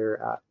on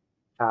Twitter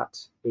at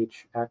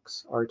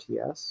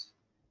HXRTS.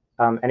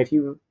 And if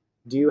you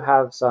do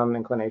have some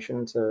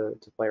inclination to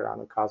play around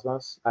with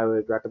Cosmos, I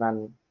would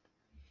recommend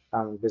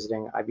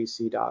visiting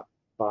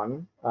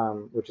ibc.fun,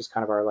 which is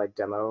kind of our like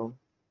demo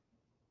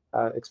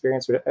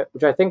experience,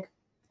 which I think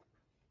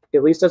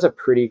at least does a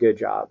pretty good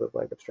job of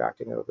like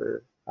abstracting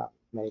over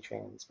many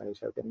chains, many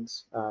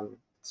tokens.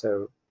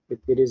 So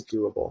it is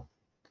doable.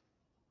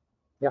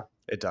 Yeah,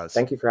 it does.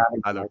 Thank you for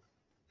having me.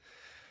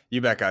 You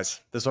bet,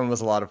 guys. This one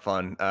was a lot of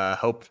fun.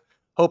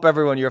 Hope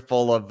everyone, you're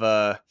full of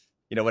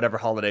whatever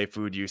holiday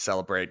food you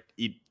celebrate,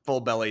 eat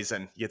full bellies,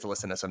 and you get to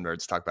listen to some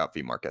nerds talk about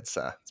fee markets.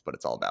 That's what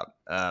it's all about.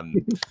 All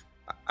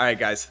right,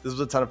 guys, this was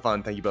a ton of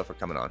fun. Thank you both for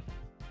coming on.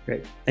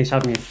 Great. Thanks for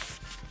having me.